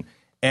direction,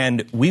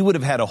 and we would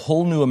have had a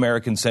whole new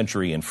American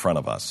century in front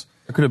of us.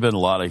 There could have been a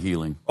lot of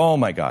healing. Oh,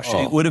 my gosh.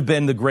 It would have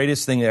been the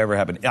greatest thing that ever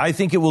happened. I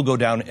think it will go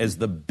down as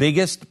the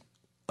biggest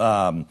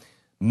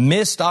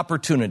missed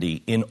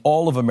opportunity in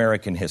all of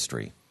American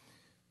history.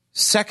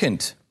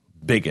 Second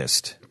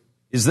biggest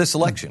is this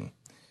election.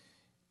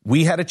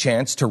 We had a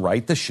chance to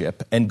right the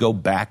ship and go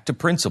back to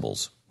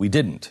principles. We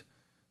didn't,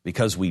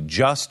 because we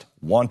just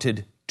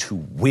wanted to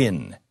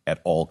win at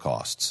all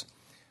costs.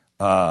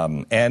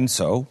 And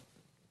so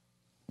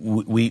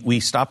we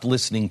stopped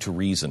listening to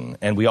reason,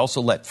 and we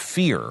also let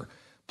fear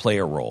play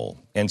a role.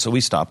 And so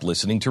we stopped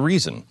listening to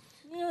reason.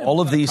 Yeah,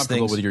 all of these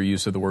things. With your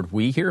use of the word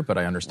 "we" here, but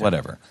I understand.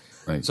 Whatever.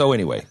 Right. So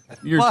anyway,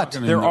 but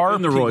there are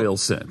in the royal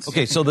sense.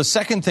 Okay, so the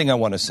second thing I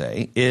want to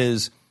say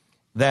is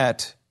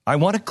that I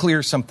want to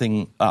clear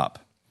something up.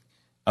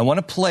 I want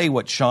to play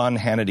what Sean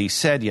Hannity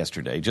said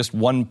yesterday, just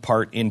one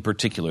part in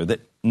particular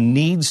that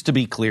needs to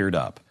be cleared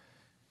up.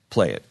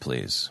 Play it,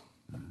 please.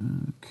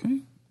 Okay.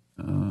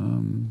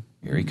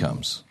 Here he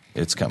comes.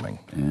 It's coming.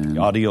 The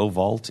audio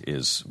vault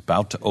is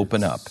about to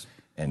open up,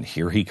 and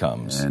here he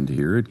comes. And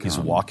here it comes.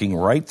 He's walking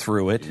right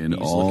through it. He's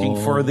looking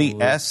for the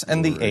S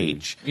and the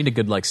H. You need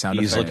a good sound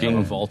He's effect looking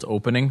of a vault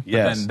opening.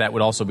 Yes. But then that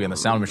would also be on the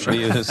sound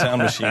machine. The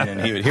sound machine,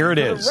 and here it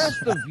is. The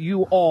rest of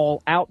you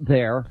all out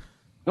there,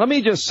 let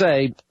me just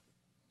say,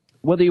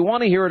 whether you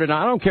want to hear it or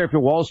not, I don't care if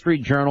you're Wall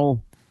Street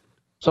Journal,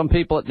 some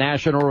people at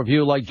National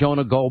Review like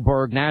Jonah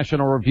Goldberg,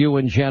 National Review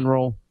in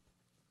general.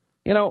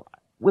 You know,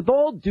 with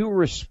all due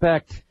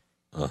respect,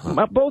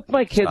 both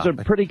my kids are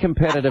pretty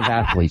competitive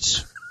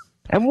athletes.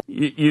 And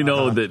you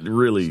know that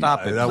really.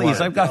 Stop it, please.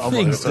 I've got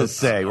things to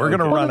say. We're going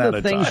to run out of time. One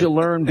of the things you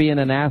learn being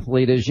an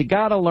athlete is you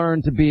got to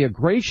learn to be a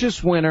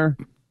gracious winner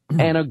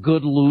and a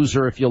good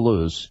loser if you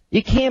lose.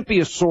 You can't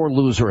be a sore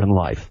loser in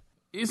life.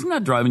 Isn't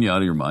that driving you out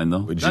of your mind,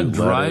 though? That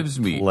drives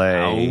me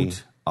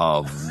out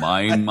of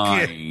my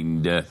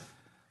mind.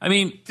 I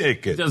mean,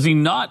 does he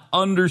not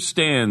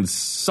understand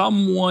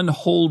someone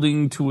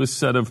holding to a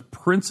set of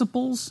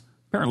principles?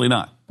 Apparently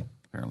not.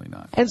 Apparently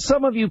not. And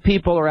some of you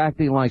people are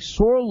acting like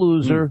sore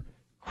loser,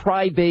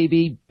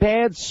 crybaby,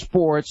 bad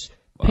sports,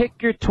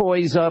 pick your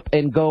toys up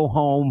and go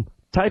home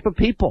type of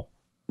people.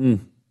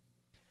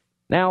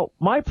 Now,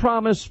 my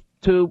promise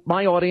to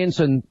my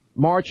audience in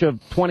March of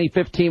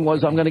 2015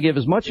 was I'm going to give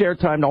as much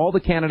airtime to all the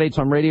candidates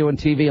on radio and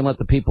TV and let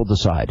the people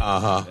decide.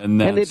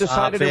 And they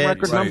decided in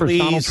record numbers,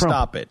 Donald Trump.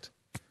 Stop it.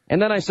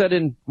 And then I said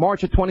in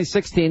March of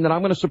 2016 that I'm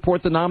going to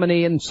support the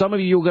nominee, and some of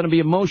you are going to be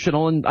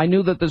emotional, and I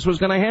knew that this was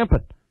going to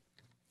happen.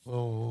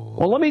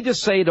 Well, let me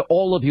just say to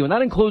all of you, and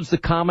that includes the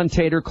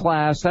commentator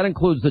class, that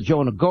includes the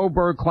Jonah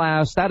Goldberg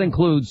class, that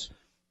includes,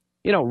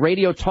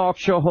 radio talk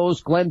show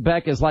host Glenn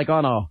Beck is like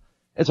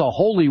it's a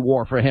holy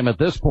war for him at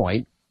this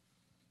point.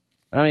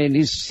 I mean,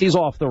 he's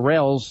off the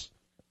rails,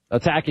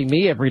 attacking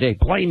me every day,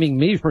 blaming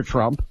me for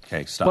Trump.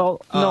 Okay, stop.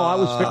 Well, no, I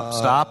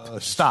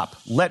was... Stop.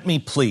 Let me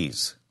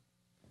please.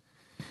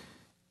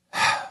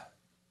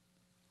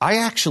 I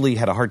actually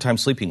had a hard time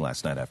sleeping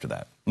last night after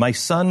that. My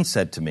son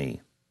said to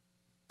me,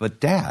 but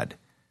Dad,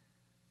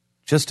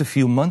 just a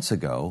few months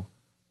ago,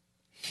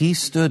 he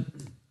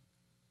stood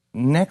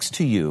next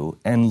to you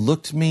and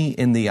looked me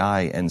in the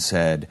eye and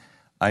said,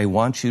 I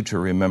want you to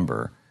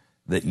remember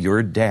that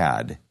your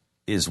dad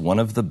is one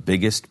of the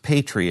biggest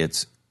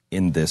patriots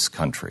in this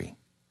country.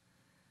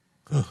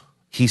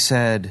 He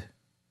said,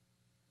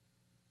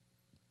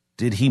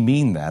 did he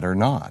mean that or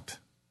not?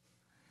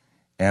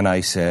 And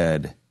I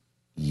said,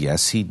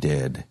 Yes, he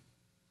did.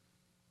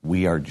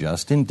 We are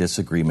just in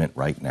disagreement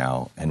right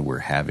now, and we're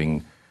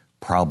having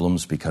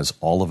problems because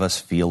all of us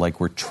feel like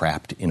we're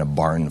trapped in a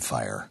barn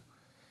fire.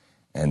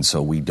 And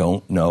so we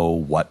don't know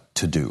what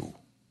to do.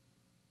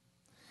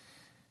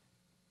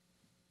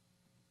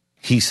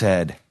 He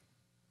said,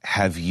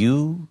 have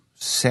you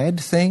said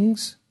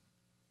things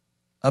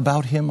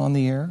about him on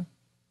the air?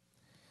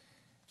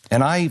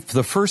 And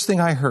the first thing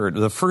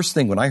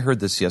when I heard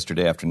this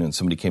yesterday afternoon,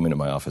 somebody came into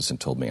my office and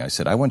told me, I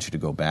said, I want you to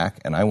go back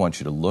and I want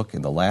you to look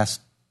in the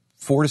last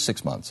 4 to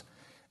 6 months,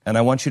 and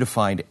I want you to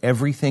find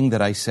everything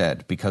that I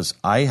said, because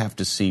I have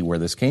to see where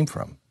this came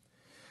from.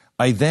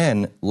 I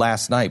then,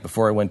 last night,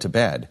 before I went to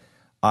bed,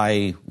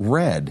 I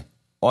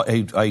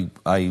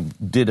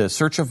did a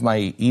search of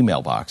my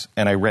email box,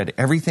 and I read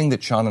everything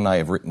that Sean and I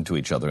have written to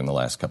each other in the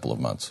last couple of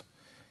months.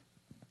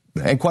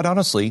 And quite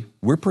honestly,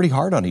 we're pretty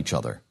hard on each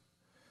other.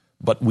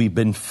 But we've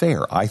been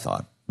fair, I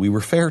thought. We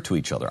were fair to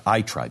each other.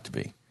 I tried to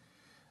be.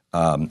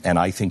 And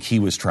I think he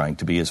was trying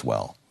to be as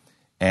well.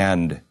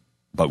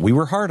 But we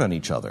were hard on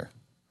each other.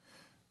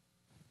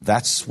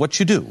 That's what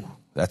you do.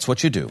 That's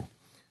what you do.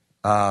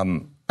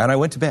 And I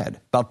went to bed.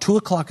 About 2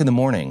 o'clock in the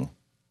morning,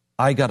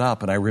 I got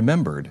up and I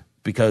remembered,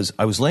 because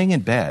I was laying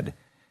in bed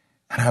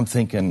and I'm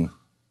thinking,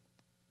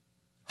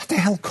 what the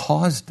hell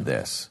caused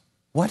this?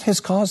 What has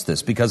caused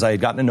this? Because I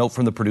had gotten a note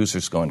from the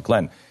producers going,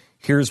 Glenn,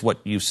 here's what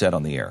you said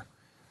on the air.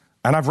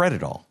 And I've read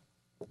it all.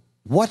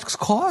 What's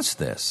caused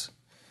this?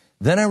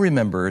 Then I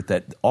remembered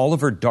that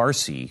Oliver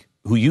Darcy,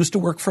 who used to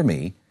work for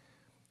me,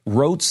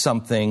 wrote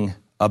something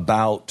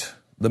about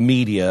the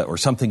media or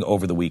something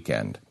over the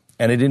weekend,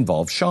 and it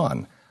involved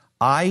Sean.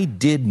 I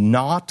did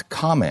not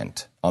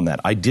comment on that.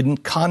 I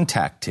didn't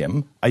contact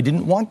him. I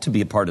didn't want to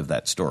be a part of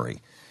that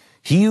story.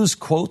 He used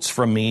quotes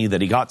from me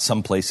that he got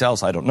someplace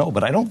else. I don't know,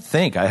 but I don't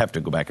think, I have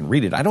to go back and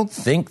read it, I don't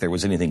think there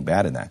was anything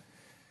bad in that.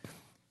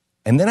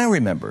 And then I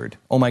remembered,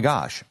 oh my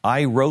gosh,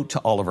 I wrote to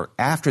Oliver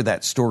after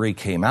that story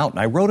came out, and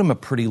I wrote him a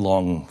pretty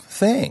long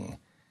thing.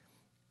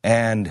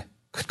 And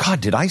good God,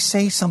 did I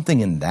say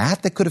something in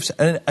that could have...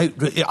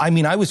 I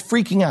mean, I was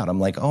freaking out. I'm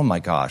like, oh my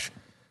gosh,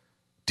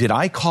 did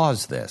I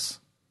cause this?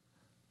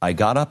 I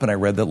got up and I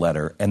read the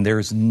letter, and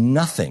there's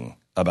nothing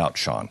about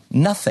Sean.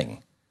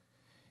 Nothing.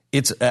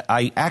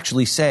 I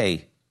actually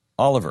say,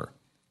 Oliver,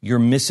 you're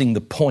missing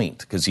the point,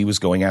 because he was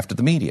going after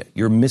the media.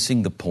 You're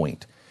missing the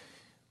point.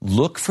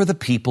 Look for the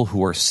people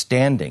who are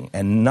standing,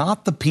 and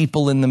not the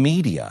people in the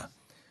media,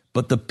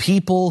 but the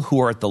people who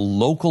are at the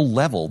local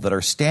level that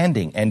are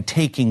standing and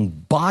taking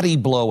body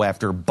blow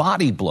after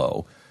body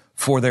blow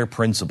for their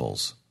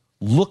principles.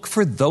 Look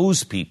for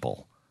those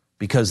people,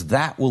 because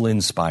that will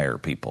inspire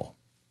people.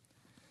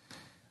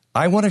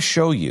 I want to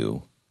show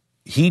you,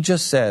 he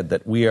just said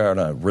that we are on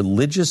a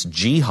religious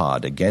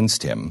jihad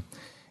against him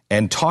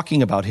and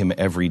talking about him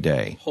every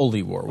day.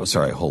 Holy war.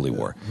 Holy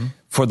war. Mm-hmm.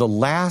 For the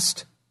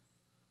last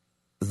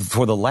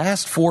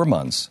 4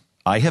 months,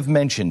 I have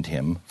mentioned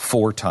him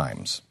 7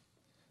 times.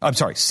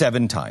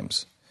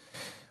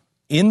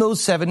 In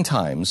those 7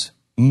 times,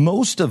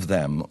 most of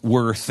them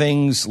were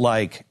things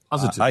like,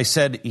 I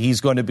said he's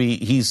going to be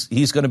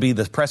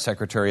the press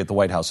secretary at the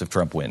White House if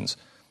Trump wins.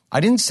 I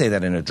didn't say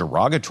that in a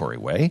derogatory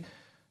way.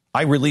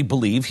 I really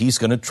believe he's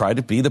going to try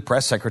to be the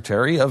press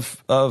secretary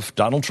of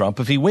Donald Trump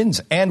if he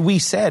wins. And we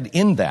said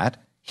in that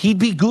he'd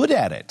be good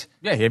at it.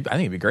 Yeah, I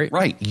think he'd be great.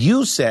 Right.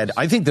 You said,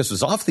 I think this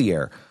was off the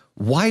air,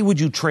 why would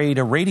you trade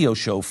a radio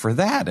show for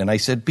that? And I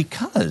said,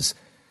 because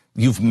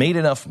you've made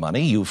enough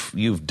money,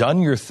 you've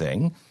done your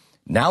thing.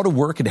 Now to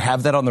work and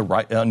have that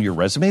on your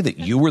resume that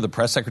you were the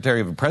press secretary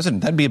of a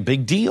president, that'd be a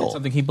big deal. That's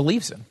something he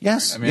believes in.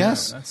 Yes,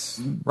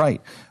 that's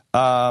right.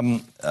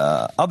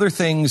 Other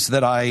things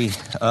that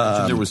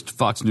there was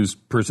Fox News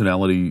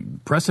personality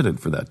precedent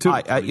for that, too.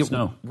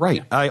 Right.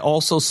 Yeah. I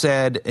also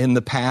said in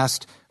the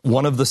past,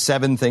 one of the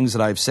 7 things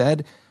that I've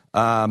said,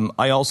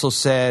 I also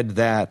said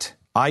that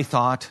I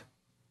thought,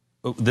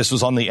 this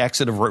was on the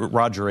exit of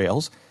Roger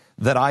Ailes,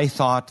 that I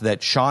thought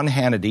that Sean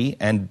Hannity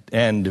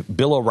and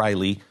Bill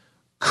O'Reilly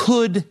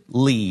could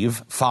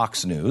leave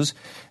Fox News,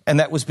 and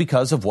that was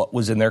because of what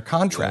was in their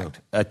contract,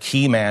 a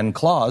key man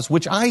clause,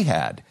 which I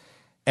had.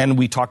 And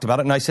we talked about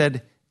it, and I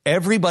said,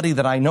 everybody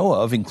that I know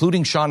of,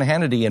 including Sean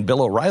Hannity and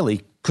Bill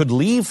O'Reilly, could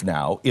leave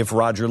now if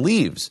Roger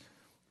leaves.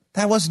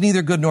 That was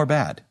neither good nor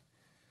bad.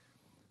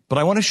 But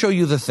I want to show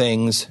you the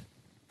things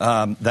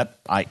that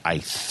I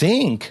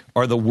think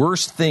are the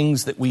worst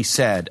things that we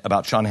said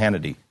about Sean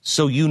Hannity.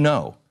 So you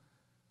know,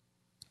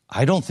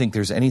 I don't think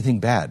there's anything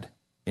bad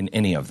in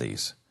any of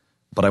these.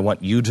 But I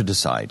want you to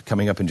decide,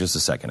 coming up in just a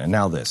second. And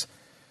now this.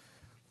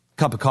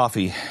 Cup of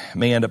coffee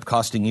may end up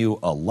costing you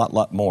a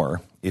lot more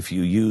if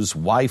you use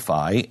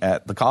Wi-Fi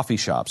at the coffee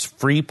shops,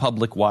 free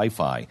public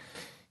Wi-Fi.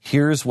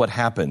 Here's what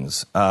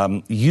happens.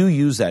 You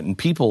use that, and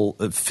people,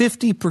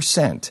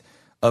 50%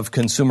 of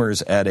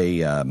consumers at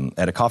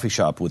a coffee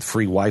shop with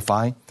free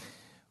Wi-Fi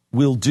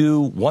will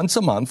do once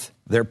a month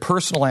their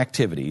personal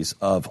activities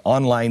of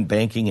online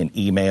banking and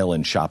email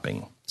and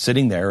shopping,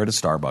 sitting there at a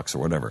Starbucks or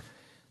whatever.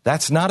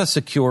 That's not a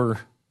secure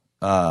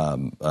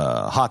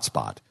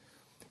hotspot.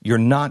 you're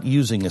not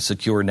using a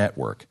secure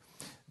network.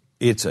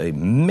 It's a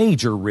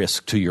major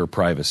risk to your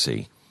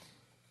privacy.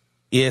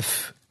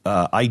 If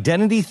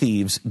identity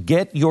thieves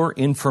get your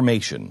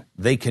information,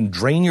 they can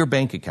drain your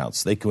bank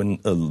accounts. They can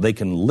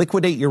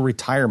liquidate your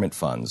retirement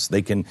funds.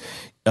 They can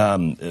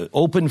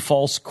open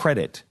false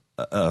credit,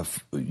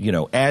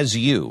 as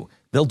you.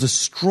 They'll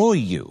destroy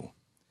you.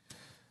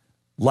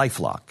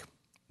 LifeLock.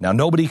 Now,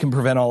 nobody can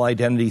prevent all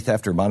identity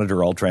theft or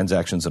monitor all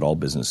transactions at all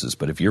businesses,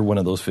 but if you're one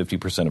of those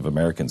 50% of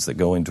Americans that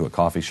go into a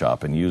coffee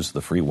shop and use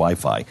the free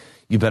Wi-Fi,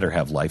 you better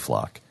have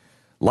LifeLock.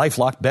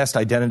 LifeLock, best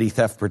identity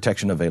theft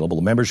protection available.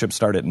 Membership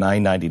start at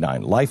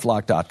 $9.99.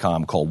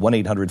 LifeLock.com. Call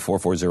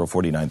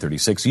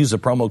 1-800-440-4936. Use the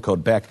promo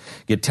code BECK.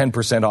 Get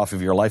 10% off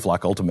of your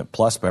LifeLock Ultimate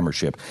Plus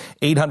membership.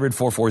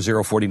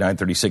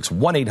 800-440-4936.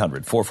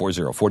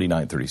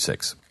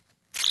 1-800-440-4936.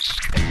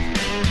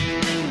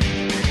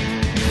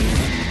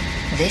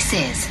 This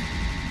is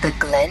the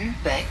Glenn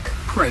Beck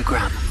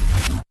Program.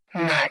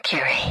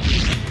 Mercury.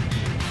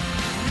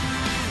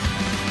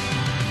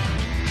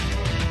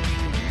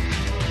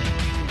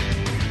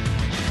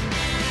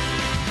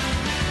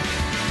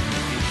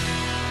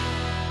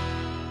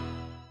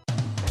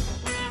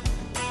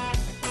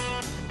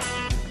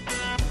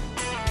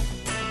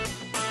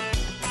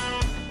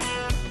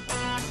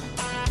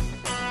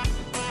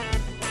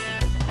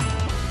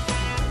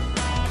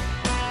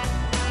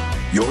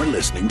 You're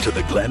listening to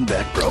the Glenn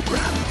Beck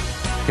Program.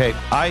 Okay,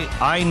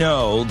 I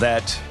know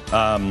that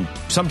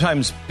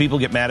sometimes people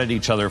get mad at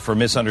each other for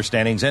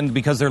misunderstandings and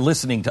because they're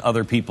listening to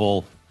other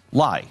people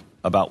lie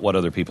about what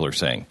other people are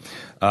saying.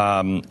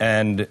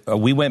 And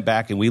we went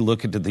back and we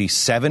looked at the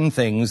 7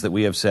 things that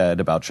we have said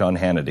about Sean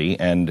Hannity,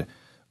 and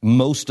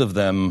most of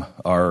them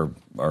are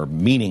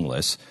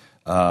meaningless.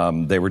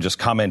 They were just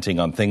commenting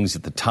on things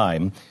at the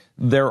time.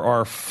 There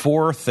are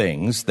 4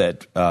 things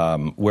that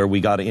where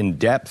we got in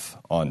depth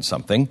on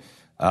something.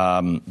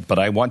 But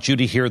I want you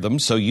to hear them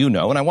so you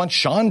know, and I want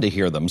Sean to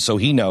hear them so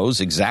he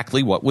knows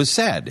exactly what was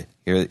said.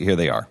 Here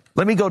they are.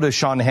 Let me go to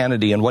Sean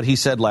Hannity and what he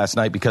said last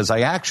night, because I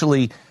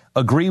actually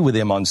agree with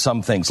him on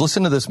some things.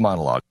 Listen to this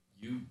monologue.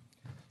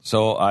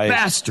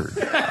 Bastard.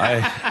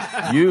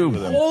 You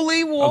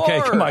holy war. Okay,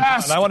 come on.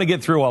 I want to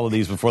get through all of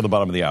these before the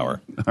bottom of the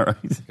hour. All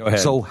right. Go ahead.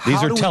 So these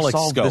how are do we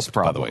solve this telescoped,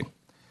 problem? by the way.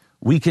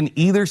 We can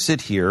either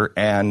sit here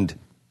and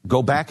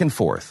go back and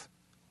forth.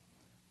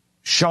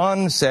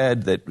 Sean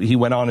said that he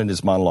went on in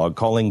his monologue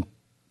calling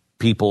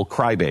people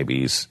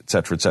crybabies, et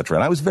cetera,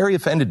 and I was very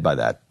offended by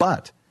that.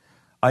 But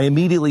I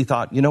immediately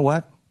thought, you know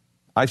what?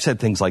 I've said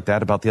things like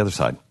that about the other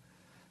side.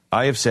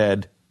 I've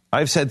said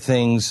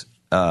things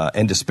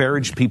and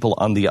disparaged people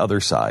on the other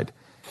side,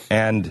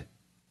 and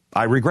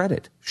I regret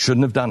it.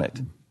 Shouldn't have done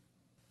it.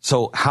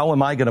 So how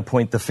am I going to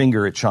point the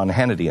finger at Sean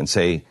Hannity and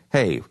say,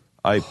 hey,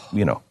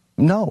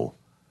 no,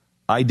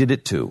 I did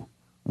it too.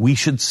 We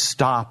should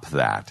stop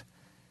that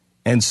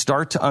and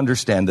start to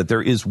understand that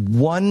there is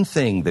one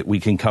thing that we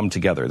can come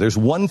together. There's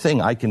one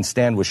thing I can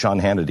stand with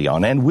Sean Hannity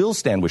on and will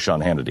stand with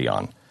Sean Hannity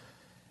on.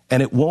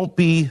 And it won't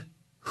be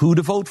who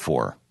to vote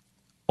for.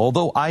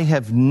 Although I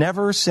have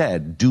never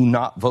said do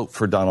not vote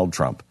for Donald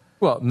Trump.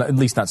 Well, at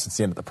least not since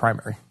the end of the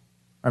primary.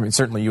 I mean,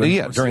 certainly you.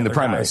 Yeah, during the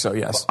primary. So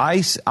yes,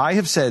 I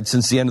have said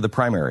since the end of the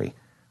primary,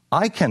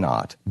 I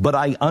cannot, but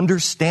I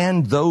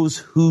understand those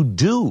who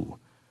do.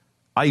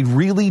 I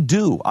really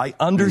do. I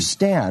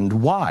understand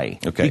why.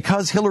 Okay.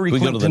 Because Hillary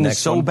Clinton is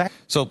so bad.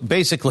 So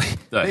basically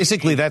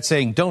that's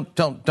saying don't.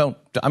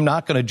 I'm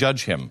not going to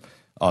judge him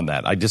on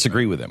that. I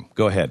disagree with him.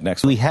 Go ahead.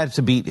 Next. We had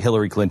to beat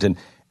Hillary Clinton,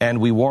 and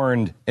we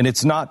warned, and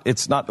it's not,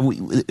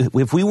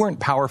 if we weren't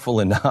powerful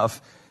enough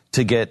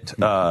to get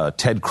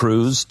Ted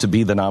Cruz to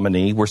be the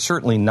nominee, we're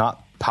certainly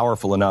not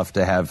powerful enough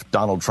to have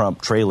Donald Trump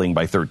trailing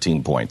by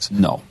 13 points.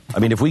 No. I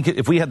mean, if we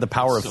had the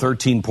power of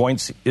 13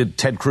 points,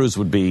 Ted Cruz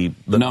would be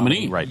the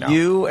nominee right now.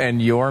 You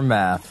and your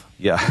math.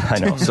 Yeah, I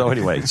know. So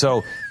anyway,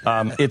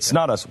 it's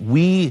not us.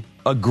 We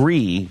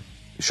agree,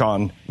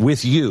 Sean,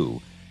 with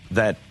you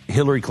that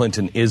Hillary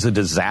Clinton is a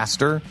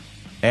disaster,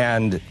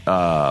 and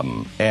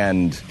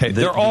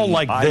they're all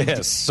like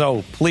this.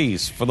 So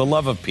please, for the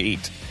love of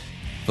Pete,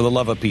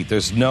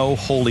 there's no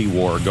holy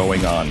war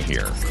going on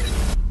here.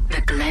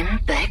 The Glenn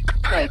Beck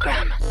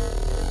Program.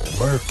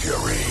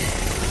 Mercury.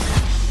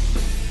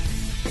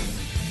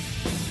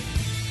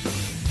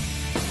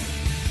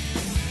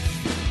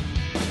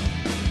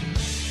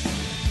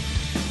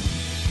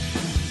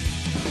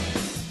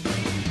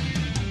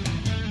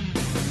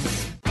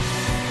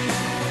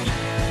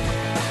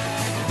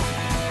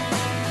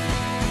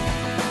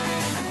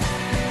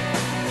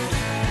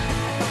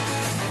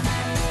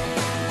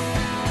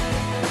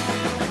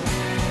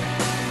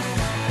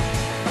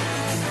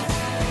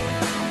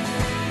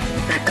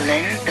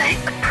 Glenn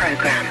Beck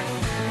Program.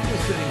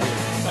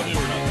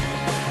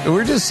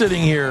 We're just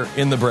sitting here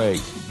in the break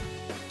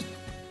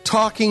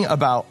talking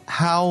about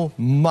how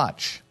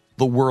much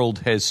the world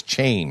has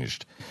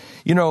changed.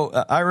 You know,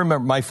 I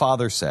remember my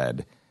father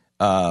said,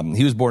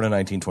 he was born in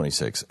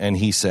 1926, and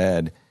he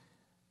said,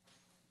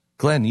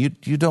 Glenn, you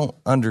don't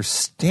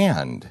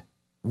understand.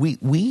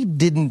 We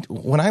didn't,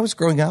 when I was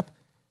growing up,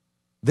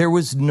 there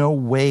was no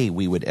way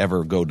we would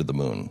ever go to the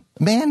moon.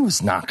 Man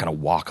was not going to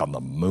walk on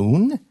the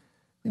moon.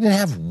 We didn't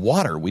have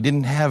water. We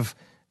didn't have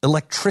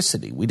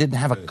electricity. We didn't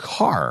have a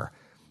car.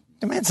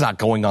 The man's not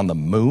going on the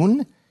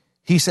moon.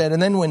 He said,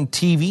 and then when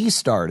TV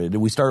started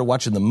and we started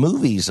watching the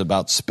movies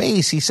about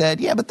space, he said,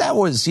 yeah, but that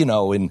was, in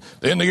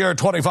the year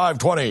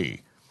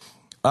 2520.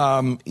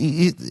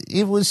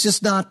 It was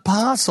just not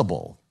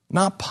possible.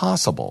 Not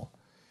possible.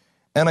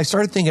 And I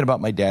started thinking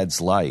about my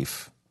dad's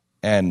life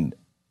and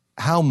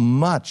how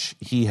much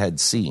he had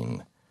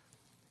seen.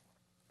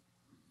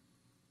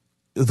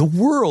 The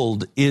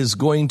world is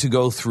going to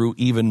go through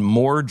even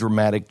more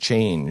dramatic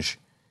change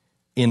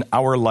in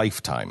our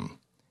lifetime.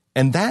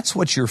 And that's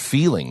what you're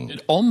feeling.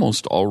 It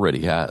almost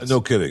already has.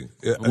 No kidding.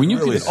 When you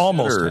really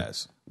almost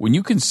has. When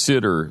you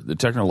consider the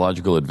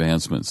technological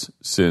advancements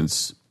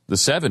since the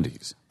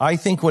 70s. I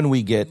think when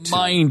we get to...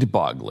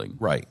 Mind-boggling.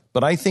 Right.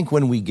 But I think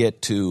when we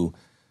get to...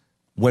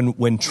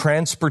 When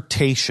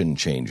transportation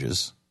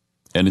changes...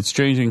 And it's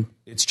changing.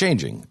 It's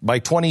changing. By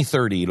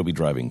 2030, it'll be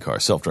driving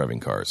cars,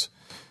 self-driving cars.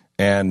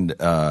 And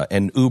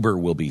Uber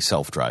will be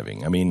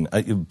self-driving. I mean,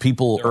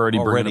 people They're already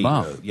bringing them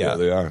out. Yeah,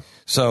 they are.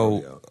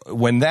 So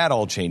when that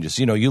all changes,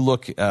 you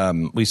look,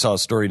 we saw a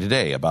story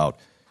today about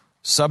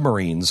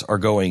submarines are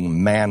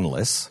going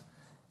manless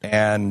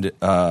and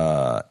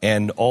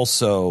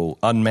also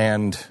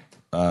unmanned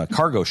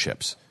cargo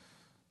ships.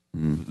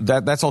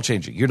 That's all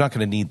changing. You're not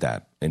going to need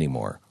that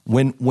anymore.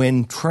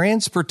 When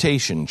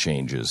transportation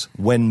changes,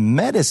 when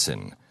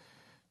medicine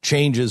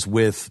changes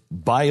with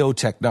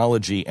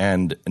biotechnology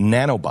and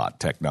nanobot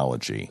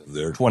technology,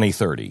 They're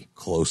 2030.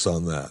 Close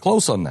on that.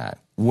 Close on that.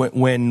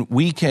 When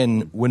we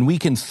can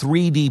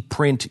 3D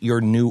print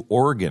your new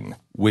organ,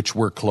 which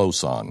we're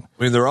close on.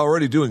 I mean, they're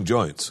already doing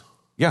joints.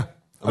 Yeah.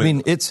 I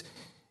mean it's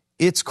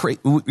crazy.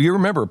 You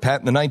remember,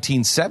 Pat, in the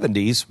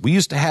 1970s, we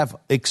used to have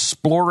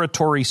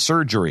exploratory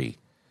surgery.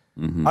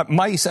 Mm-hmm.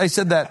 I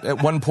said that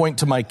at one point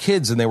to my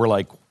kids, and they were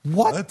like,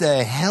 what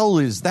the hell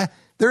is that?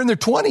 They're in their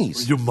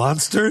 20s. You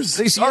monsters?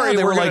 Sorry,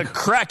 they we're were going like, to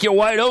crack you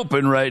wide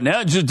open right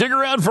now. Just dig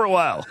around for a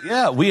while.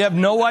 Yeah, we have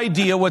no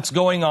idea what's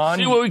going on.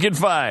 See what we can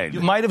find. You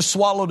might have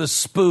swallowed a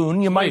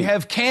spoon. You might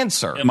have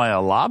cancer. Am I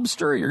a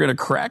lobster? You're going to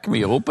crack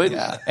me open?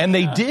 Yeah, and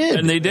they did.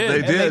 And they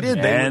did.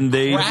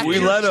 We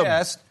let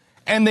them.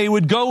 And they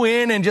would go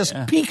in and just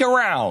peek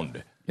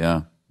around.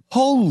 Yeah.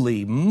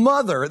 Holy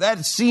mother,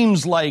 that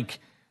seems like...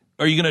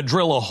 Are you going to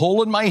drill a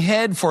hole in my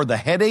head for the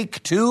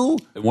headache, too?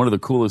 One of the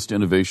coolest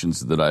innovations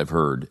that I've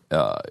heard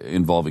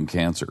involving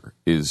cancer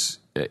is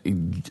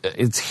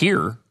it's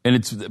here,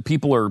 and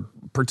people are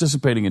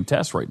participating in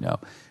tests right now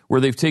where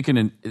they've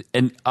taken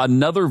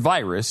another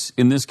virus,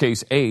 in this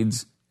case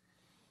AIDS,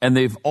 and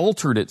they've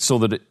altered it so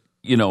that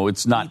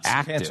it's not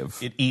active.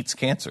 Cancer. It eats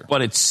cancer.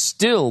 But it's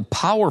still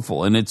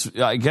powerful, and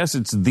I guess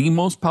it's the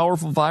most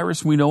powerful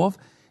virus we know of,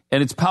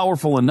 and it's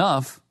powerful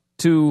enough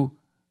to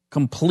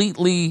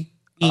completely...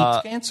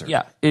 eats cancer.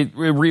 Yeah, it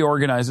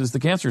reorganizes the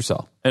cancer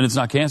cell, and it's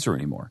not cancer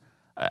anymore.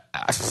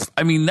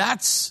 I mean,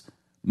 that's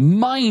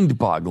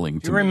mind-boggling to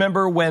me. Do you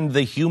remember when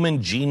the Human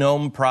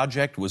Genome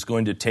Project was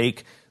going to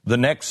take the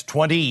next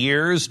 20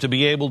 years to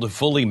be able to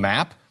fully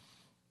map?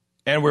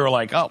 And we were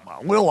like, oh,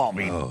 we'll all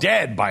be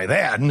dead by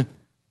then.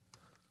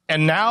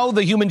 And now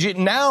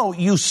now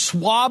you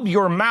swab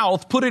your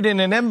mouth, put it in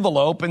an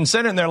envelope, and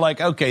send it, and they're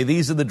like, okay,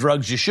 these are the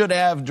drugs you should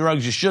have,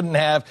 drugs you shouldn't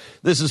have.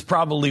 This is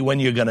probably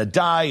when you're going to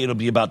die. It'll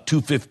be about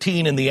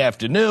 2:15 in the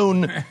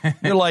afternoon.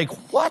 You're like,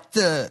 what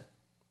the?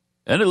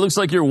 And it looks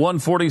like your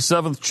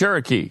 147th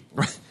Cherokee.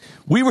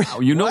 We were,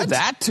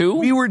 that too?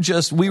 We were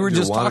just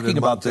talking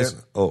about this.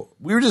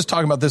 We were just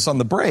talking about this on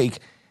the break,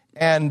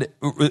 and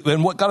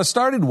what got us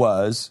started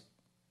was.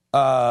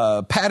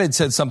 Pat had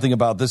said something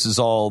about this is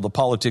all the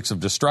politics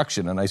of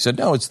destruction. And I said,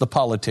 no, it's the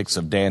politics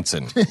of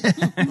dancing.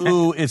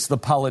 Ooh, it's the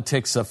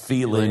politics of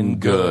feeling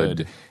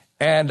good.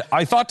 And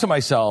I thought to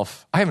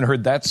myself, I haven't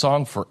heard that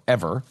song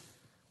forever.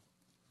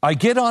 I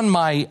get on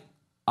my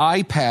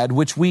iPad,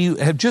 which we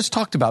have just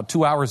talked about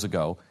 2 hours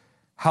ago,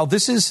 how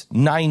this is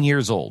 9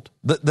 years old.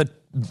 The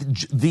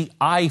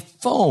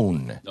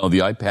iPhone. No, the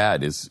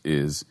iPad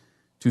is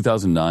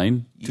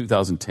 2009,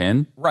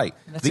 2010. Right.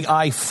 The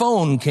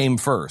iPhone came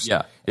first.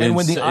 Yeah. And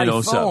when the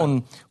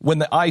 07.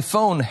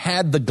 iPhone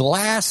had the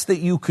glass that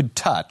you could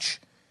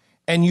touch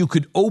and you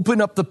could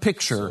open up the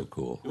picture. So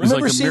cool.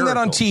 Remember like a seeing that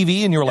on miracle.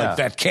 TV and you were like,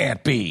 that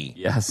can't be.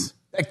 Yes.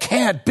 That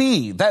can't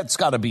be. That's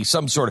got to be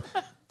some sort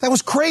of... That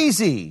was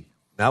crazy.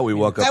 Now we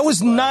woke up. That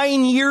was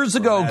 9 years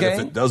ago, gang.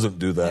 If it doesn't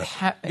do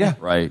that. Yeah.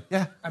 Right.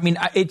 Yeah. I mean,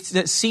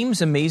 it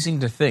seems amazing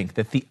to think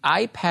that the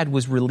iPad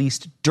was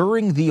released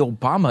during the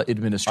Obama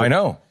administration. I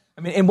know.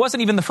 I mean, it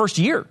wasn't even the first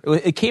year.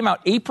 It came out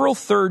April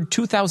 3rd,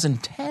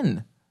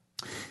 2010.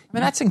 I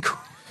mean, that's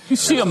incredible. You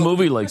see a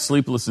movie like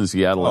Sleepless in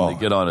Seattle and they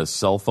get on a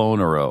cell phone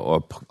or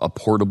a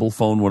portable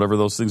phone, whatever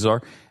those things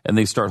are, and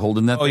they start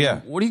holding that thing. Yeah.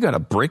 What do you got, a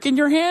brick in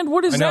your hand?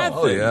 What is that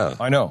thing? Yeah.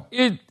 I know.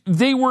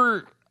 They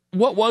were,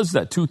 what was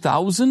that,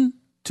 2000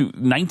 to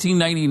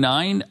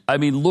 1999? I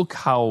mean, look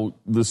how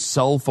the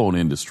cell phone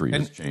industry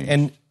has changed.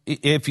 And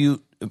if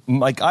you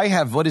like I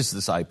have, what is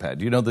this iPad?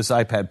 Do you know this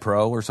iPad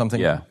Pro or something?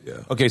 Yeah.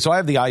 Okay, so I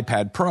have the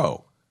iPad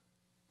Pro.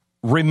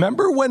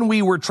 Remember when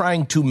we were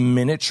trying to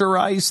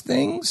miniaturize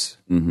things?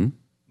 Mm-hmm.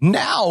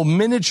 Now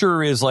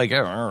miniature is like, I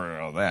don't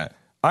know that.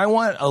 I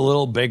want a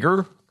little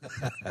bigger,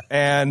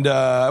 and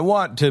I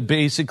want to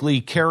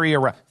basically carry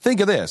around. Think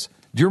of this.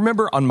 Do you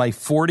remember on my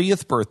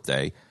 40th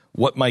birthday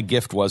what my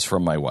gift was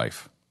from my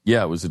wife?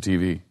 Yeah, it was a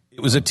TV. It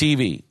was a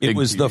TV. It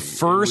was the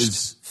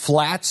first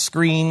flat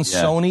screen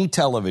Sony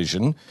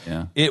television.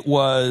 Yeah. It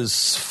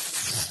was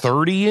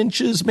 30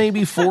 inches,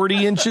 maybe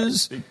 40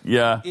 inches.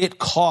 Yeah. It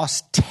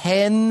cost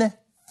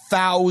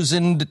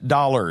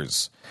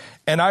 $10,000.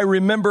 And I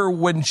remember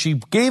when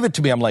she gave it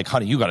to me, I'm like,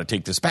 honey, you got to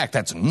take this back.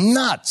 That's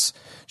nuts.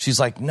 She's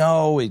like,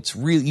 no, it's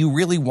real. You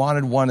really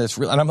wanted one. It's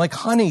real. And I'm like,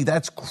 honey,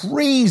 that's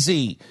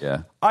crazy.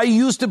 Yeah. I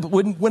used to,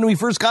 when we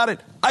first got it,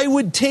 I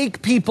would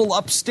take people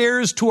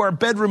upstairs to our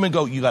bedroom and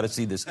go, you got to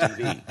see this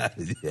TV.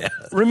 Yeah.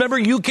 Remember,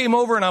 you came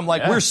over and I'm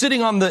like, we're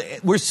sitting on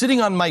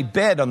my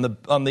bed, on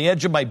the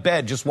edge of my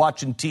bed, just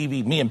watching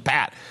TV, me and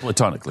Pat.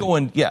 Platonically.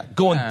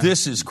 Going,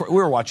 this is, we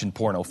were watching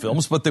porno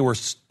films, but they were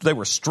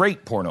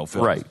straight porno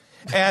films. Right.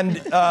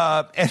 And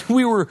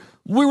we were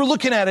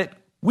looking at it.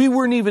 We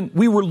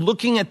were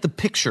looking at the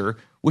picture,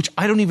 which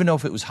I don't even know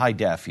if it was high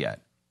def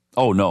yet.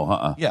 Oh,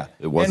 no, Yeah.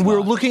 It was and we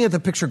were not. looking at the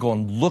picture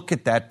going, look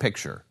at that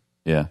picture.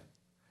 Yeah.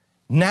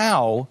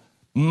 Now,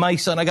 my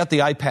son, I got the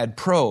iPad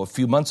Pro a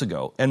few months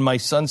ago, and my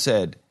son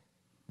said,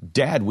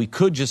 Dad, we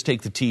could just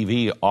take the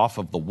TV off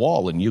of the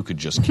wall and you could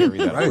just carry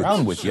that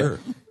around with you.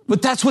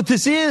 But that's what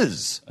this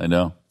is. I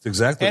know. It's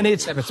exactly. And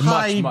it's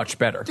much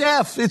better.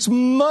 Def. It's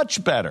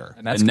much better.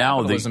 And that's now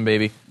capitalism,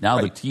 baby.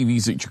 Now the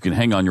TVs that you can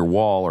hang on your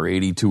wall are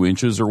 82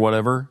 inches or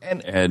whatever.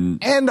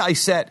 And I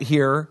sat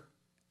here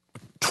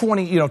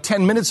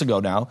 10 minutes ago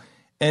now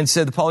and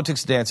said the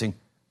politics of dancing.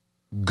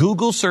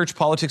 Google search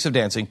politics of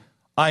dancing.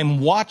 I'm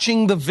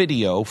watching the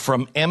video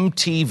from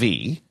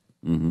MTV.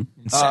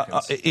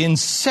 Mm-hmm. In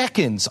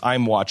seconds,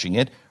 I'm watching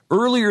it.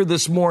 Earlier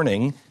this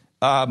morning,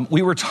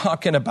 we were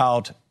talking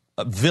about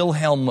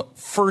Wilhelm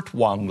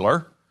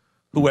Furtwängler,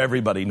 who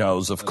everybody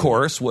knows, of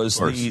course, was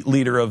the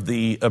leader of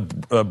the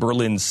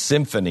Berlin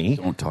Symphony.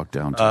 Don't talk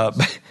down to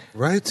us.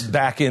 Right.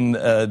 Back in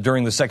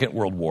during the Second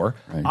World War.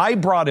 Right. I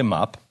brought him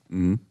up.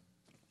 Mm-hmm.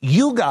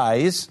 You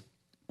guys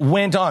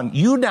went on.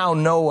 You now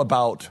know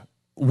about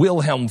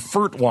Wilhelm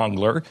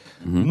Furtwängler,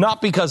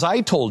 not because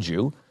I told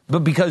you,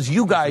 but because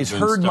you guys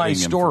heard my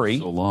story.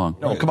 So long.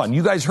 No, come on.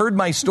 You guys heard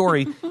my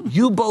story.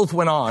 You both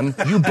went on.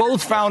 You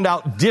both found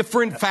out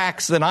different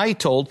facts than I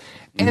told.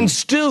 And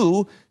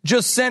Stu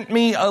just sent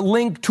me a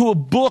link to a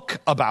book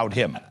about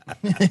him.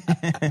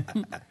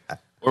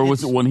 Or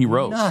was it one he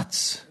wrote?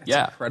 Nuts.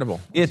 Yeah.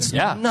 Incredible. It's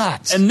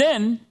nuts. And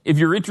then, if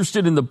you're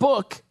interested in the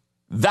book,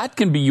 that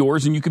can be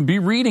yours, and you can be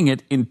reading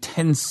it in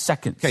 10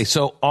 seconds. Okay,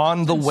 so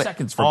on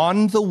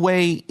the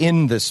way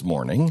in this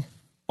morning,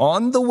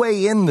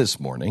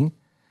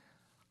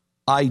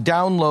 I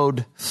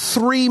download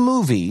 3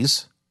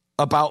 movies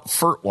about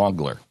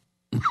Furtwängler.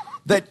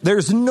 That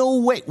there's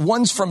no way.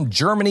 One's from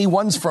Germany,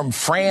 one's from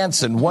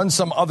France, and one's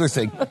some other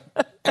thing.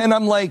 And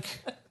I'm like,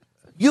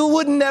 you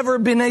would never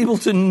have been able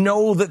to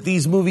know that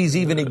these movies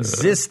even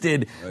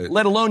existed,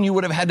 let alone you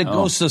would have had to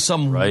go to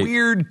some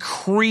weird,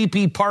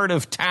 creepy part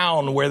of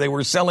town where they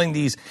were selling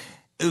these,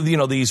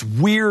 these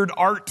weird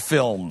art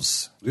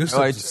films. You used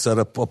to set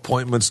up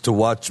appointments to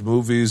watch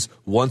movies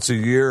once a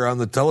year on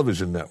the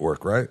television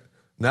network, right?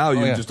 Now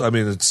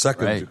it's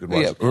seconds you can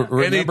watch it.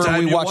 Remember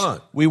anytime you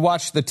want. We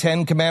watched the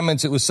 10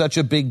 Commandments. It was such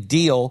a big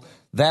deal,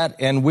 that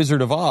and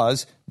Wizard of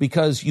Oz,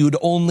 because you'd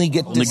only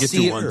get to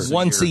see it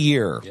once a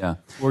year. Yeah.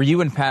 Were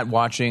you and Pat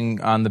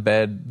watching on the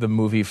bed the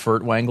movie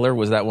Furtwängler?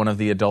 Was that one of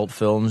the adult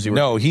films you were?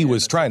 No, he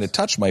was trying to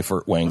touch my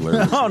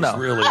Furtwängler. Oh, no.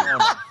 Really.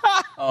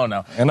 Oh,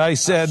 no. And I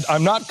said,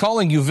 I'm not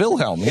calling you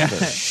Wilhelm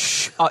either.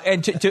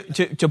 And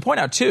to point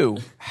out, too,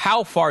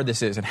 how far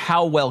this is and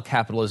how well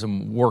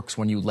capitalism works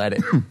when you let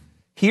it.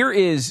 Here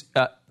is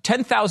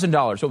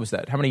 $10,000. What was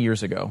that? How many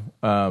years ago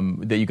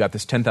that you got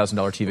this $10,000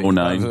 TV?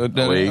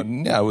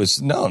 09. Yeah, it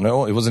was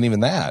no, it wasn't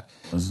even that.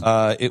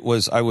 It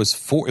was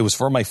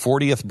for my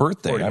 40th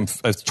birthday. I'm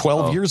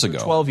 12 years ago.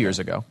 12 years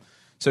ago.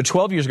 So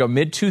 12 years ago,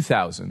 mid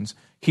 2000s.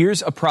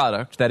 Here's a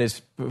product that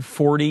is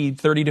 30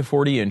 to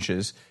 40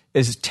 inches,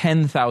 is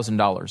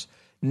 $10,000.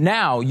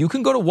 Now you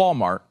can go to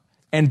Walmart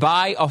and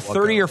buy a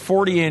 30 or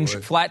 40 inch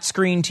flat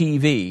screen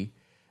TV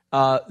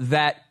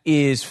that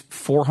is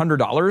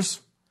 $400.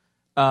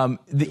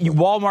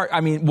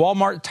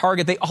 Walmart,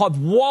 Target, they all have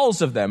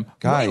walls of them,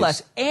 Guys, way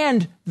less,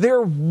 and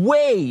they're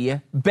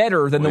way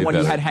better than the one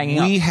you had hanging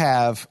up.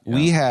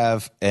 We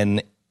have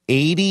an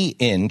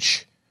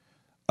 80-inch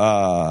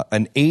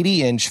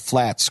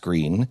flat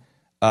screen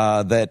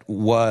that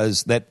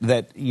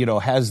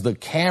has the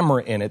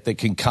camera in it that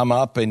can come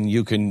up and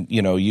you can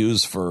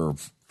use for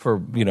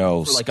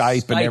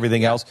Skype and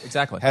everything else.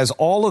 Exactly. Has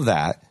all of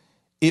that.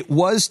 It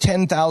was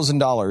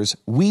 $10,000.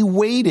 We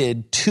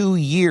waited 2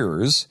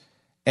 years,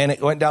 and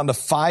it went down to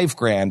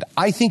 $5,000.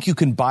 I think you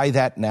can buy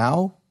that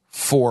now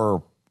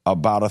for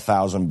about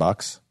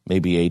 $1,000.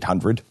 maybe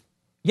 800.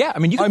 Yeah, I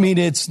mean,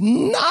 it's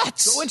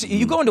nuts.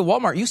 You go into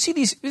Walmart, you see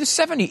these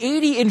 70,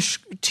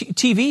 80-inch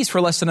TVs for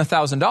less than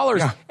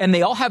 $1,000, and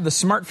they all have the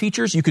smart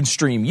features. You can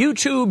stream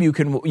YouTube. You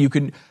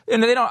can,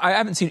 and they don't. I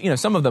haven't seen.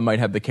 Some of them might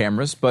have the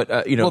cameras, but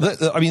Well,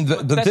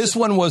 this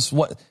one was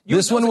what.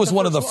 This one was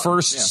one of the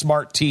first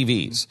smart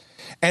TVs,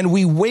 and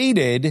we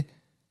waited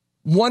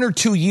 1 or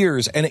 2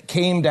 years, and it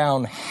came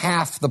down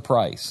half the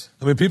price.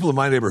 I mean, people in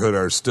my neighborhood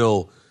are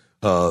still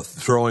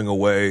throwing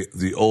away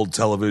the old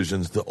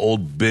televisions, the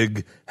old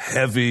big,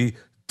 heavy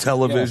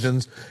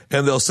televisions,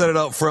 and they'll set it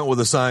out front with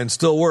a sign,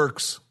 still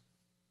works.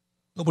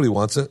 Nobody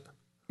wants it.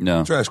 No.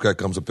 The trash guy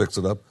comes and picks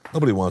it up.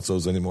 Nobody wants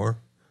those anymore.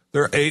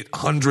 They're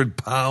 800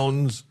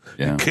 pounds.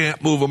 Yeah. You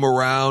can't move them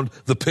around.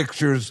 The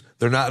pictures,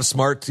 they're not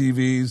smart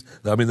TVs.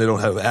 I mean, they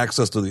don't have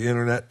access to the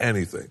internet,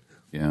 anything.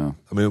 Yeah.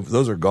 I mean,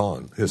 those are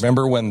gone.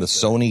 Remember when the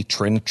Sony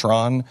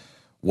Trinitron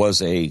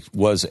was a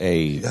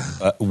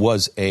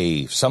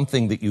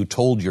something that you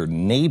told your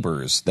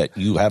neighbors that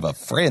you have a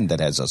friend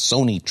that has a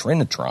Sony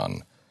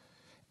Trinitron,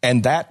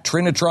 and that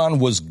Trinitron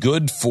was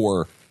good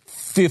for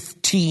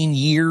 15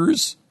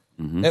 years.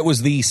 That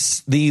was the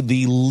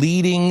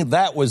leading.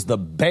 That was the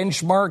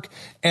benchmark,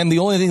 and the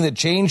only thing that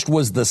changed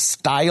was the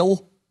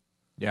style.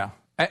 Yeah.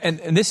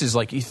 And this is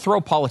like, you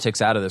throw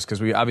politics out of this, because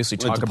we obviously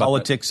talk about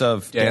politics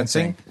of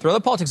dancing. Throw the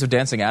politics of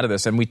dancing out of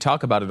this, and we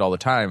talk about it all the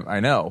time,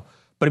 I know.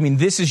 But I mean,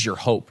 this is your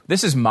hope.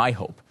 This is my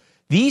hope.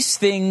 These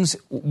things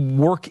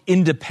work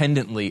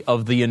independently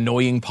of the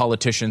annoying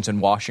politicians in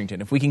Washington.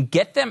 If we can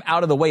get them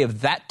out of the way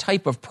of that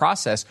type of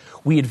process,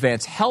 we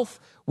advance health.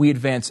 We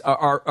advance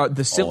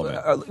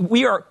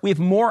we have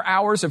more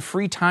hours of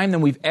free time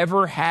than we've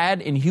ever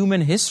had in human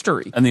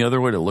history. And the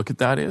other way to look at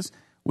that is,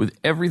 with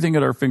everything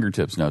at our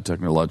fingertips now,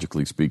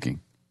 technologically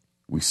speaking,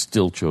 we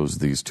still chose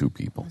these two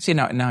people. See,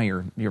 now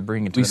you're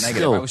bringing it to the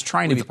negative. I was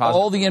trying to be positive.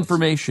 All the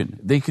information,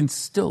 they can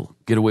still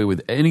get away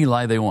with any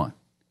lie they want.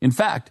 In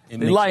fact,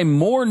 they lie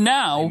more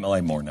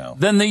now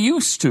than they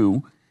used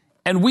to,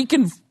 and we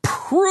can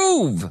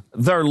prove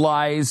their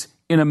lies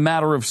in a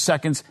matter of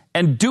seconds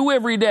and do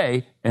every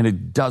day, and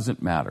it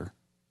doesn't matter.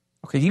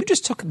 Okay, you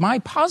just took my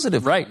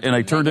positive. Right, and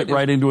I turned it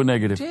right into a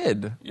negative. You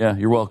did. Yeah,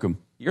 you're welcome.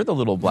 You're the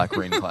little black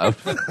rain cloud.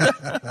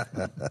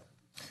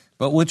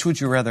 But which would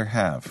you rather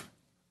have?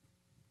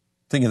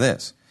 Think of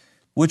this.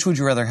 Which would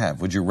you rather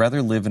have? Would you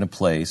rather live in a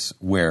place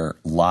where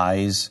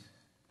lies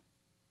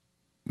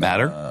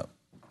matter?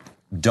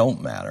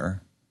 Don't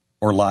matter,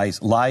 or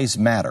lies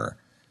matter,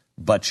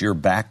 but you're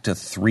back to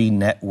 3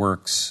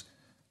 networks,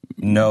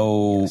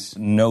 no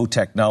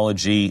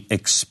technology,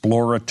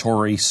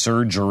 exploratory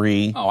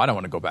surgery. Oh, I don't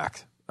want to go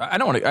back. I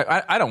don't want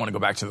to go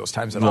back to those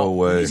times at No all.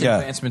 way. These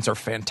advancements are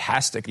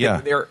fantastic.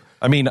 They're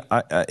I mean,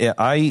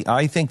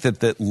 I think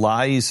that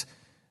lies,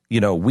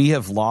 we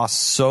have lost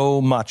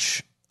so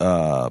much,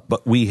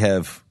 but we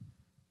have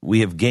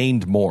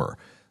gained more.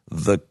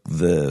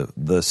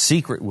 The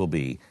secret will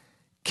be,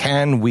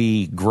 can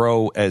we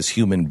grow as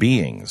human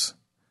beings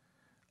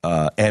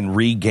and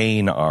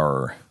regain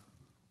our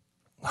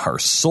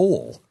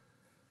soul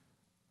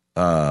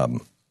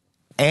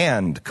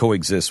and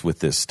coexist with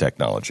this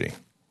technology?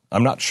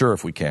 I'm not sure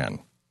if we can.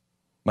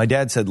 My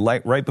dad said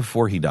right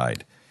before he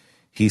died,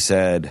 he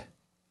said,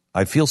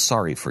 "I feel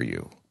sorry for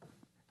you."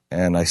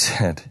 And I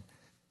said,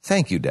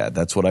 "Thank you, Dad.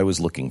 That's what I was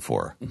looking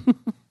for."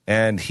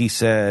 And he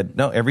said,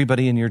 "No,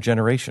 everybody in your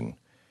generation."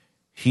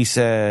 He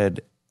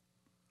said,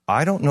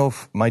 "I don't know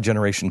if my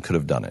generation could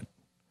have done it.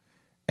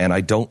 And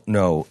I don't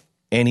know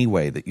any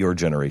way that your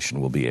generation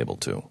will be able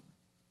to."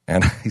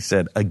 And I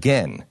said,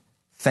 "Again,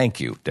 thank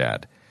you,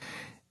 Dad."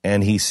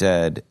 And he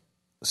said,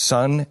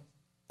 "Son,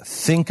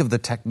 think of the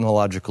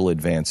technological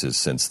advances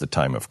since the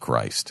time of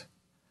Christ."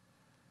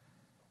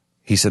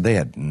 He said they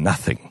had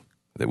nothing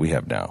that we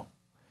have now.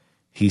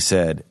 He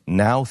said,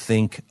 now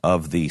think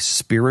of the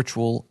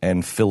spiritual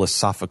and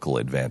philosophical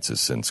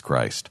advances since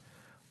Christ.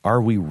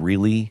 Are we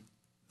really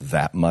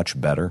that much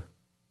better?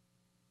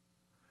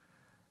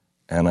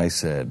 And I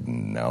said,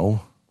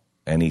 no.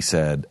 And he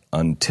said,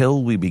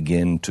 until we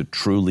begin to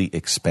truly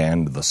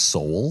expand the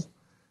soul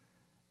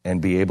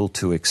and be able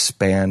to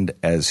expand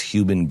as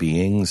human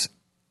beings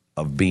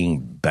of being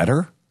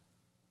better,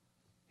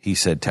 he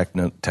said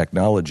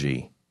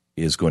technology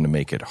is going to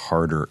make it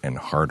harder and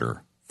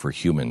harder for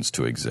humans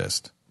to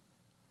exist.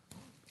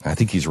 I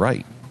think he's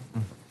right.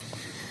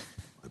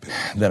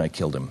 Then I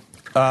killed him.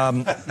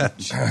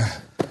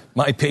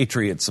 My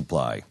Patriot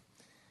Supply.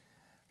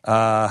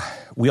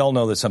 We all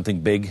know that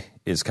something big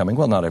is coming.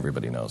 Well, not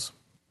everybody knows.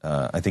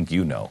 I think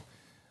you know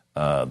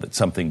that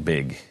something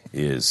big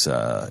is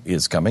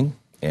coming,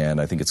 and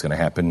I think it's going to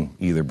happen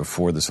either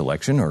before this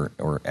election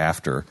or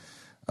after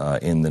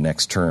in the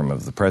next term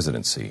of the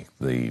presidency.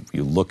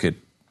 You look at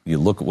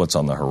what's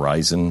on the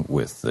horizon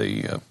with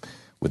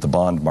the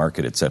bond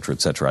market, et cetera,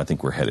 et cetera. I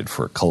think we're headed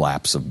for a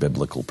collapse of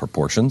biblical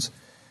proportions.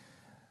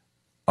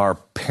 Our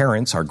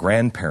parents, our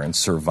grandparents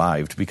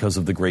survived because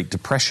of the Great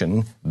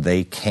Depression.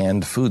 They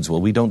canned foods.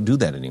 Well, we don't do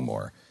that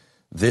anymore.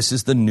 This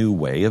is the new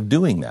way of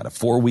doing that. A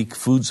 4-week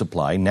food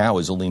supply now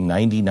is only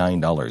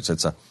 $99.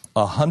 It's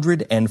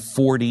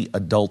 140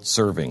 adult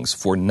servings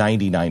for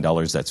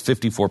 $99. That's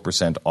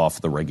 54%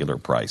 off the regular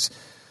price.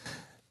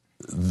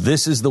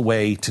 This is the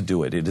way to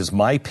do it. It is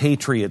My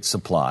Patriot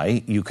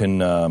Supply. You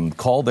can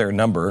call their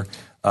number,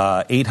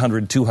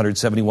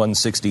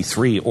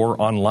 800-271-63,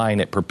 or online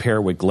at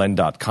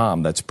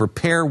preparewithglenn.com. That's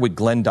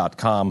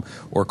preparewithglenn.com,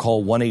 or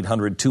call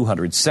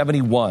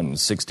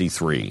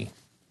 1-800-271-63.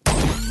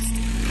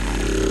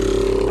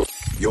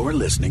 You're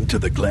listening to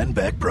the Glenn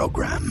Beck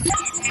Program.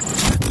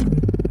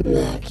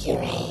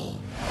 Mercury.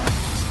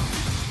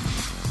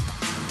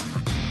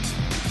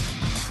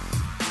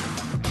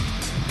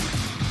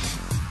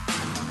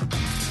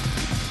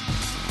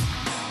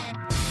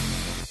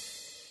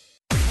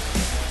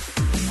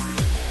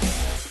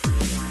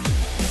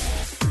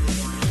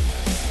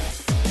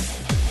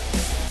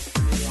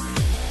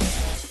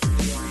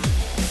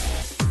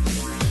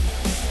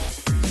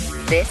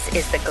 This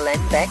is the Glenn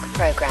Beck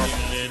Program.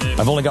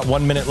 I've only got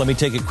 1 minute. Let me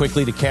take it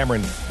quickly to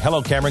Cameron.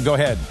 Hello, Cameron. Go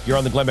ahead. You're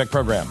on the Glenn Beck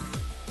Program.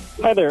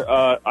 Hi there.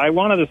 I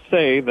wanted to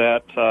say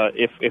that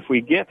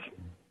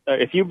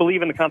if you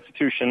believe in the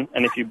Constitution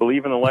and if you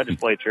believe in the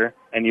legislature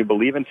and you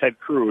believe in Ted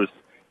Cruz,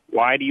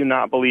 why do you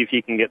not believe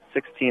he can get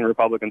 16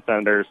 Republican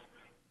senators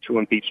to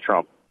impeach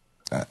Trump?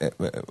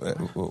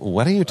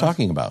 What are you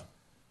talking about?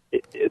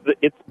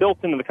 It's built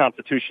into the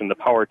Constitution, the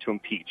power to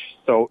impeach.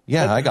 So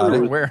yeah, Ted I got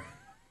Cruz, it. Where?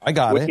 I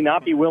got would it. he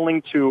not be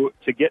willing to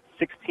get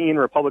 16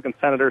 Republican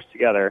senators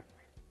together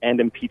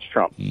and impeach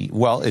Trump?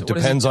 Well, it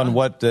depends on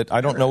what.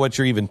 I don't know what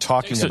you're even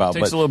talking about. It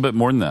takes a little bit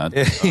more than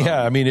that.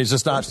 Yeah, I mean, it's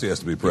just not. He has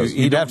to be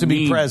president. He'd have to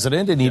be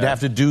president, and he'd have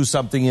to do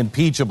something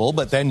impeachable.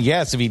 But then,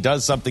 yes, if he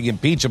does something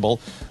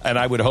impeachable, and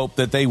I would hope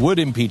that they would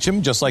impeach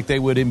him, just like they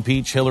would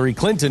impeach Hillary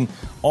Clinton.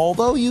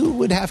 Although you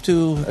would have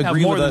to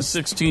agree more with than us,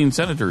 16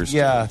 senators.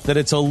 Yeah, that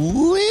it's a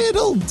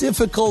little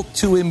difficult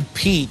to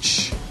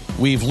impeach.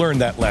 We've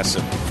learned that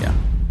lesson. Yeah.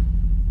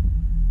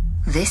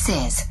 This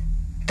is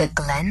the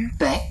Glenn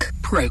Beck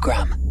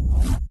Program.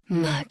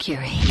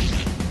 Mercury.